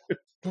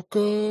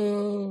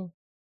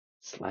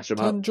 Slash him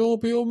up.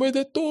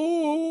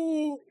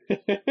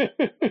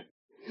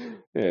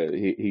 Yeah,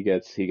 he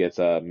gets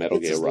Metal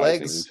Gear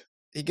Rising.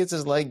 He gets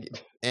his leg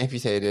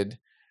amputated,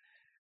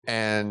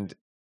 and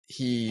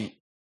he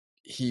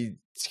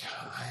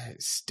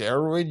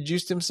steroid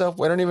juiced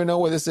himself. I don't even know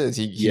what this is.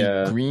 He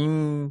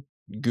green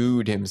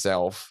gooed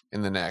himself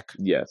in the neck.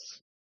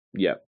 Yes.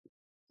 Yep.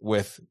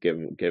 With give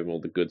him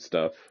all the good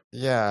stuff.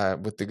 Yeah,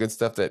 with the good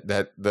stuff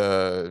that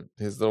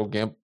his little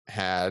gimp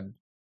had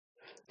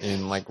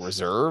in like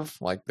reserve,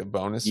 like the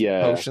bonus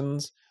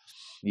potions.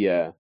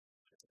 Yeah.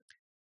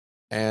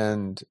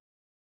 And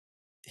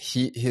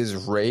his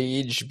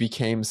rage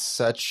became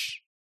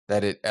such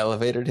that it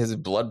elevated his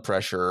blood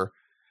pressure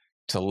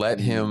to let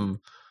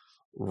him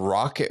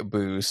rocket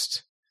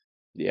boost.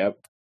 Yep.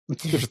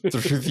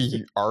 through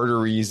the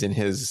arteries in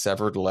his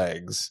severed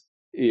legs.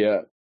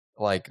 Yeah.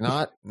 Like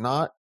not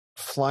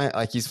flying,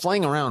 like he's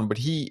flying around, but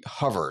he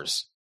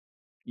hovers.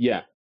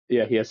 Yeah.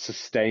 Yeah, he has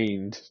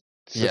sustained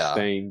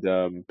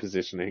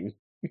positioning.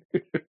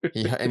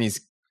 And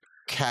he's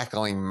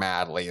cackling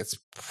madly. It's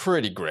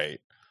pretty great.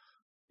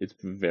 It's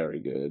very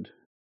good.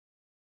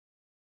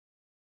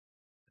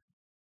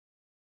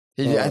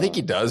 I think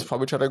he does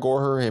probably try to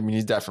gore her. I mean,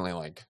 he's definitely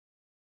like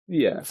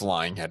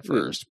flying head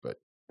first, but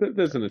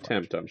there's an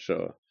attempt, I'm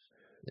sure.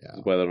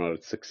 Yeah. Whether or not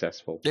it's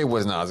successful. It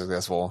was not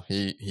successful.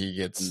 He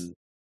gets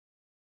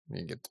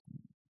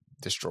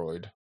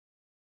destroyed.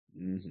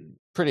 Mm-hmm.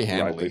 Pretty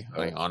handily,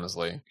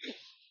 honestly.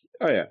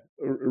 Oh yeah.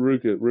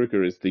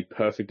 Ruka is the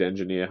perfect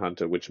engineer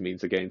hunter, which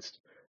means against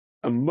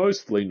a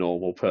mostly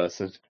normal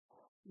person.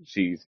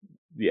 She's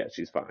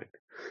fine.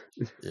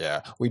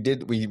 Yeah. We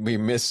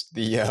missed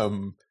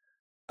the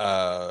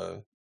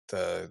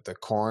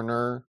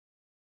coroner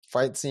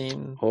fight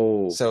scene.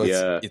 Oh, so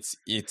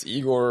it's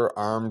Igor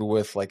armed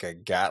with like a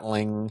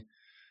Gatling.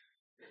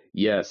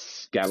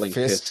 Yes, Gatling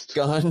fist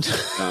gun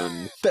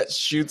that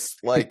shoots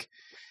like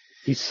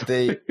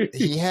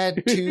he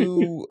had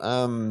two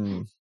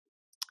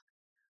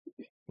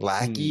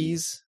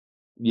lackeys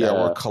that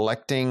were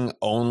collecting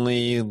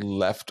only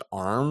left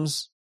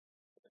arms.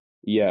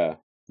 Yeah.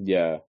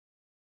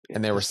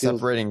 And they were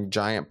separating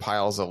giant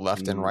piles of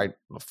left and right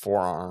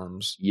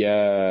forearms.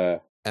 Yeah.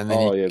 And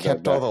then he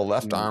kept all the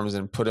left arms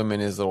and put them in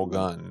his little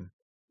gun.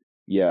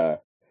 Yeah.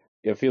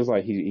 It feels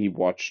like he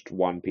watched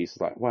One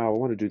Piece, like, wow, I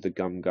want to do the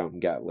gum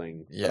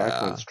Gatling. Yeah. But I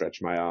can't stretch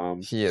my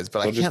arms. He is, but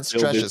I can't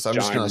stretch it, so I'm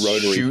just going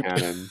to shoot.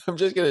 I'm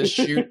just going to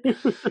shoot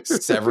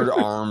severed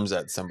arms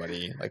at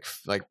somebody, like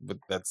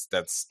that's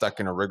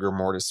stuck in a rigor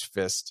mortis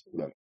fist.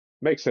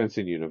 Makes sense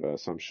in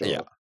universe, I'm sure.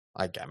 Yeah,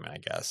 I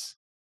guess.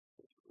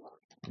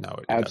 No,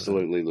 it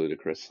absolutely doesn't.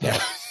 Ludicrous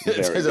stuff. Yeah,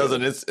 it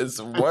doesn't. It's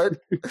what?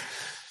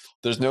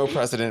 There's no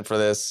precedent for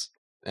this.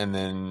 And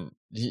then,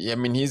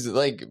 he's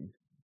like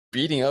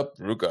beating up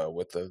Ruka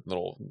with the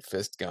little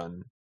fist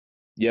gun.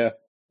 Yeah.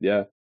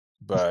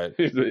 But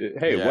hey,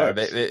 it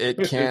works.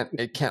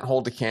 It can't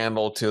hold a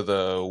candle to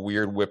the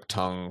weird whip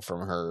tongue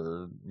from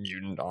her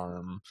mutant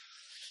arm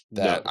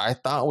that I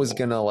thought was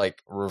gonna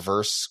like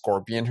reverse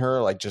scorpion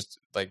her, like just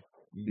like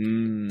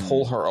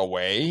pull her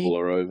away, pull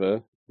her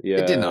over. Yeah.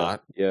 It did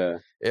not. Yeah.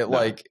 It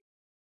No.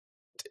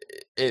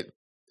 it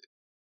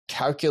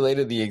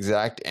calculated the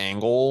exact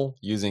angle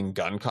using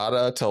gun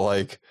kata to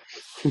like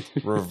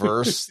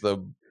reverse the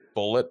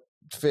bullet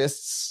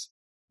fists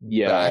back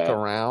Yeah.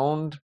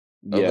 around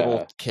a Yeah.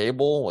 little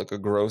cable, like a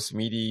gross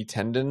meaty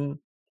tendon,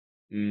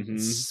 Mm-hmm.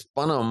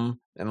 spun him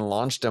and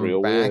launched him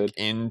Real back weird.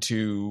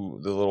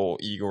 into the little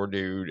Igor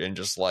dude and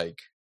just like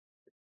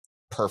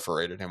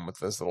perforated him with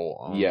this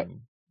little Yep.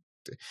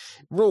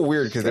 real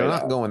weird because they're Straight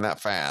not up. going that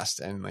fast,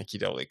 and like he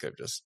totally could have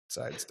just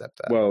sidestepped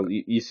that. Well, But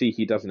you see,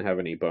 he doesn't have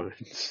any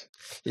bones.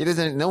 he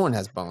doesn't. No one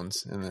has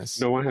bones in this.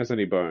 No one has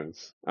any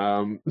bones.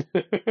 But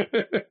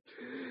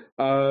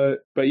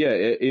yeah,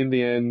 in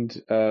the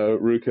end,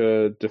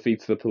 Ruka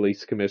defeats the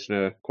police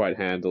commissioner quite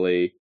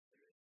handily,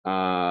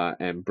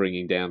 and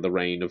bringing down the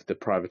reign of the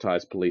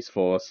privatized police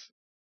force.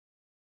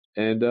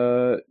 And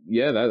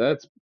yeah,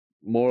 that's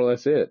more or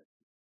less it.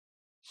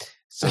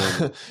 So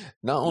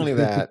not only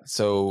that,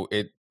 so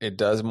it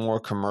does more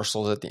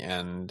commercials at the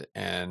end,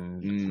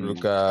 and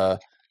Ruka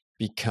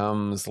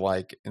becomes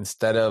like,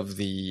 instead of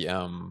the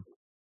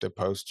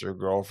poster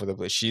girl for the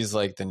police, she's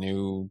like the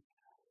new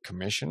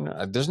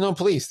commissioner. There's no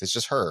police, it's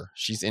just her.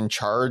 She's in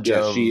charge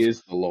of. She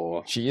is the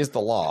law. She is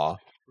the law.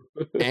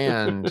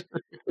 And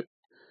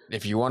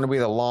if you want to be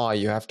the law,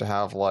 you have to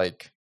have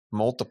like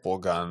multiple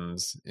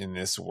guns in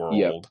this world.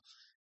 Yep.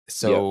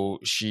 So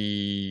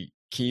she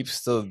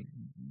keeps the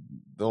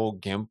little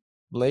gimp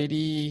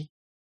lady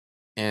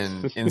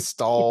and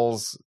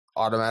installs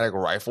automatic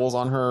rifles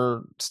on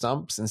her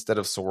stumps instead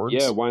of swords.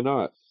 Yeah, why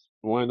not?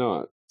 Why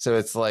not? So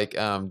it's like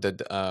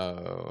swords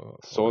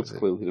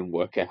clearly didn't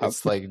work out.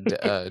 It's like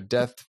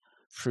Death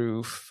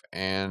Proof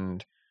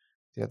and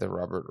the other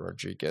Robert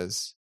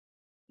Rodriguez,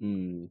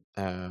 Planet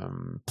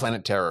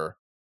Terror,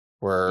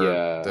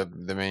 where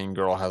the main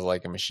girl has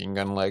like a machine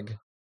gun leg.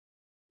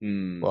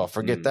 Well,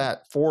 forget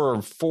that.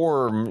 Four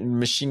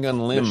machine gun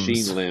limbs.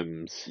 Machine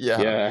limbs.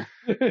 Yeah.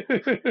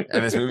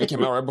 And this movie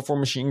came out right before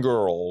Machine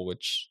Girl,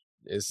 which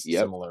is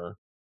similar.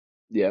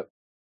 Yep.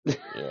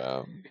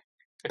 Yeah.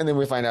 And then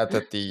we find out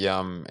that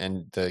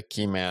the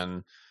key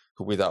man,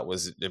 who we thought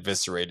was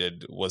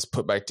eviscerated, was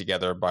put back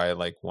together by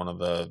like one of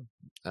the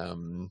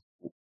one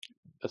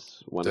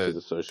of his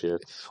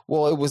associates.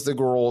 Well, it was the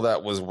girl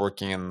that was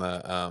working in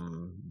the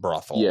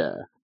brothel.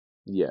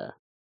 Yeah.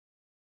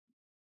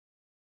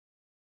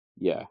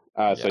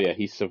 So yeah,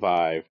 he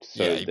survived.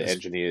 So the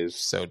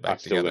engineers are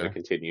still going to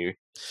continue.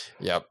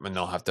 Yep, and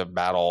they'll have to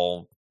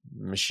battle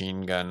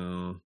machine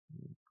gun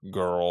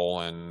girl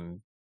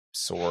and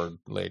sword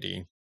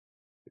lady.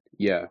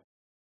 Yeah,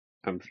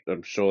 I'm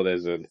sure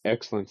there's an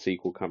excellent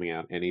sequel coming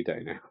out any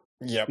day now.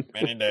 Yep,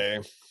 any day.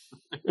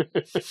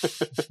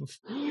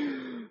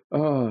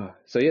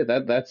 So yeah,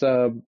 that's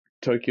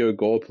Tokyo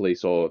Gore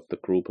Police, or the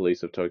Cruel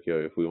Police of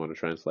Tokyo, if we want to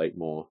translate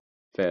more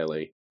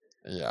fairly.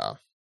 Yeah,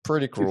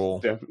 pretty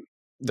cruel.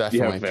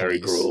 Definitely very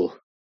cruel.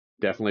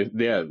 Definitely,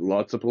 yeah,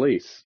 lots of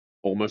police.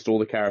 Almost all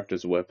the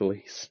characters were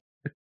police.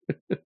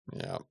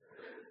 Yeah.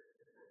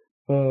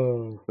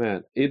 Oh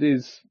man, it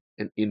is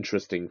an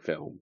interesting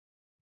film.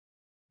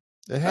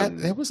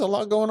 There was a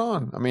lot going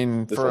on. I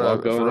mean, for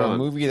a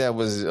movie that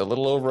was a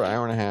little over an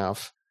hour and a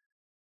half,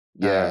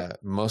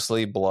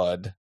 mostly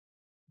blood,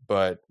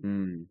 but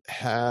it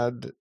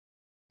had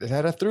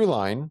a through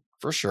line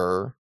for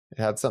sure. It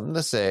had something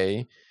to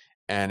say,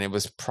 and it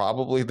was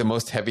probably the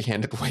most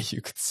heavy-handed way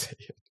you could say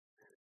it.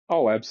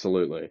 Oh,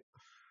 absolutely.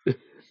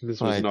 This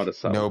was not a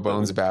subtle no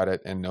bones about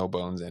it, and no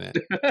bones in it.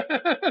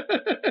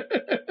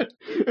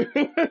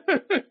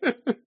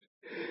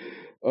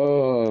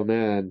 Oh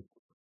man.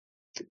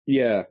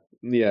 Yeah.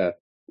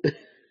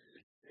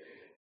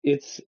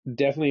 It's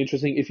definitely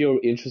interesting. If you're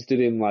interested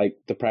in like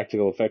the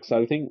practical effects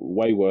side of thing,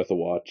 way worth a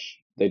watch.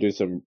 They do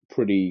some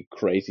pretty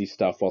crazy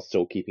stuff while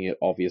still keeping it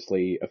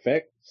obviously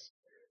effects,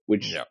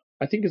 which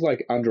I think is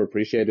like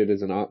underappreciated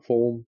as an art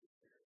form.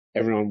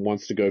 Everyone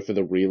wants to go for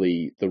the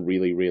really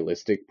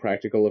realistic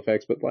practical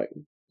effects, but like,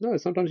 no,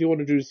 sometimes you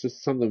want to do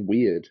just something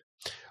weird.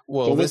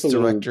 Well, this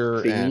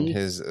director and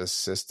his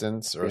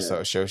assistants or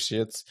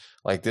associates,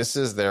 like this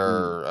is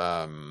their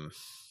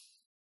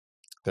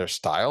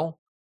style.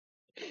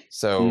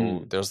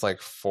 So there's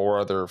like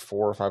 4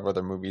 or 5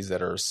 other movies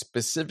that are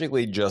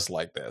specifically just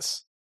like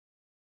this.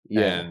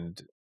 Yeah.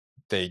 And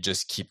they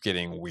just keep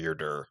getting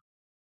weirder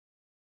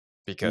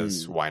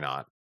because why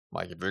not?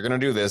 Like if you're going to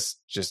do this,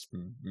 just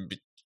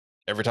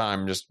every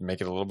time, just make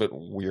it a little bit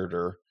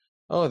weirder.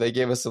 Oh, they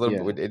gave us a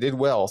little bit. It did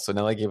well. So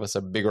now they gave us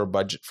a bigger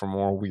budget for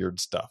more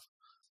weird stuff.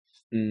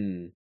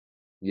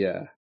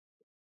 Yeah.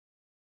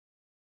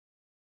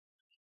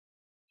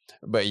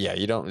 But yeah,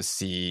 you don't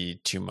see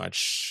too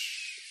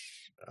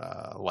much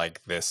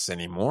like this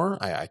anymore.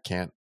 I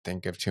can't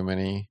think of too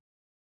many.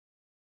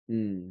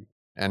 And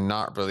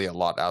not really a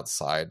lot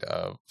outside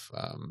of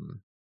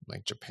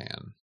like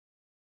Japan.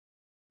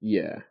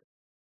 Yeah.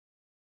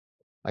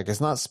 Like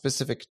it's not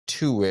specific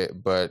to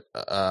it, but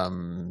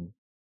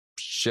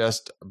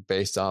just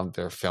based on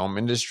their film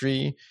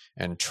industry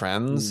and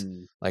trends,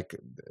 like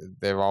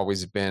they've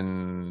always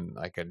been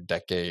like a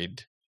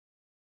decade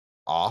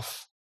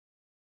off.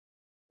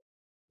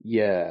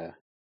 Yeah.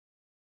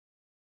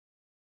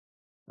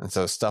 And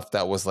so stuff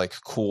that was like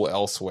cool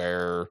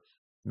elsewhere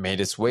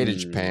made its way to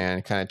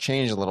Japan, kind of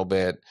changed a little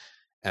bit,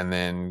 and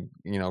then,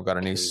 you know, got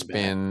a new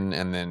spin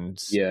and then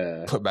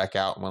put back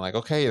out and went like,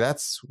 okay,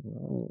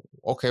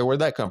 okay, where'd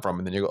that come from?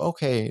 And then you go,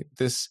 okay,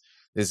 this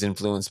is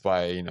influenced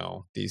by, you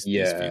know, these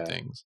few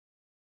things.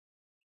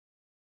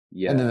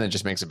 Yeah. And then it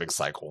just makes a big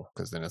cycle,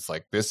 because then it's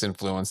like this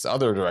influenced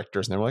other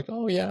directors and they're like,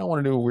 oh yeah, I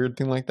want to do a weird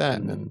thing like that.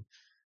 And then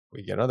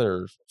we get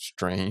other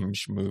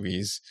strange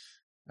movies.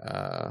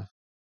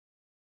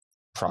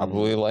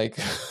 Probably like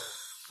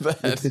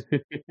that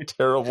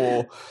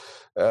terrible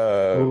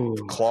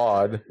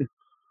Claude.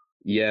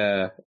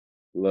 Yeah.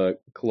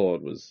 Look,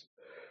 Claude was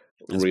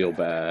real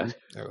bad.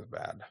 It was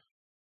bad.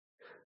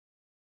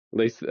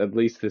 At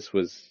least this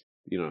was,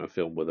 you know, a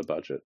film with a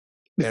budget.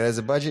 It has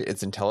a budget.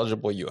 It's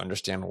intelligible. You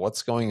understand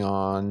what's going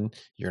on.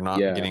 You're not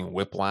getting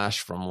whiplash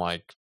from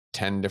like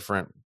 10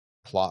 different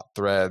plot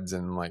threads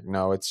and like,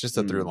 no, it's just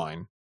a through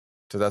line.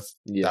 So that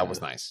was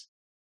nice.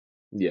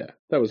 Yeah,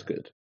 that was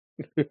good.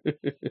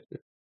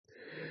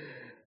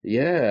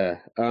 Yeah.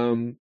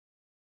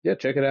 Yeah,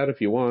 check it out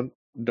if you want.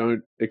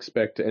 Don't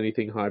expect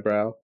anything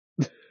highbrow.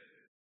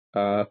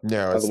 No,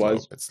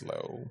 otherwise it's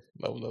low.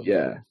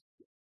 Yeah.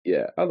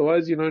 Yeah.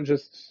 Otherwise, you know,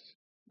 just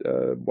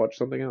watch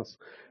something else.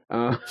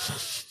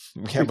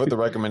 We can't put the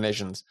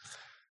recommendations.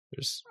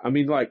 I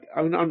mean, like,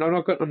 I'm not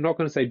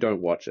going to say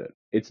don't watch it.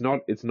 It's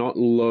not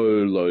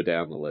low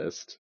down the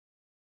list.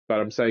 But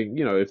I'm saying,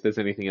 you know, if there's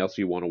anything else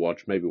you want to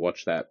watch, maybe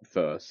watch that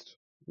first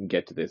and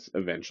get to this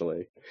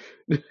eventually.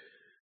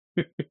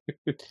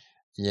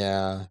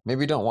 Yeah,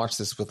 maybe don't watch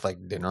this with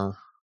like dinner.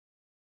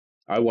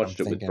 I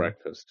watched it with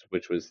breakfast,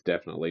 which was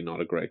definitely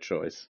not a great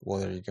choice. Well,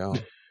 there you go.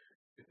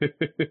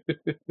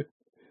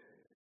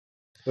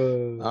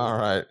 All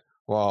right.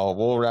 Well,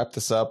 we'll wrap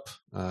this up.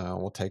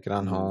 We'll take it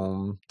on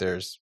home.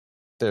 There's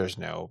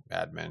no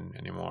admin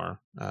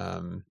anymore.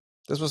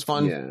 This was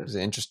fun. Yeah. It was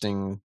an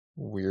interesting,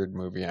 weird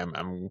movie.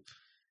 I'm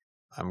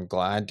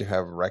glad to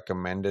have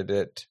recommended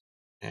it,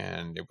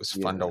 and it was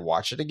fun to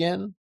watch it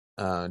again.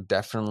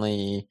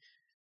 Definitely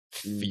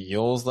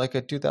feels like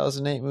a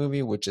 2008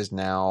 movie, which is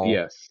now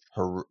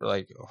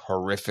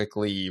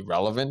horrifically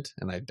relevant,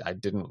 and I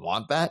didn't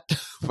want that,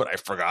 but I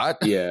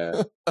forgot.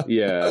 Yeah. I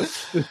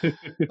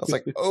was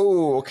like,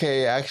 oh,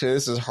 okay, actually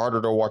this is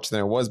harder to watch than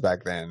it was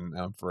back then,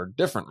 for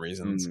different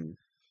reasons.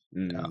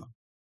 Yeah.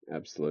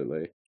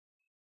 Absolutely.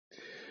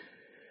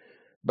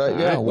 But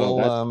yeah,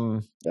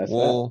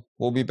 we'll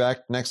be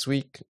back next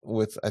week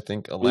with, I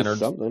think, a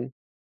Leonard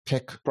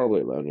pick.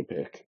 Probably a Leonard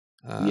pick.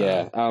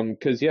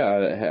 Because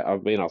I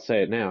mean, I'll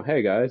say it now.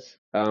 Hey guys,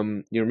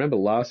 you remember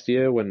last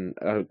year when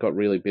I got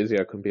really busy?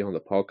 I couldn't be on the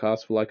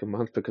podcast for like a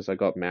month because I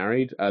got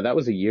married. That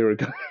was a year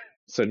ago.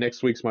 So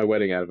next week's my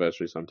wedding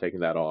anniversary, so I'm taking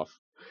that off.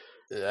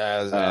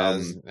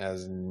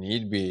 As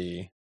need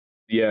be.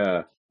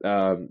 Yeah.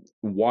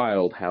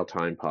 Wild how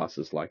time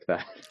passes like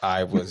that.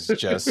 I was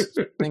just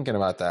thinking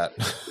about that.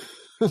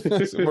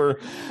 We're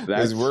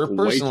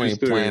personally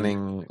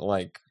planning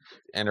like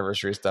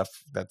anniversary stuff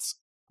that's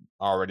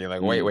already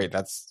like, wait,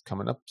 that's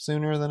coming up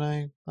sooner than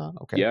I thought.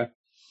 Okay. Yeah,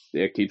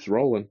 it keeps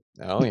rolling.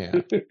 Oh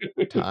yeah.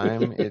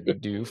 Time it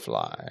do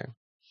fly.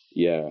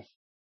 Yeah.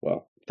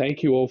 Well,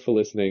 thank you all for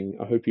listening.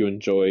 I hope you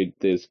enjoyed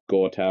this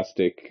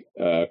gore-tastic,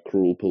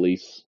 cruel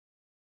police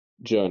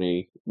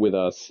journey with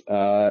us.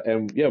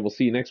 And yeah, we'll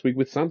see you next week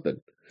with something.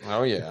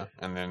 Oh yeah.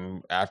 And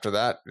then after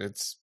that,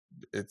 it's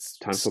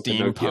time for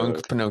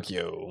steampunk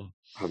Pinocchio.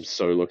 I'm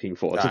so looking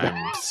forward to that.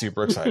 I'm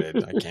super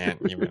excited. I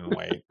can't even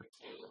wait.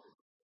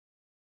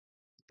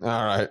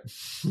 All right.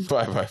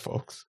 Bye,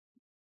 folks.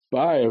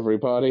 Bye,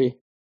 everybody.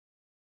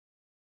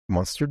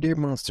 Monster Dear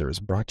Monster is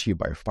brought to you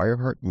by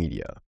Fireheart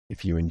Media.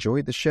 If you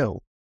enjoyed the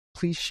show,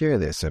 please share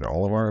this and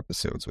all of our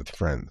episodes with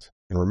friends.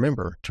 And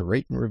remember to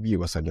rate and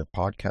review us on your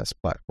podcast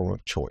platform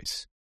of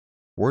choice.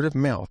 Word of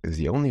mouth is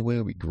the only way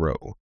we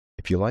grow.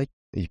 If you like,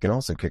 you can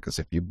also kick us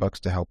a few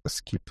bucks to help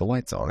us keep the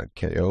lights on at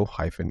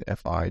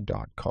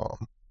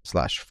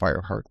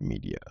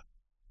ko-fi.com/fireheartmedia.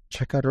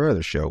 Check out our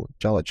other show,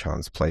 Jolly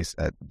Chan's Place,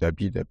 at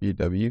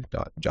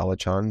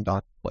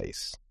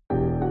www.jollychan.place.